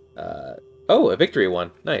 Oh, a victory one.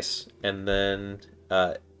 Nice. And then,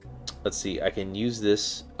 let's see, I can use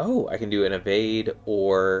this. Oh, I can do an evade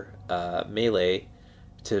or melee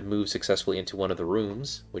to move successfully into one of the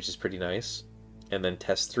rooms, which is pretty nice. And then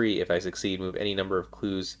test 3, if I succeed, move any number of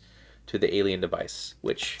clues to the alien device,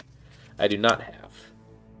 which I do not have.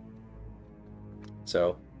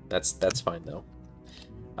 So that's fine though.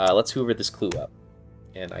 Let's hoover this clue up.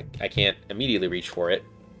 and I can't immediately reach for it,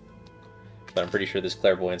 but I'm pretty sure this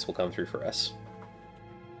clairvoyance will come through for us.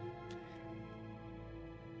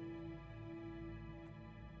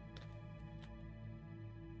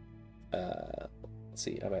 Let's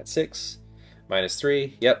see, I'm at 6,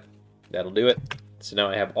 -3, yep, that'll do it. So now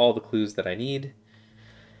I have all the clues that I need.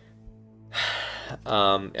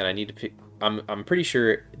 And I need to pick, I'm pretty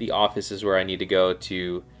sure the office is where I need to go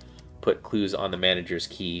to put clues on the manager's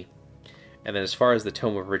key. And then as far as the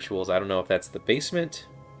Tome of Rituals, I don't know if that's the basement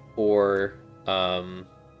or oh,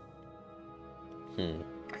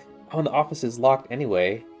 and the office is locked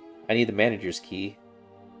anyway. I need the manager's key.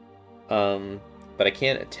 But I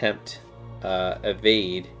can't attempt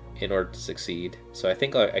evade in order to succeed. So I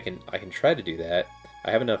think I can try to do that. I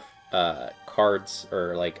have enough cards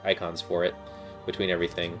or like icons for it between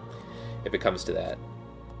everything if it comes to that.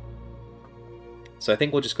 So I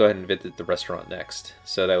think we'll just go ahead and visit the restaurant next.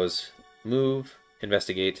 So that was move,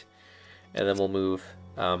 investigate, and then we'll move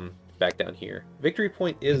back down here. Victory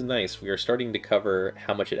point is nice. We are starting to cover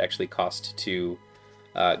how much it actually cost to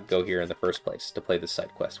go here in the first place to play this side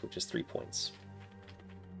quest, which is 3 points.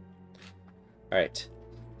 Alright,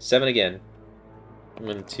 7 again.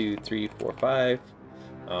 1, 2, 3, 4, 5.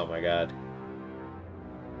 Oh my god.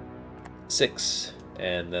 6,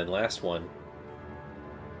 and then last one.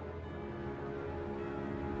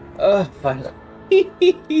 Finally.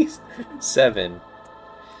 7.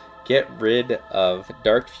 Get rid of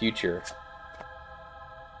Dark Future.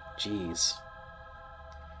 Jeez.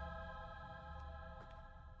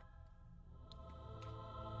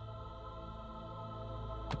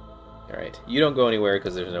 Alright, you don't go anywhere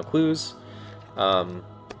because there's no clues.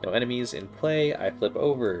 No enemies in play. I flip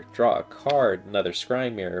over, draw a card, another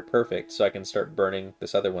scrying mirror. Perfect. So I can start burning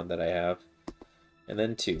this other one that I have. And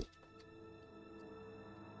then 2.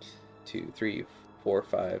 2, 3, 4,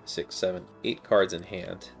 5, 6, 7, 8 cards in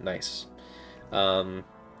hand. Nice.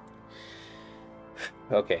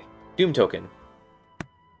 Okay. Doom token.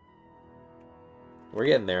 We're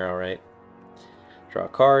getting there, alright. Draw a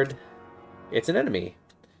card. It's an enemy.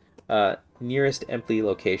 Nearest empty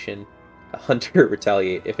location. A hunter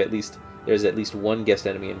retaliate if there's at least one guest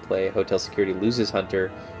enemy in play. Hotel security loses hunter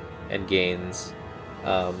and gains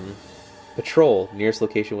patrol nearest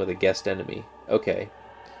location with a guest enemy. Okay.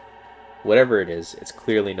 Whatever it is, it's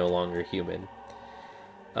clearly no longer human.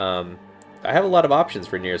 I have a lot of options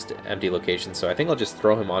for nearest empty location, so I think I'll just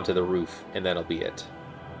throw him onto the roof, and that'll be it.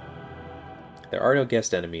 There are no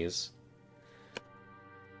guest enemies,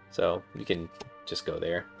 so you can just go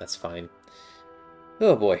there. That's fine.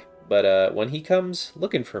 Oh boy. But when he comes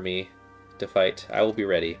looking for me to fight, I will be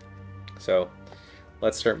ready. So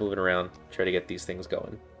let's start moving around, try to get these things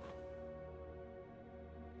going.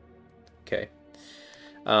 Okay.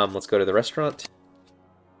 Let's go to the restaurant.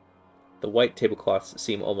 The white tablecloths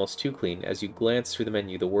seem almost too clean. As you glance through the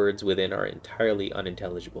menu, the words within are entirely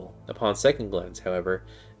unintelligible. Upon second glance, however,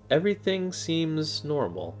 everything seems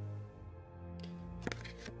normal.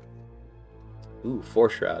 Ooh,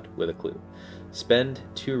 Foreshroud with a clue. Spend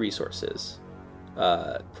 2 resources.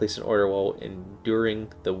 Place an order while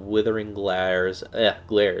enduring the withering glares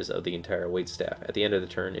of the entire waitstaff. At the end of the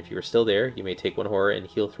turn, if you are still there, you may take 1 horror and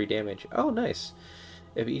heal 3 damage. Oh, nice.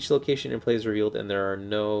 If each location in play is revealed and there are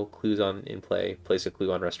no clues in play, place a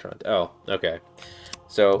clue on restaurant. Oh, okay.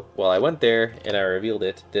 So, while I went there and I revealed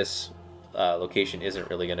it, this location isn't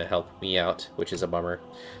really going to help me out, which is a bummer.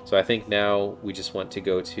 So I think now we just want to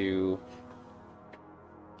go to...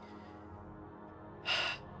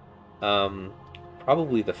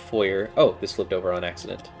 probably the foyer. Oh, this flipped over on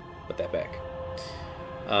accident. Put that back.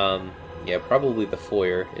 Yeah, probably the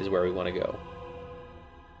foyer is where we want to go.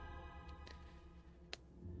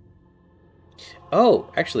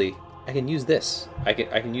 Oh, actually, I can use this. I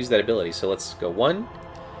can use that ability. So let's go 1,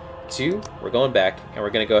 2. We're going back, and we're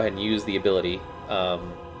going to go ahead and use the ability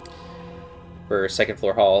for second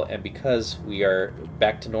floor hall. And because we are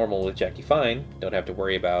back to normal with Jackie Fine, don't have to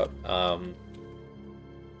worry about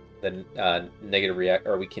the negative react,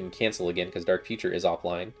 or we can cancel again because Dark Future is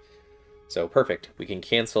offline. So perfect. We can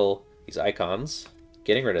cancel these icons,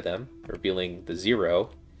 getting rid of them, revealing the 0.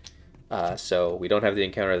 So we don't have the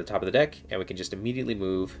encounter at the top of the deck, and we can just immediately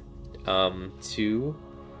move to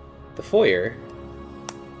the foyer.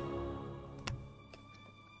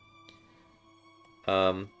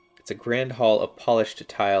 It's a grand hall of polished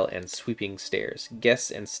tile and sweeping stairs.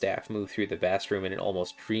 Guests and staff move through the vast room in an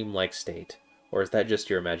almost dreamlike state. Or is that just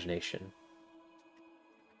your imagination?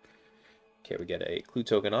 Okay, we get a clue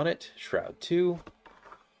token on it. Shroud 2.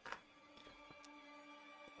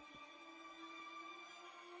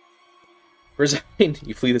 Resign.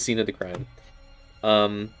 You flee the scene of the crime.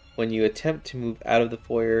 When you attempt to move out of the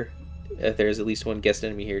foyer, if there's at least one guest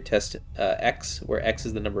enemy here, test X, where X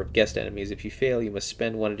is the number of guest enemies. If you fail, you must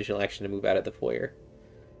spend one additional action to move out of the foyer.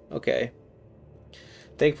 Okay.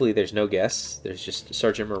 Thankfully, there's no guests. There's just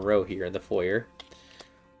Sergeant Moreau here in the foyer.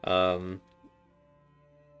 And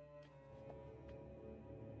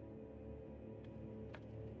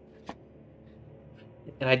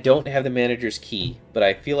I don't have the manager's key, but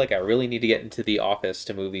I feel like I really need to get into the office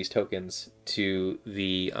to move these tokens to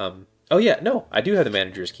the... Oh yeah, no, I do have the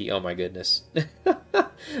manager's key. Oh my goodness.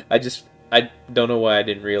 I don't know why I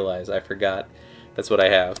didn't realize. I forgot. That's what I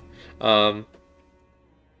have.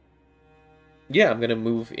 Yeah, I'm gonna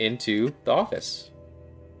move into the office.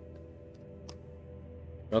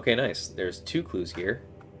 Okay, nice. There's 2 clues here.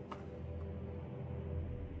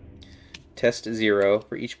 Test 0.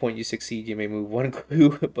 For each point you succeed, you may move 1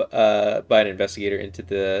 clue by an investigator into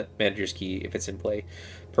the manager's key if it's in play.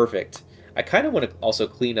 Perfect. I kind of want to also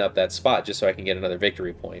clean up that spot just so I can get another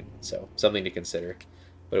victory point. So, something to consider.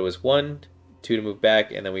 But it was 1, 2 to move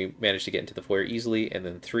back, and then we managed to get into the foyer easily, and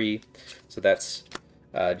then 3. So that's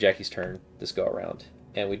Jackie's turn this go around.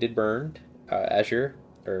 And we did burn Azure,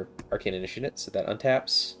 or Arcane Initiate, so that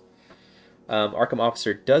untaps. Arkham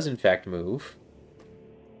Officer does in fact move.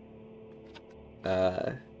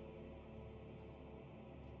 And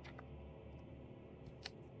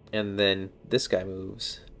then this guy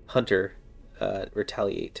moves. Hunter,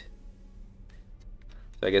 retaliate.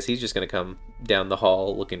 So I guess he's just going to come down the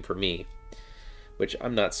hall looking for me, which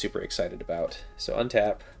I'm not super excited about. So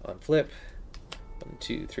untap, on flip. 1,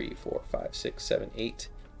 2, 3, 4, 5, 6, 7, 8.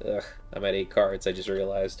 Ugh, I'm at 8 cards, I just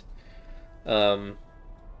realized.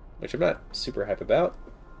 Which I'm not super hype about.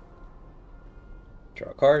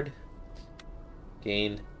 Draw a card.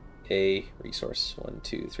 Gain a resource. 1,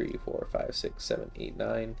 2, 3, 4, 5, 6, 7, 8,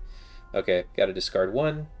 9. Okay, got to discard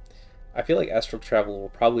 1. I feel like astral travel will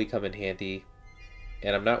probably come in handy,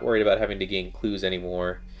 and I'm not worried about having to gain clues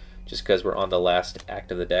anymore, just because we're on the last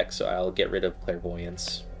act of the deck, so I'll get rid of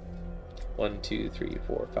clairvoyance. 1, 2, 3,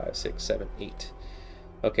 4, 5, 6, 7, 8.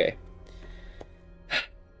 Okay.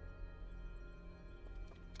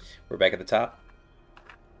 We're back at the top.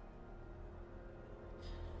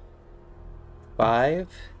 5.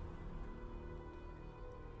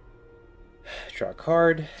 Draw a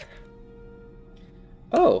card.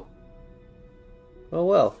 Oh. Oh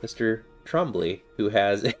well, Mr. Trombley, who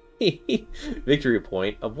has a victory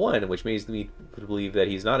point of 1, which makes me believe that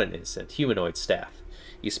he's not an innocent. Humanoid staff.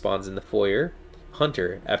 He spawns in the foyer.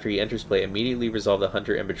 Hunter, after he enters play, immediately resolve the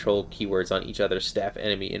Hunter and Patrol keywords on each other's staff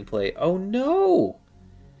enemy in play. Oh no!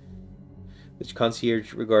 The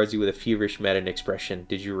concierge regards you with a feverish, maddened expression.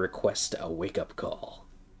 Did you request a wake-up call?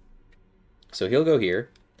 So he'll go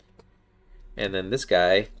here. And then this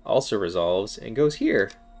guy also resolves and goes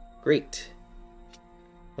here. Great.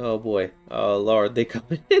 Oh boy. Oh lord, they come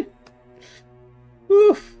in.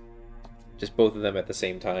 Oof. Just both of them at the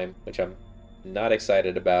same time, which I'm not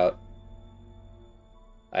excited about.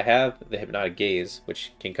 I have the Hypnotic Gaze,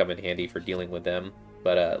 which can come in handy for dealing with them.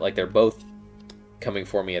 But like they're both coming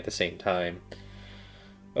for me at the same time.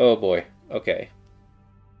 Oh boy. Okay.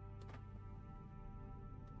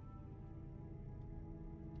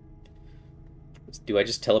 Do I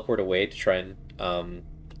just teleport away to try and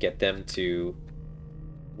get them to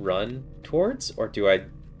run towards, or do I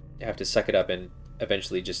have to suck it up and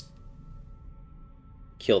eventually just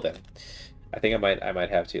kill them? I think I might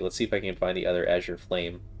have to. Let's see if I can find the other Azure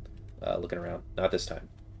Flame. Looking around. Not this time.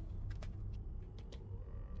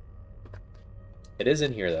 It is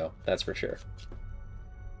in here though, that's for sure.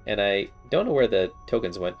 And I don't know where the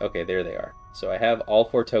tokens went. Okay, there they are. So I have all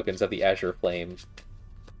 4 tokens of the Azure Flame.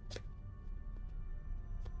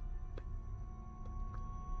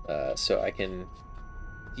 So I can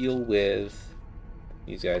deal with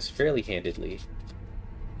these guys fairly handedly.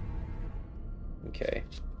 Okay.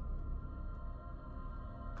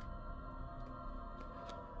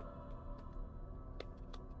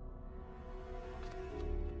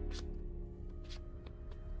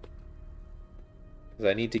 Because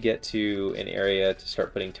I need to get to an area to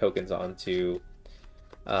start putting tokens onto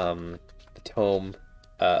the Tome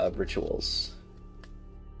of Rituals.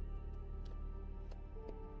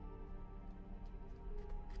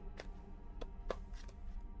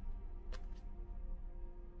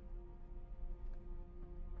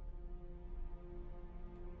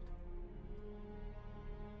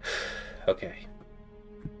 Okay.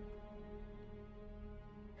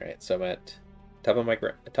 All right, so I'm at top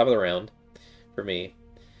of the round for me.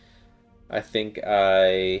 I think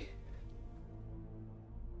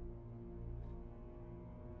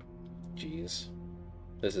Jeez,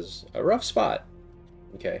 this is a rough spot.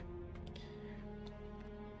 Okay.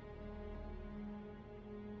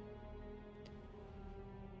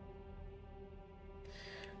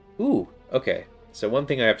 Ooh, okay. So one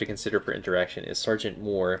thing I have to consider for interaction is Sergeant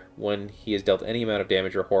Moore. When he has dealt any amount of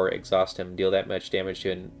damage or horror, exhaust him. Deal that much damage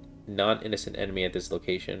to a non-innocent enemy at this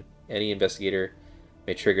location. Any investigator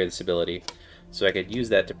may trigger this ability. So I could use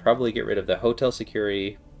that to probably get rid of the hotel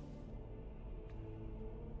security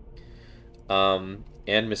and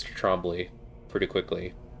Mr. Trombley pretty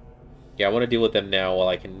quickly. Yeah, I want to deal with them now while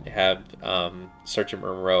I can have Sergeant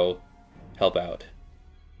Monroe help out.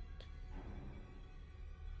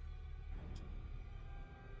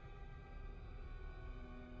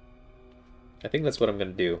 I think that's what I'm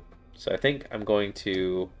going to do. So I think I'm going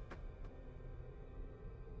to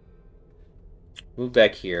move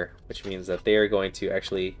back here, which means that they are going to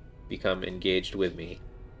actually become engaged with me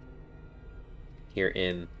here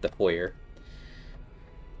in the foyer.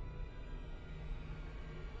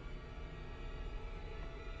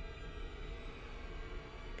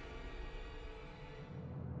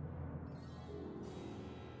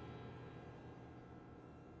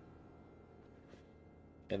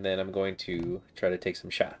 And then I'm going to try to take some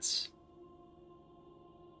shots.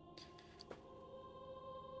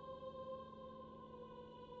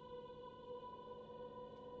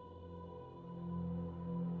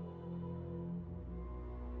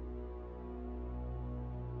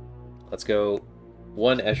 Let's go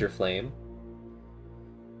one Azure Flame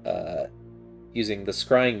using the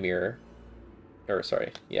Scrying Mirror. Or,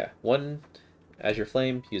 sorry, yeah, one Azure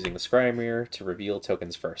Flame using the Scrying Mirror to reveal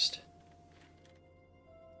tokens first.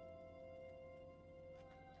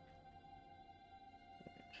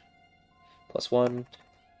 +1,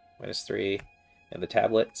 -3, and the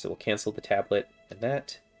tablet, so we'll cancel the tablet and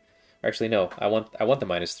that. Or actually, no, I want the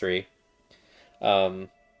 -3.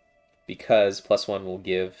 Because +1 will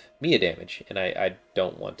give me a damage, and I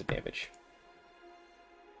don't want the damage.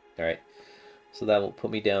 Alright, so that will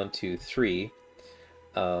put me down to 3.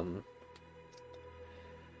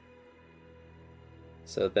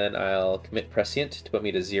 So then I'll commit Prescient to put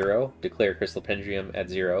me to 0, declare Crystal Pendulum at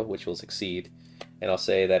 0, which will succeed. And I'll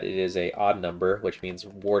say that it is a odd number, which means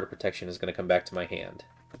Ward of Protection is going to come back to my hand.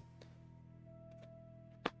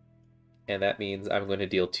 And that means I'm going to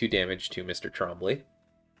deal 2 damage to Mr. Trombley.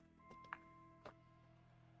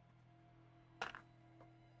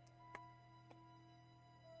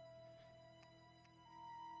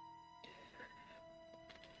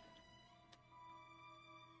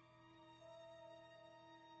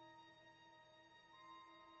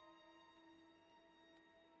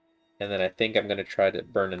 And then I think I'm going to try to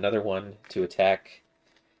burn another one to attack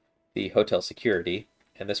the hotel security.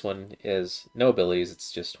 And this one is no abilities,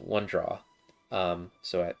 it's just 1 draw.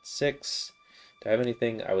 So at 6, do I have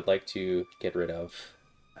anything I would like to get rid of?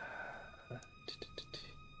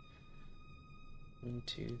 1,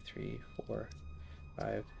 2, 3, 4,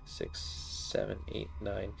 5, 6, 7, 8,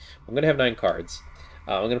 9. I'm going to have 9 cards.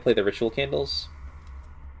 I'm going to play the Ritual Candles.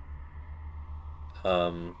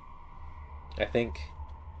 I think...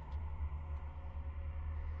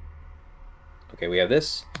 Okay, we have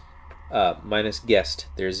this. Minus guest.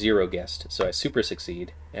 There's 0 guest, so I super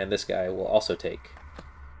succeed. And this guy will also take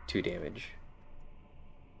 2 damage.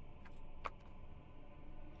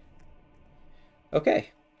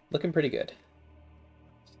 Okay, looking pretty good.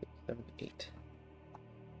 6, 7, 8.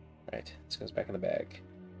 Alright, this goes back in the bag.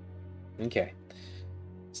 Okay,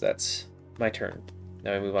 so that's my turn.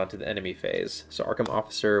 Now we move on to the enemy phase. So Arkham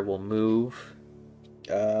Officer will move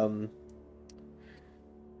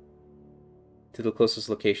to the closest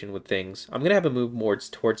location with things. I'm gonna have him move more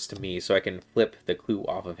towards to me so I can flip the clue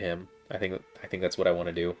off of him. I think that's what I want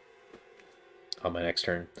to do on my next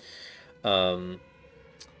turn.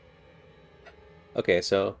 Okay,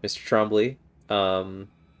 so Mr. Trombley,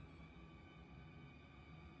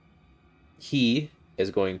 he is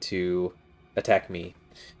going to attack me,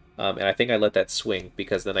 and I think I let that swing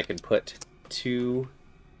because then I can put 2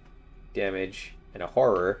 damage and a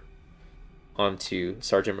horror onto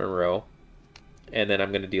Sergeant Monroe. And then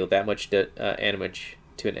I'm going to deal that much damage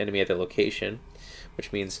to an enemy at the location,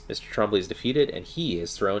 which means Mr. Trombley is defeated and he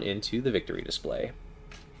is thrown into the victory display.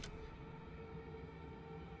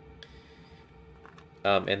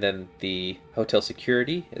 And then the hotel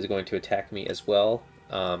security is going to attack me as well,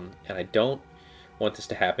 and I don't want this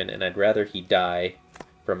to happen, and I'd rather he die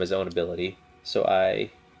from his own ability. So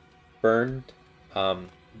I burned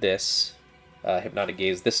this Hypnotic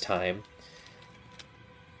Gaze this time.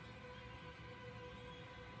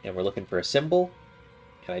 And we're looking for a symbol,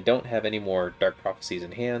 and I don't have any more Dark Prophecies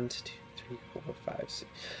in hand. 2, 3, 4, 5, 6.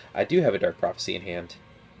 I do have a Dark Prophecy in hand,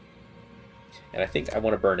 and I think I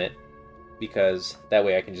want to burn it, because that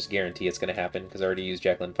way I can just guarantee it's going to happen, because I already used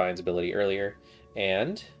Jacqueline Fine's ability earlier.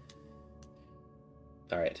 And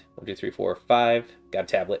All right, 1, 2, 3, 4, 5. Got a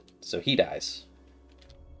tablet, so he dies.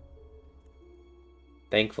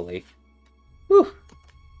 Thankfully. Whew.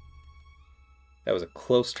 That was a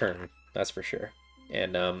close turn, that's for sure.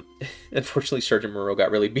 And unfortunately, Sergeant Moreau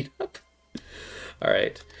got really beat up. All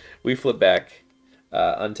right, we flip back,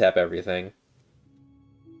 untap everything,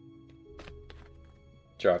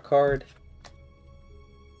 draw a card.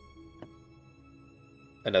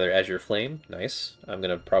 Another Azure Flame, nice. I'm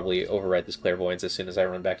going to probably override this Clairvoyance as soon as I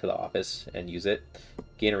run back to the office and use it.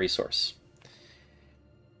 Gain a resource.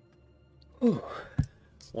 Ooh.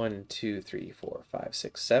 1, 2, 3, 4, 5,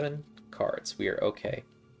 6, 7 cards. We are okay.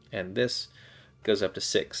 And this goes up to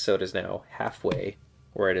 6, so it is now halfway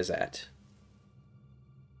where it is at.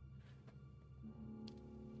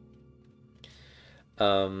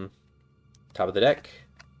 Top of the deck.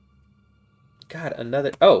 God,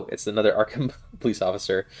 another... Oh, it's another Arkham police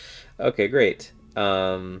officer. Okay, great.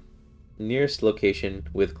 Nearest location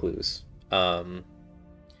with clues.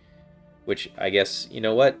 Which I guess, you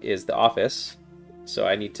know what, is the office. So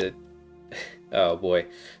I need to... Oh, boy.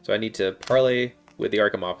 So I need to parlay with the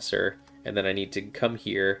Arkham officer, and then I need to come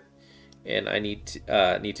here, and I need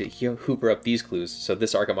to hoover up these clues. So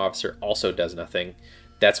this Arkham officer also does nothing.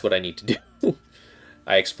 That's what I need to do.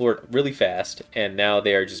 I explored really fast, and now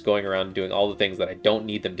they are just going around doing all the things that I don't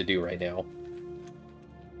need them to do right now.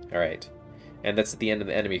 Alright. And that's at the end of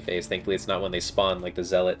the enemy phase. Thankfully, it's not when they spawn like the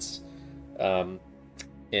Zealots.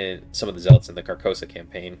 In some of the Zealots in the Carcosa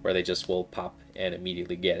campaign, where they just will pop and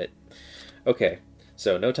immediately get it. Okay,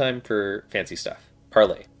 so no time for fancy stuff.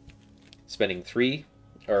 Parlay. Spending 3,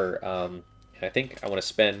 or I think I want to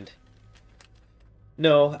spend...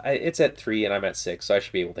 No, it's at 3 and I'm at 6, so I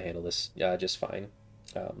should be able to handle this just fine.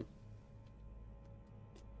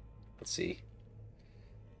 Let's see.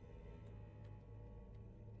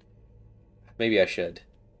 Maybe I should.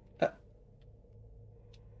 Let's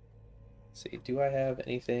see, do I have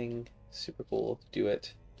anything super cool to do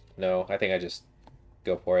it? No, I think I just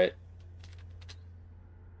go for it.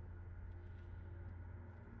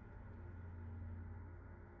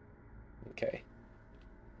 Okay.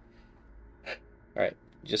 Alright,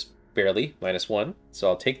 just barely, -1, so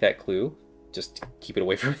I'll take that clue. Just keep it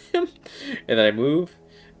away from him. And then I move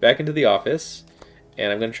back into the office,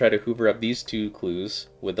 and I'm going to try to hoover up these 2 clues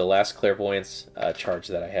with the last Clairvoyance charge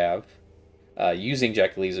that I have, using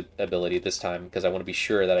Jackie Lee's ability this time, because I want to be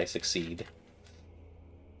sure that I succeed.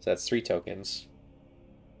 So that's 3 tokens.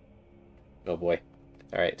 Oh boy.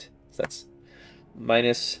 Alright, so that's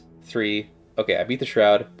 -3. Okay, I beat the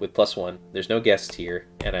Shroud with +1. There's no guest here,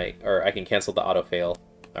 and I can cancel the auto fail.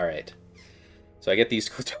 Alright. So I get these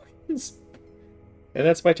tokens. And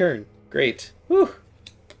that's my turn. Great. Whew.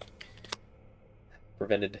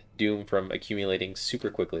 Prevented Doom from accumulating super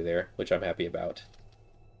quickly there, which I'm happy about.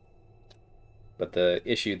 But the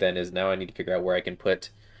issue then is now I need to figure out where I can put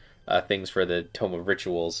things for the Tome of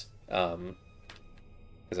Rituals,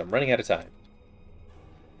 because I'm running out of time.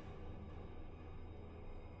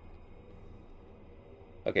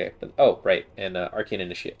 Okay, but, oh, right, and Arcane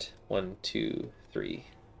Initiate. 1, 2, 3.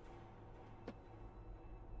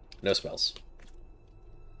 No spells.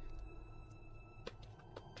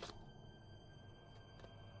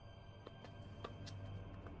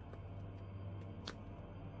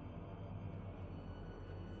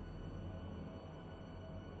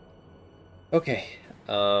 Okay.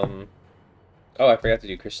 Oh, I forgot to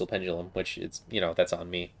do Crystal Pendulum, which it's, that's on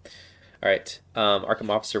me. Alright, Arkham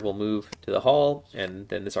Officer will move to the hall, and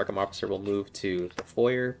then this Arkham Officer will move to the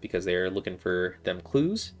foyer, because they're looking for them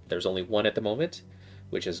clues. There's only 1 at the moment,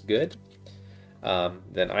 which is good.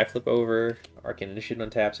 Then I flip over, Arcane Initiative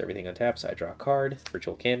untaps, everything untaps, I draw a card,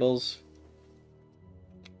 Ritual Candles,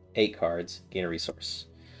 8 cards, gain a resource.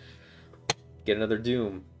 Get another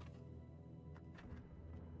Doom.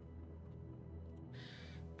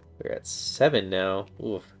 We're at 7 now.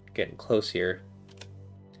 Oof, getting close here.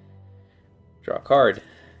 Draw a card.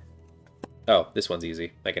 Oh, this one's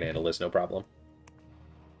easy. I can handle this, no problem.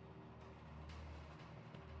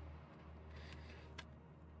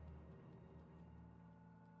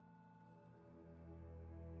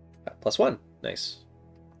 +1. Nice.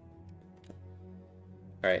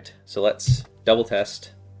 Alright, so let's double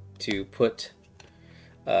test to put...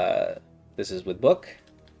 this is with book.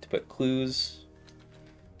 To put clues...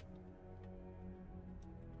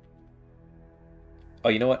 Oh,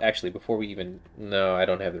 you know what? Actually, before we even... No, I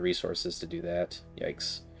don't have the resources to do that.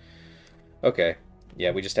 Yikes. Okay. Yeah,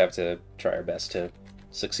 we just have to try our best to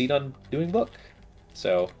succeed on doing book.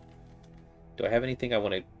 So, do I have anything I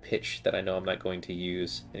want to pitch that I know I'm not going to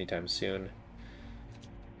use anytime soon?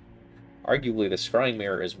 Arguably, the Scrying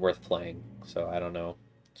Mirror is worth playing, so I don't know.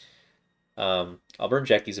 I'll burn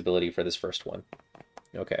Jackie's ability for this first one.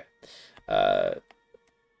 Okay. Uh,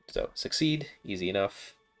 so succeed, easy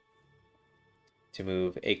enough. To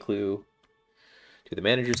move a clue to the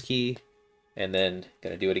manager's key, and then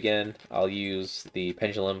gonna do it again. I'll use the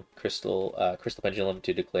pendulum crystal pendulum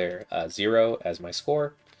to declare 0 as my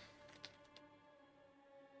score.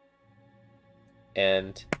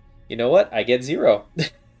 And you know what? I get 0.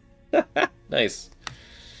 Nice.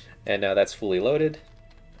 And now that's fully loaded.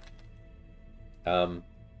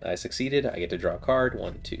 I succeeded. I get to draw a card.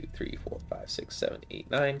 1, 2, 3, 4, 5, 6, 7, 8,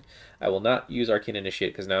 9. I will not use Arcane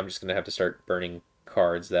Initiate because now I'm just going to have to start burning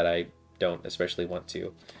cards that I don't especially want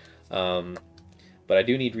to. But I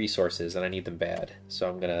do need resources, and I need them bad. So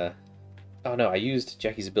I'm going to... Oh no, I used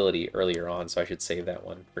Jackie's ability earlier on, so I should save that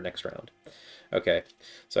one for next round. Okay,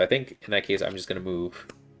 so I think in that case I'm just going to move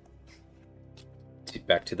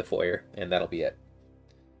back to the foyer, and that'll be it.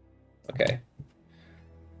 Okay.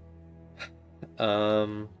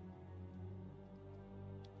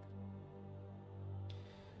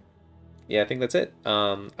 Yeah, I think that's it.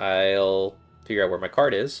 I'll figure out where my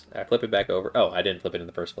card is. I flip it back over. Oh, I didn't flip it in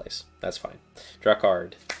the first place. That's fine. Draw a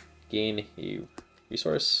card. Gain a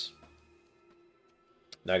resource.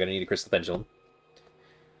 Now I'm going to need a crystal pendulum.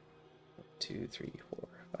 1, 2, 3, 4,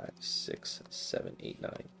 5, 6, 7, 8,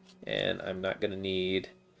 9. And I'm not going to need...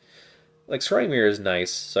 Like, Scrying Mirror is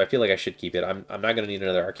nice, so I feel like I should keep it. I'm not going to need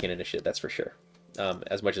another Arcane Initiate, that's for sure.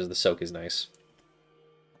 As much as the Soak is nice.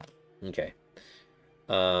 Okay.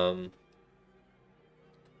 Go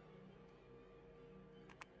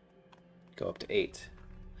up to 8.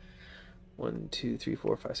 1, 2, 3,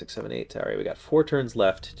 4, 5, 6, 7, 8. All right, we got 4 turns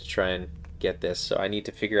left to try and get this, so I need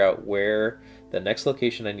to figure out where the next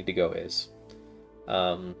location I need to go is.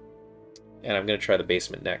 And I'm going to try the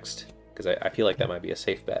basement next, because I feel like that might be a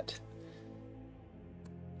safe bet.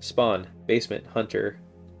 Spawn, basement, hunter.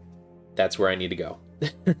 That's where I need to go.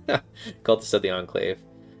 Cultists of the Enclave.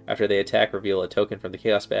 After they attack, reveal a token from the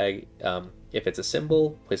Chaos Bag. If it's a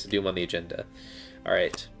symbol, place a doom on the agenda.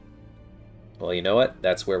 Alright. Well, you know what?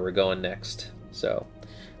 That's where we're going next. So,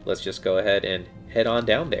 let's just go ahead and head on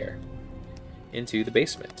down there. Into the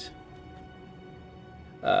basement.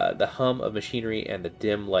 The hum of machinery and the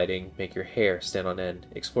dim lighting make your hair stand on end.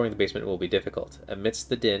 Exploring the basement will be difficult. Amidst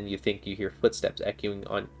the din, you think you hear footsteps echoing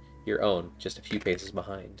on your own, just a few paces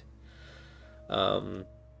behind.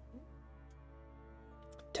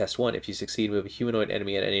 Test 1. If you succeed, move a humanoid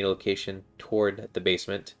enemy at any location toward the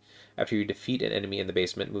basement. After you defeat an enemy in the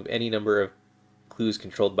basement, move any number of clues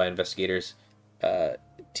controlled by investigators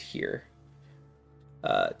here.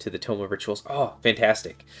 To the Tome of Rituals. Oh,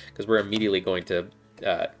 fantastic. Because we're immediately going to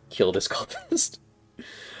kill this cultist.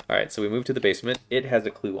 Alright, so we move to the basement. It has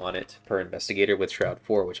a clue on it per investigator with Shroud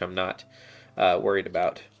 4, which I'm not worried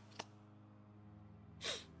about.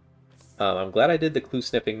 I'm glad I did the clue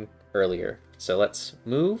sniffing earlier. So let's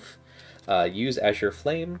move, use Azure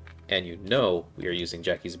Flame, and you know we are using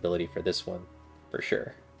Jackie's ability for this one, for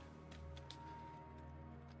sure.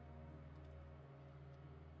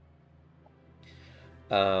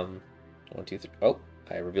 One, two, three. Oh,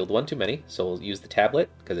 I revealed one too many, so we'll use the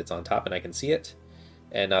tablet, because it's on top and I can see it,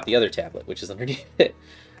 and not the other tablet, which is underneath it.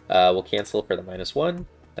 We'll cancel for the -1,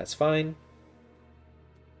 that's fine.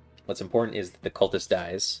 What's important is that the cultist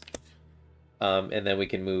dies. And then we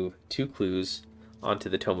can move 2 clues onto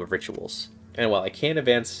the Tome of Rituals. And while I can't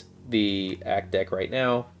advance the Act deck right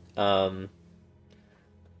now,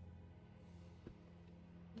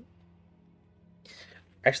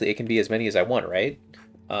 actually it can be as many as I want, right?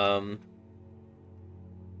 I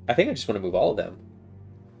think I just want to move all of them.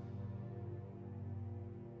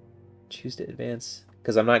 Choose to advance,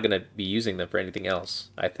 because I'm not going to be using them for anything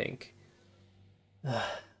else, I think.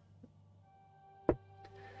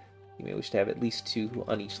 Maybe we should have at least 2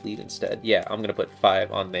 on each lead instead. Yeah, I'm going to put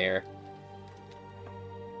 5 on there.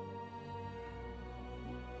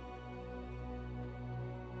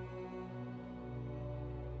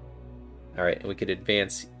 Alright, and we could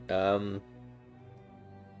advance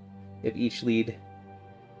if each lead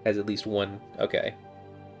has at least 1. Okay.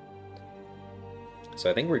 So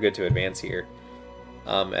I think we're good to advance here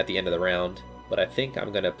at the end of the round. But I think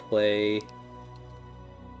I'm going to play...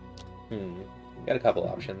 got a couple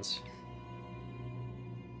options.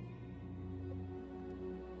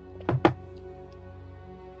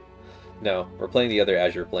 No, we're playing the other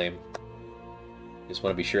Azure Flame. Just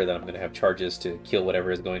want to be sure that I'm going to have charges to kill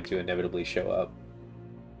whatever is going to inevitably show up.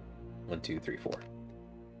 1, 2, 3, 4.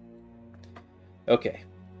 Okay.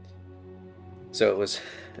 So it was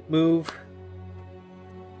move,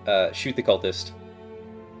 shoot the cultist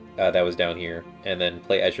that was down here, and then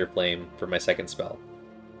play Azure Flame for my second spell.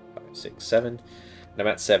 5, 6, 7. And I'm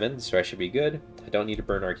at 7, so I should be good. I don't need to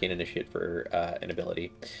burn Arcane Initiate for an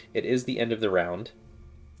ability. It is the end of the round.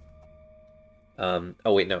 Oh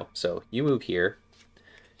wait, no. So you move here,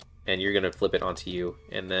 and you're gonna flip it onto you,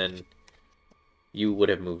 and then you would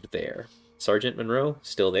have moved there. Sergeant Monroe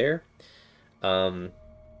still there. So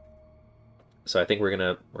I think we're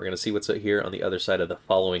gonna see what's here on the other side of the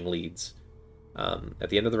following leads. At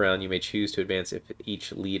the end of the round, you may choose to advance if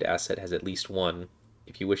each lead asset has at least 1.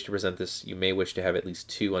 If you wish to present this, you may wish to have at least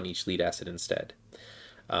 2 on each lead asset instead.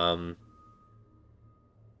 All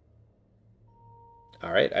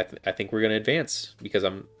right, I think we're gonna advance because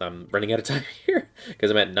I'm running out of time here because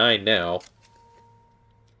I'm at 9 now.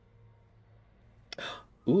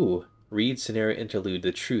 Ooh, read scenario interlude,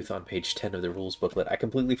 the truth on page 10 of the rules booklet. I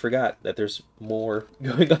completely forgot that there's more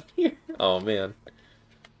going on here. Oh man.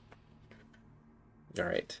 All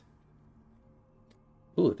right.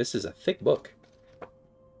 Ooh, this is a thick book.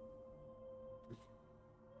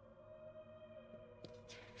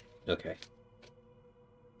 Okay.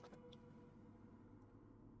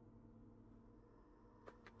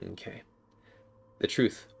 Okay. The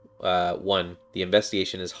truth. 1. The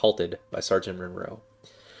investigation is halted by Sergeant Monroe.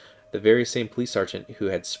 The very same police sergeant who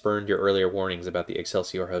had spurned your earlier warnings about the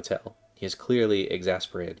Excelsior Hotel. He is clearly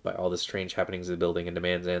exasperated by all the strange happenings in the building and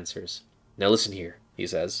demands answers. Now listen here, he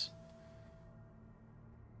says.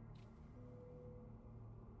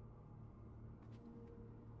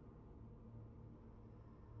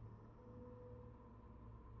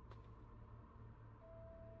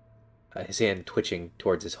 His hand twitching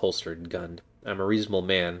towards his holstered gun. I'm a reasonable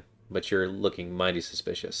man, but you're looking mighty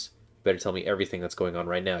suspicious. You better tell me everything that's going on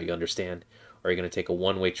right now, you understand? Or are you going to take a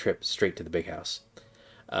one-way trip straight to the big house?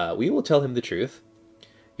 We will tell him the truth.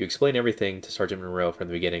 You explain everything to Sergeant Monroe from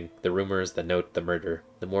the beginning. The rumors, the note, the murder.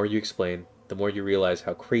 The more you explain, the more you realize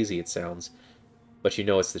how crazy it sounds. But you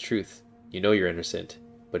know it's the truth. You know you're innocent.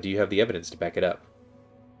 But do you have the evidence to back it up?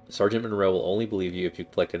 Sergeant Monroe will only believe you if you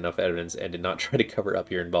collect enough evidence and did not try to cover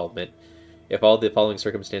up your involvement. If all the following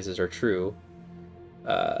circumstances are true...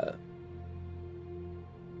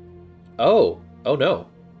 Oh no.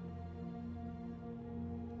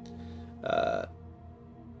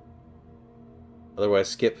 Otherwise,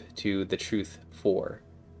 skip to the truth 4.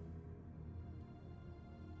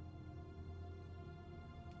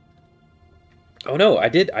 Oh no, I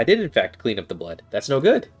did in fact clean up the blood. That's no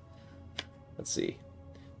good. Let's see.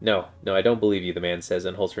 No, I don't believe you, the man says,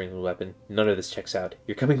 unholstering the weapon. None of this checks out.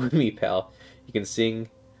 You're coming with me, pal. You can sing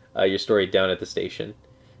your story down at the station.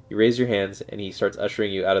 You raise your hands, and he starts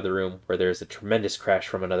ushering you out of the room, where there is a tremendous crash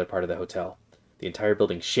from another part of the hotel. The entire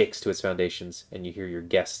building shakes to its foundations, and you hear your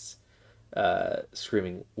guests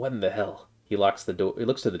screaming, "What in the hell?" He locks the door. He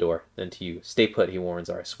looks to the door, then to you. Stay put, he warns,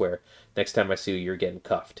 or I swear. Next time I see you, you're getting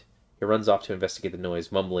cuffed. He runs off to investigate the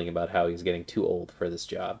noise, mumbling about how he's getting too old for this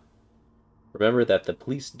job. Remember that the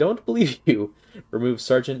police don't believe you. Remove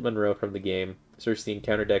Sergeant Monroe from the game. Search the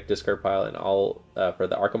encounter deck discard pile and all for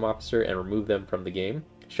the Arkham officer and remove them from the game.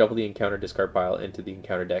 Shuffle the encounter discard pile into the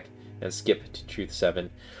encounter deck and skip to Truth 7.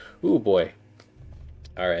 Ooh boy.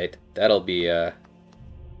 Alright, that'll be oh,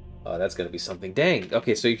 that's gonna be something. Dang.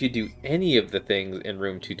 Okay, so if you do any of the things in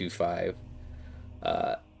room 225,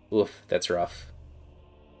 oof, that's rough.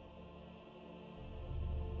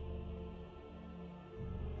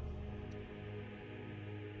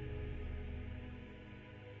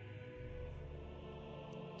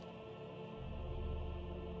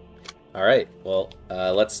 All right, well,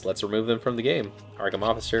 let's remove them from the game. Arkham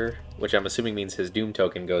Officer, which I'm assuming means his Doom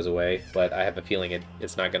token goes away, but I have a feeling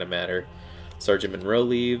it's not going to matter. Sergeant Monroe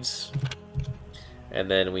leaves,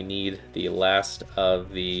 and then we need the last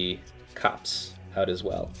of the cops out as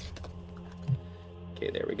well.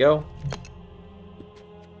 Okay, there we go.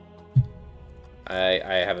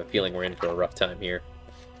 I have a feeling we're in for a rough time here.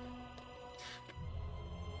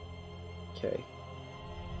 Okay.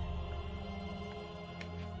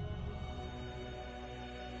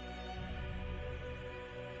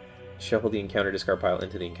 Shuffle the encounter discard pile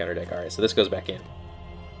into the encounter deck. Alright, so this goes back in.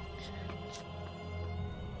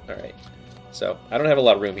 Alright, so I don't have a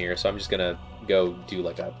lot of room here, so I'm just gonna go do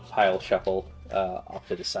like a pile shuffle off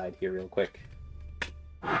to the side here real quick.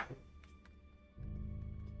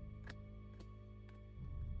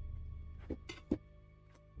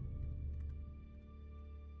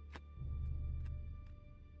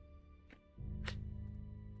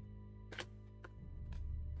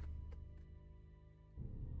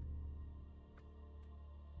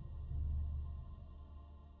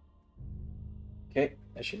 Okay,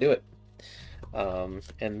 that should do it.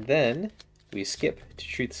 And then we skip to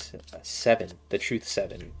Truth 7, the Truth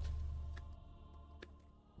 7.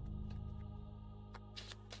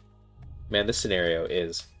 Man, this scenario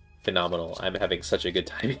is phenomenal. I'm having such a good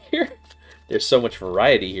time here. There's so much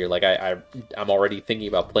variety here. Like I'm already thinking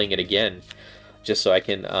about playing it again, just so I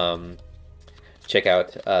can check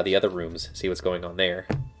out the other rooms, see what's going on there.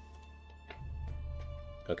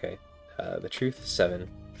 Okay, the truth 7.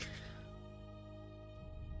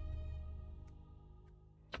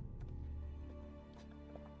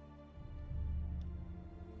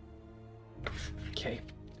 Okay.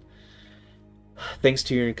 Thanks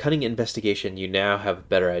to your cunning investigation, you now have a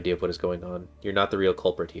better idea of what is going on. You're not the real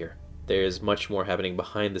culprit here. There is much more happening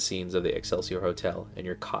behind the scenes of the Excelsior Hotel, and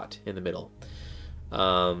you're caught in the middle.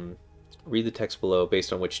 Read the text below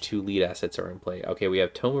based on which 2 lead assets are in play. Okay, we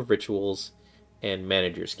have Tome of Rituals and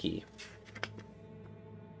Manager's Key.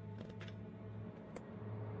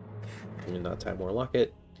 Not Time War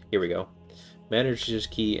Locket. Here we go. Manager's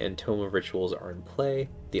Key and Tome of Rituals are in play.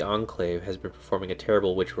 The Enclave has been performing a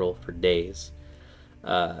terrible witch roll for days,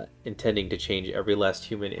 intending to change every last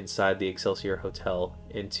human inside the Excelsior Hotel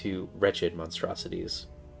into wretched monstrosities.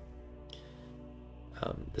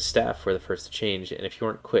 The staff were the first to change, and if you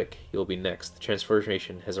aren't quick, you'll be next. The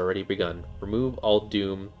transformation has already begun. Remove all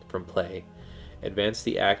doom from play. Advance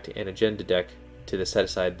the act and agenda deck to set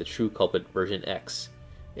aside the true culprit version X.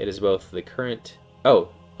 It is both the current... Oh,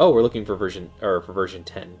 we're looking for version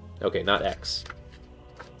 10. Okay, not X.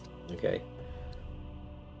 Okay.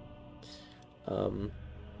 Alright,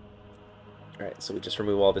 so we just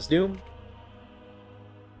remove all this doom.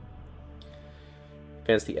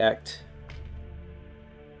 Advance the act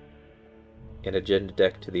and agenda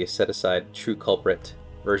deck to the set aside true culprit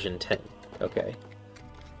version 10. Okay.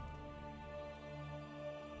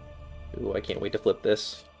 Ooh, I can't wait to flip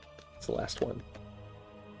this. It's the last one.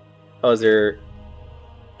 Oh, is there...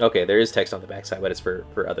 Okay, there is text on the backside, but it's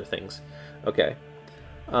for other things. Okay.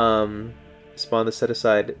 Spawn the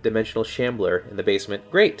set-aside Dimensional Shambler in the basement.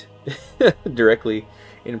 Great! Directly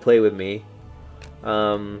in play with me.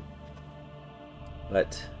 But...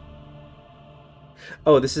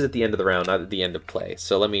 Oh, this is at the end of the round, not at the end of play.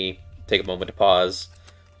 So let me take a moment to pause.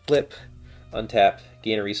 Flip, untap,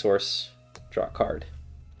 gain a resource, draw a card.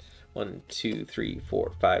 1, 2, 3,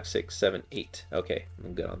 4, 5, 6, 7, 8. Okay,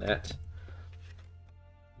 I'm good on that.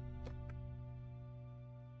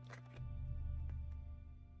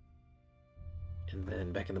 And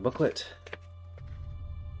then back in the booklet.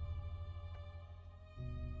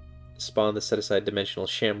 Spawn the set-aside Dimensional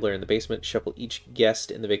Shambler in the basement. Shuffle each guest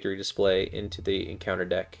in the victory display into the encounter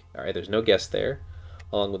deck. Alright, there's no guest there.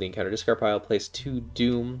 Along with the encounter discard pile, place 2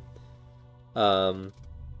 Doom on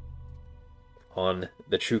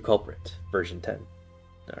the True Culprit, version 10.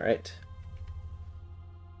 Alright.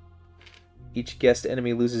 Each guest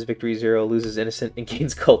enemy loses victory 0, loses innocent, and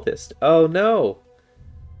gains cultist. Oh no!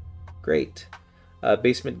 Great.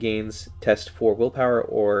 Basement gains test 4 willpower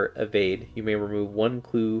or evade. You may remove 1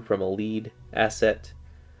 clue from a lead asset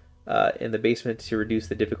in the basement to reduce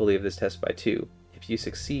the difficulty of this test by 2. If you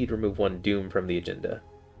succeed, remove 1 doom from the agenda.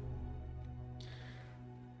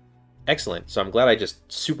 Excellent. So I'm glad I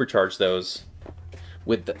just supercharged those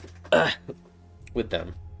with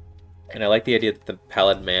them. And I like the idea that the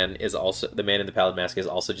Pallid Man is also, the man in the Pallid Mask is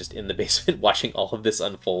also just in the basement watching all of this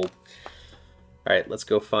unfold. Alright, let's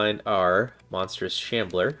go find our monstrous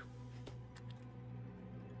Shambler.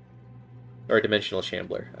 Or Dimensional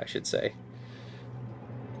Shambler, I should say.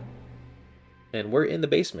 And we're in the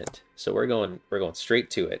basement, so we're going straight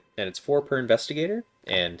to it. And it's 4 per investigator,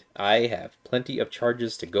 and I have plenty of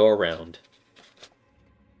charges to go around.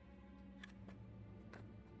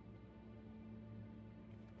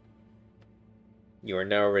 You are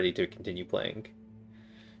now ready to continue playing.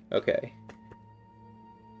 Okay.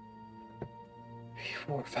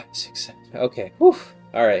 4, 5, 6, 7. Okay. Whew.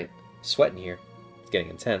 Alright. Sweating here. It's getting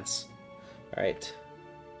intense. Alright.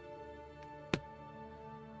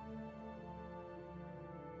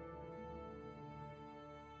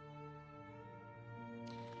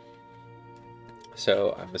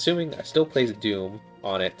 So, I'm assuming I still place Doom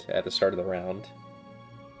on it at the start of the round.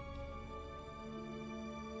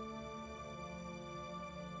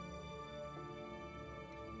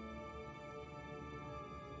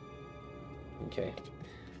 Okay.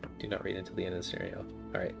 Do not read until the end of the scenario.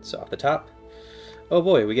 Alright, so off the top. Oh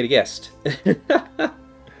boy, we get a guest.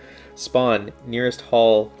 Spawn, nearest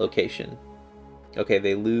hall location. Okay,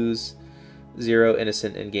 they lose 0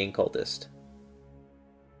 innocent and gain cultist.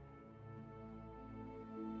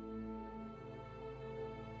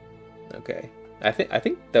 Okay. I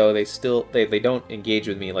think though they still they don't engage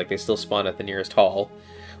with me, like they still spawn at the nearest hall,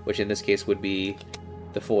 which in this case would be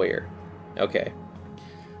the foyer. Okay.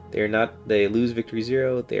 They lose victory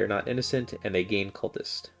 0, they are not innocent, and they gain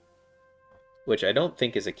cultist. Which I don't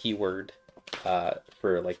think is a keyword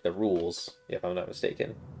for like the rules, if I'm not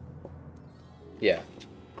mistaken. Yeah,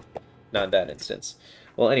 not in that instance.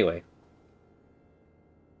 Well, anyway.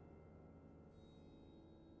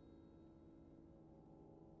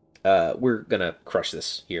 We're gonna crush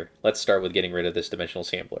this here. Let's start with getting rid of this dimensional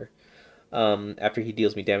sampler. After he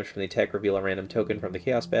deals me damage from the attack, reveal a random token from the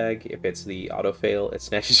chaos bag. If it's the auto fail, it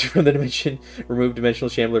snatches you from the dimension. Remove dimensional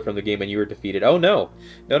shambler from the game, and you are defeated. Oh no,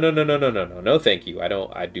 no, no, no, no, no, no, no, no! Thank you.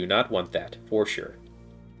 I do not want that for sure.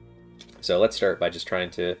 So let's start by just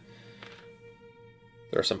trying to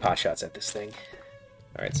throw some pot shots at this thing.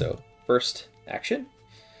 All right. So first action,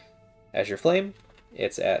 Azure Flame.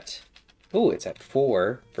 It's at it's at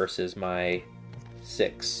 4 versus my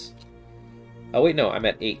 6. Oh wait, no, I'm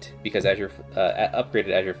at 8 because Azure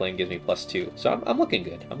upgraded Azure Flame gives me +2. So I'm looking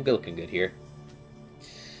good. I'm looking good here.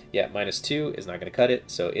 Yeah, -2 is not going to cut it,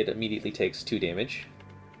 so it immediately takes 2 damage.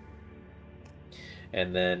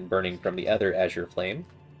 And then burning from the other Azure Flame.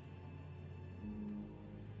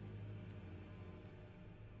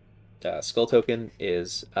 Skull token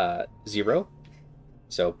is 0.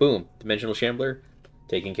 So boom, Dimensional Shambler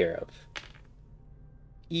taken care of.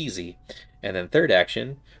 Easy. And then third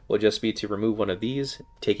action will just be to remove one of these,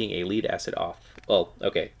 taking a lead asset off. Well,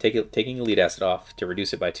 okay, taking a lead asset off to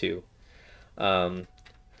reduce it by 2. And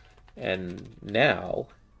now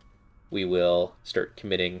we will start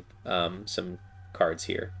committing some cards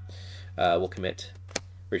here. We'll commit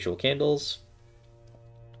Ritual Candles,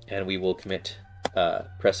 and we will commit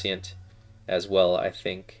Prescient as well, I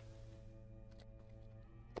think.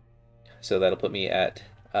 So that'll put me at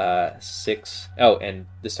 6. Oh, and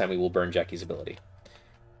this time we will burn Jackie's ability.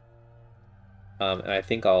 And I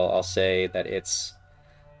think I'll say that it's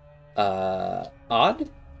odd.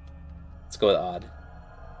 Let's go with odd.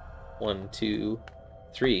 1, 2,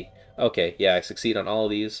 3. Okay, yeah, I succeed on all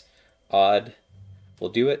of these. Odd will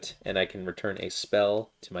do it, and I can return a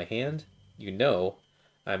spell to my hand. You know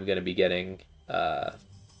I'm going to be getting Ward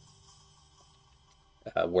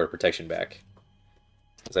of Protection back,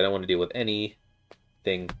 because I don't want to deal with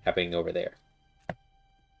anything happening over there.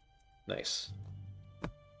 Nice.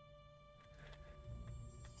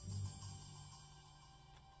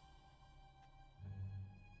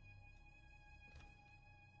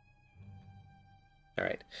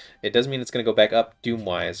 Alright. It does mean it's going to go back up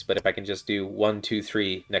doom-wise, but if I can just do 1, 2,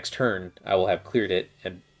 3 next turn, I will have cleared it,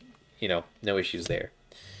 and, you know, no issues there.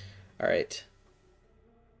 Alright.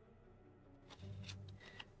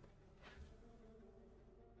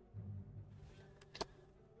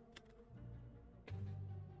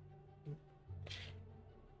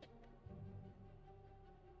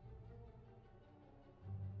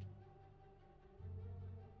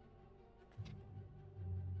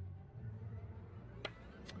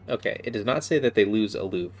 Okay, it does not say that they lose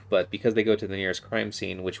aloof, but because they go to the nearest crime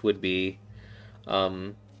scene, which would be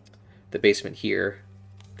the basement here,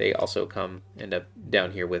 they also end up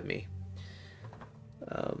down here with me.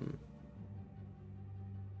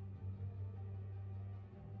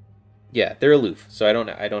 Yeah, they're aloof, so I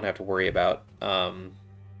don't have to worry about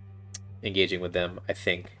engaging with them. I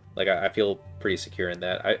think, like, I feel pretty secure in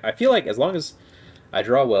that. I feel like as long as I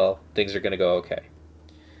draw well, things are gonna go okay.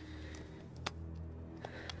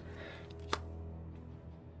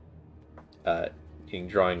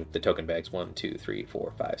 Drawing the token bags 1, 2, 3,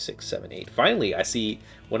 4, 5, 6, 7, 8. Finally, I see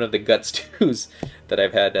one of the guts 2s that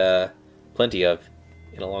I've had plenty of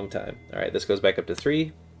in a long time. All right, this goes back up to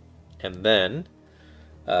 3, and then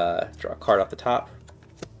draw a card off the top.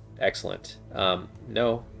 Excellent.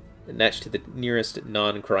 No, match to the nearest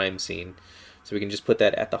non-crime scene, so we can just put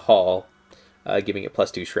that at the hall, giving it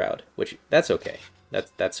 +2 shroud, which that's okay.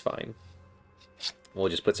 That's fine. We'll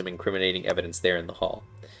just put some incriminating evidence there in the hall.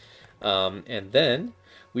 And then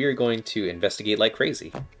we are going to investigate like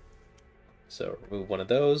crazy. So remove one of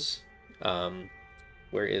those.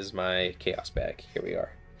 Where is my chaos bag? Here we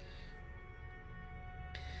are.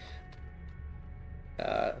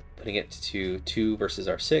 Putting it to 2 versus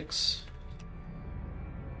our 6.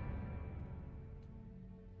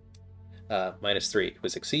 -3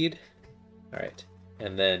 would succeed. Alright.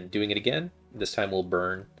 And then doing it again. This time we'll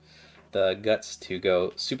burn the guts to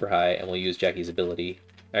go super high, and we'll use Jackie's ability.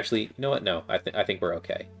 Actually, you know what? No, I think we're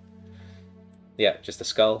okay. Yeah, just the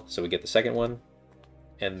skull, so we get the second one.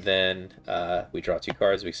 And then we draw 2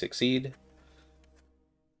 cards, we succeed.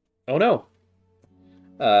 Oh no!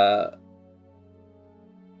 Well,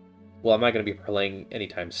 I'm not going to be playing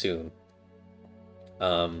anytime soon.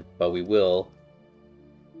 But we will,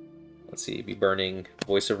 let's see, be burning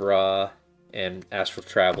Voice of Ra and Astral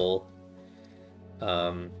Travel.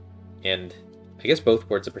 And I guess both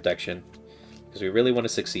Words of Protection, because we really want to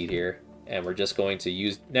succeed here. And we're just going to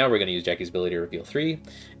use, now we're going to use Jackie's ability to reveal 3,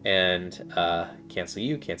 and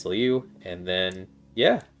cancel you, and then,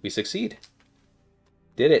 yeah, we succeed.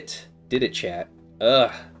 Did it, chat.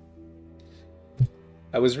 Ugh.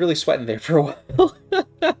 I was really sweating there for a while.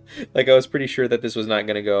 Like, I was pretty sure that this was not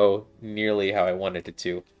going to go nearly how I wanted it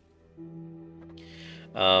to.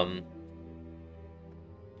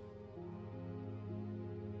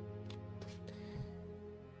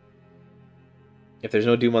 If there's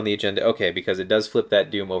no Doom on the agenda, okay, because it does flip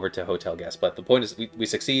that Doom over to Hotel Guest. But the point is, we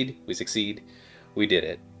succeed, we did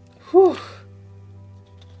it. Whew.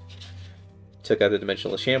 Took out the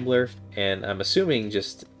Dimensional Shambler, and I'm assuming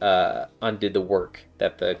just undid the work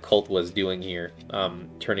that the cult was doing here,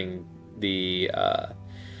 turning the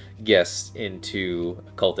guests into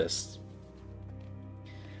cultists.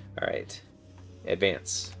 Alright,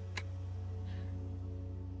 advance.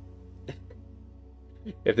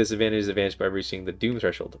 If this advantage is advanced by reaching the Doom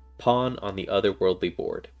threshold, pawn on the otherworldly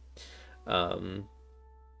board.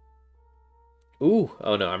 Ooh,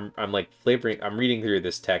 oh no, I'm like flavoring. I'm reading through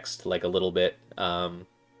this text like a little bit,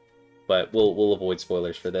 but we'll avoid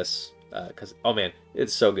spoilers for this because oh man,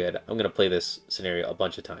 it's so good. I'm gonna play this scenario a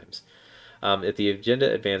bunch of times. If the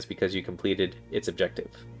agenda advanced because you completed its objective.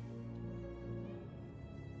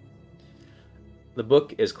 The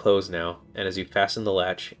book is closed now, and as you fasten the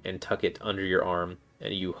latch and tuck it under your arm,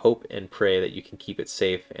 and you hope and pray that you can keep it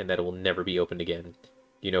safe and that it will never be opened again,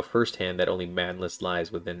 you know firsthand that only madness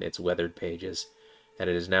lies within its weathered pages, and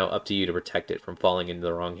it is now up to you to protect it from falling into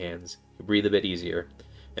the wrong hands. You breathe a bit easier,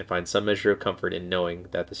 and find some measure of comfort in knowing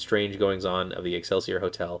that the strange goings-on of the Excelsior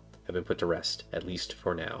Hotel have been put to rest, at least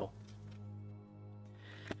for now.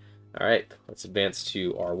 Alright, let's advance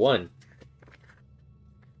to R1.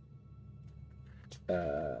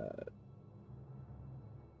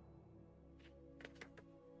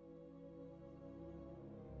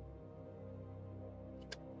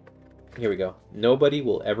 Here we go. Nobody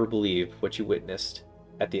will ever believe what you witnessed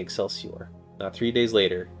at the Excelsior. Not 3 days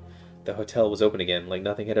later, the hotel was open again like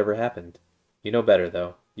nothing had ever happened. You know better,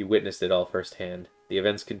 though. You witnessed it all firsthand. The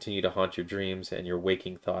events continue to haunt your dreams and your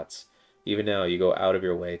waking thoughts. Even now, you go out of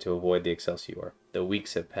your way to avoid the Excelsior. The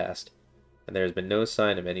weeks have passed, and there has been no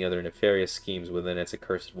sign of any other nefarious schemes within its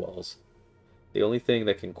accursed walls. The only thing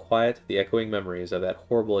that can quiet the echoing memories of that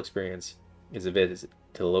horrible experience is a visit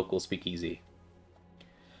to the local speakeasy.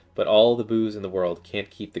 But all the booze in the world can't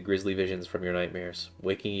keep the grisly visions from your nightmares,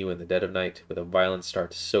 waking you in the dead of night with a violent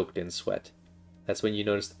start soaked in sweat. That's when you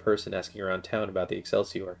notice the person asking around town about the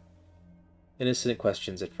Excelsior. Innocent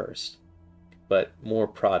questions at first, but more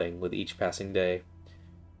prodding with each passing day.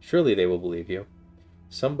 Surely they will believe you.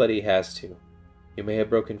 Somebody has to. You may have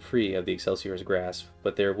broken free of the Excelsior's grasp,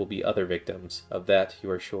 but there will be other victims, of that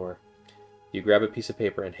you are sure. You grab a piece of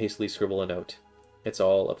paper and hastily scribble a note. It's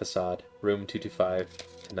all a facade. Room 225,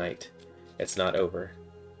 tonight. It's not over.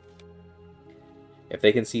 If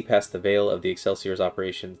they can see past the veil of the Excelsior's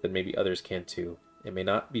operations, then maybe others can too. It may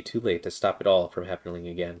not be too late to stop it all from happening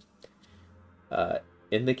again.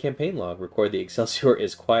 In the campaign log, record the Excelsior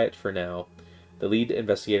is quiet for now. The lead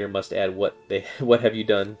investigator must add what have you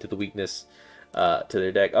done to the weakness to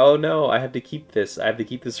their deck. Oh no, I have to keep this. I have to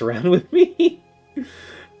keep this around with me.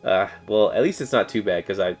 Well, at least it's not too bad,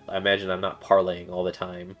 because I imagine I'm not parlaying all the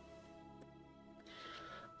time.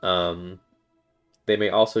 They may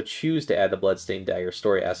also choose to add the Bloodstained Dagger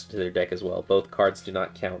story asset to their deck as well. Both cards do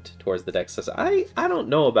not count towards the deck. So I don't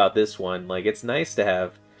know about this one. Like, it's nice to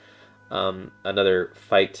have another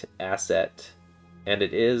fight asset, and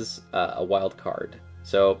it is a wild card.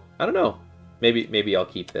 So, I don't know. Maybe I'll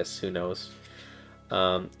keep this. Who knows?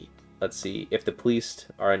 Let's see, if the police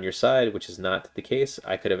are on your side, which is not the case,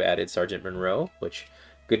 I could have added Sergeant Monroe, which,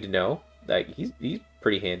 good to know. Like, he's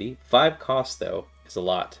pretty handy. 5 costs, though, is a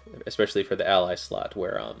lot, especially for the ally slot,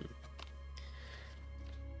 where,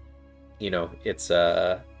 you know, it's,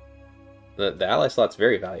 the ally slot's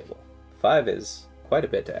very valuable. 5 is quite a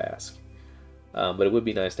bit to ask. But it would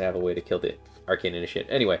be nice to have a way to kill the Arcane Initiate.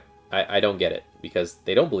 Anyway, I don't get it, because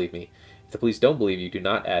they don't believe me. If the police don't believe you, do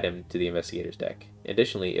not add him to the investigator's deck.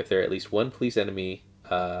 Additionally, if there are at least one police enemy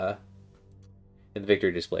in the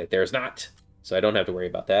victory display, there is not, so I don't have to worry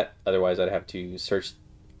about that. Otherwise, I'd have to search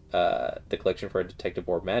the collection for a Detective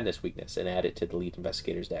or Madness weakness and add it to the lead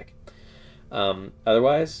investigator's deck.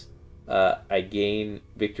 Otherwise, I gain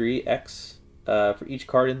victory X for each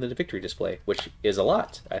card in the victory display, which is a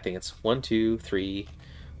lot. I think it's 1, 2, 3,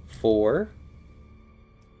 4,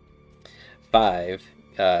 5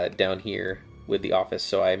 down here with the office,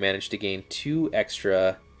 so I managed to gain 2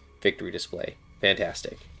 extra victory display.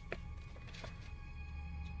 Fantastic.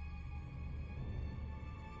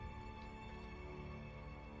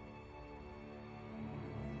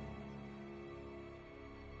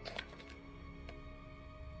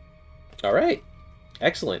 All right.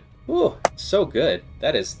 Excellent. Ooh, so good.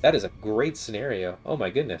 That is a great scenario. Oh my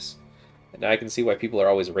goodness. And I can see why people are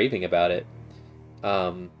always raving about it.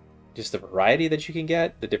 Um, just the variety that you can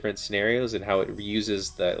get, the different scenarios, and how it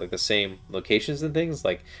reuses the same locations and things.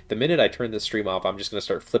 Like the minute I turn the stream off, I'm just gonna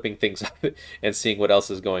start flipping things up and seeing what else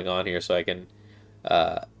is going on here, so I can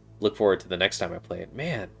uh, look forward to the next time I play it.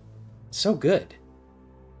 Man, so good.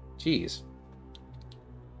 Jeez.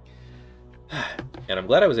 And I'm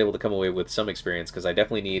glad I was able to come away with some experience because I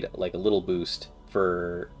definitely need like a little boost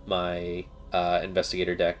for my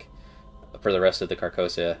investigator deck for the rest of the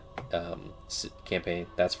Carcosa campaign.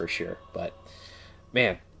 That's for sure. But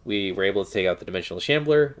man, we were able to take out the Dimensional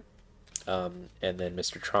Shambler and then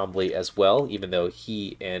Mr. Trombley as well, even though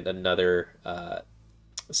he and another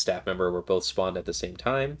staff member were both spawned at the same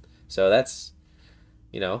time. So that's,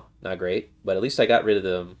 not great. But at least I got rid of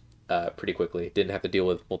them pretty quickly. Didn't have to deal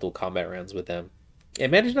with multiple combat rounds with them. And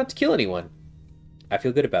managed not to kill anyone. I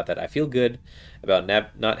feel good about that. I feel good about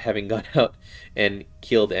not having gone out and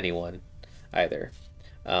killed anyone either.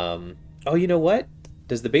 Oh, you know what?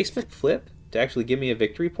 Does the basement flip to actually give me a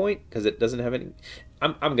victory point? Because it doesn't have any...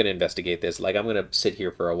 I'm going to investigate this. Like, I'm going to sit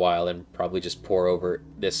here for a while and probably just pour over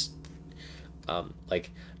this,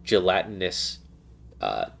 like, gelatinous,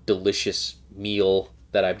 delicious meal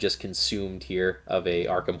that I've just consumed here of a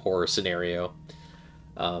Arkham Horror scenario.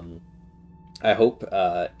 I hope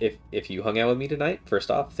if you hung out with me tonight,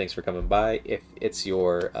 first off, thanks for coming by. If it's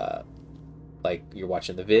your like you're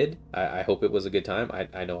watching the vid, I hope it was a good time.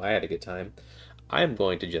 I know I had a good time. I'm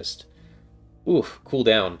going to just cool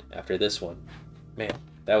down after this one. Man,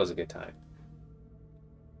 that was a good time.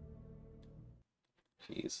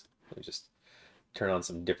 Jeez, let me just turn on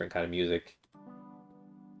some different kind of music.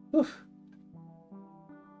 Oof.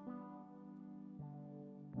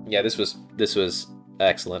 Yeah, this was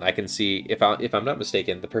excellent. I can see, if I'm not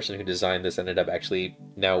mistaken, the person who designed this ended up actually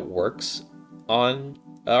now works on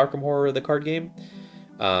Arkham Horror, the card game,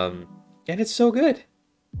 and it's so good.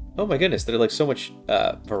 Oh my goodness, there's like so much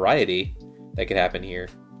variety that could happen here.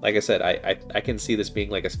 Like I said, I can see this being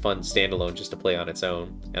like a fun standalone just to play on its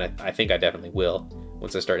own, and I think I definitely will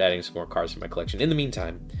once I start adding some more cards to my collection. In the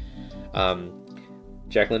meantime,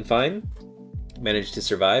 Jacqueline Fine managed to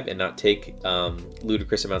survive and not take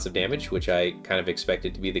ludicrous amounts of damage, which I kind of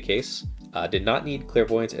expected to be the case. Did not need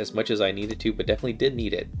clairvoyance as much as I needed to, but definitely did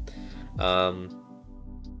need it.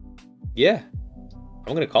 Yeah,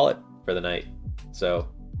 I'm gonna call it for the night. So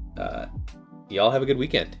y'all have a good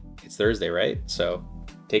weekend. It's Thursday, right? So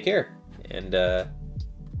take care and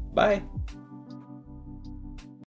bye.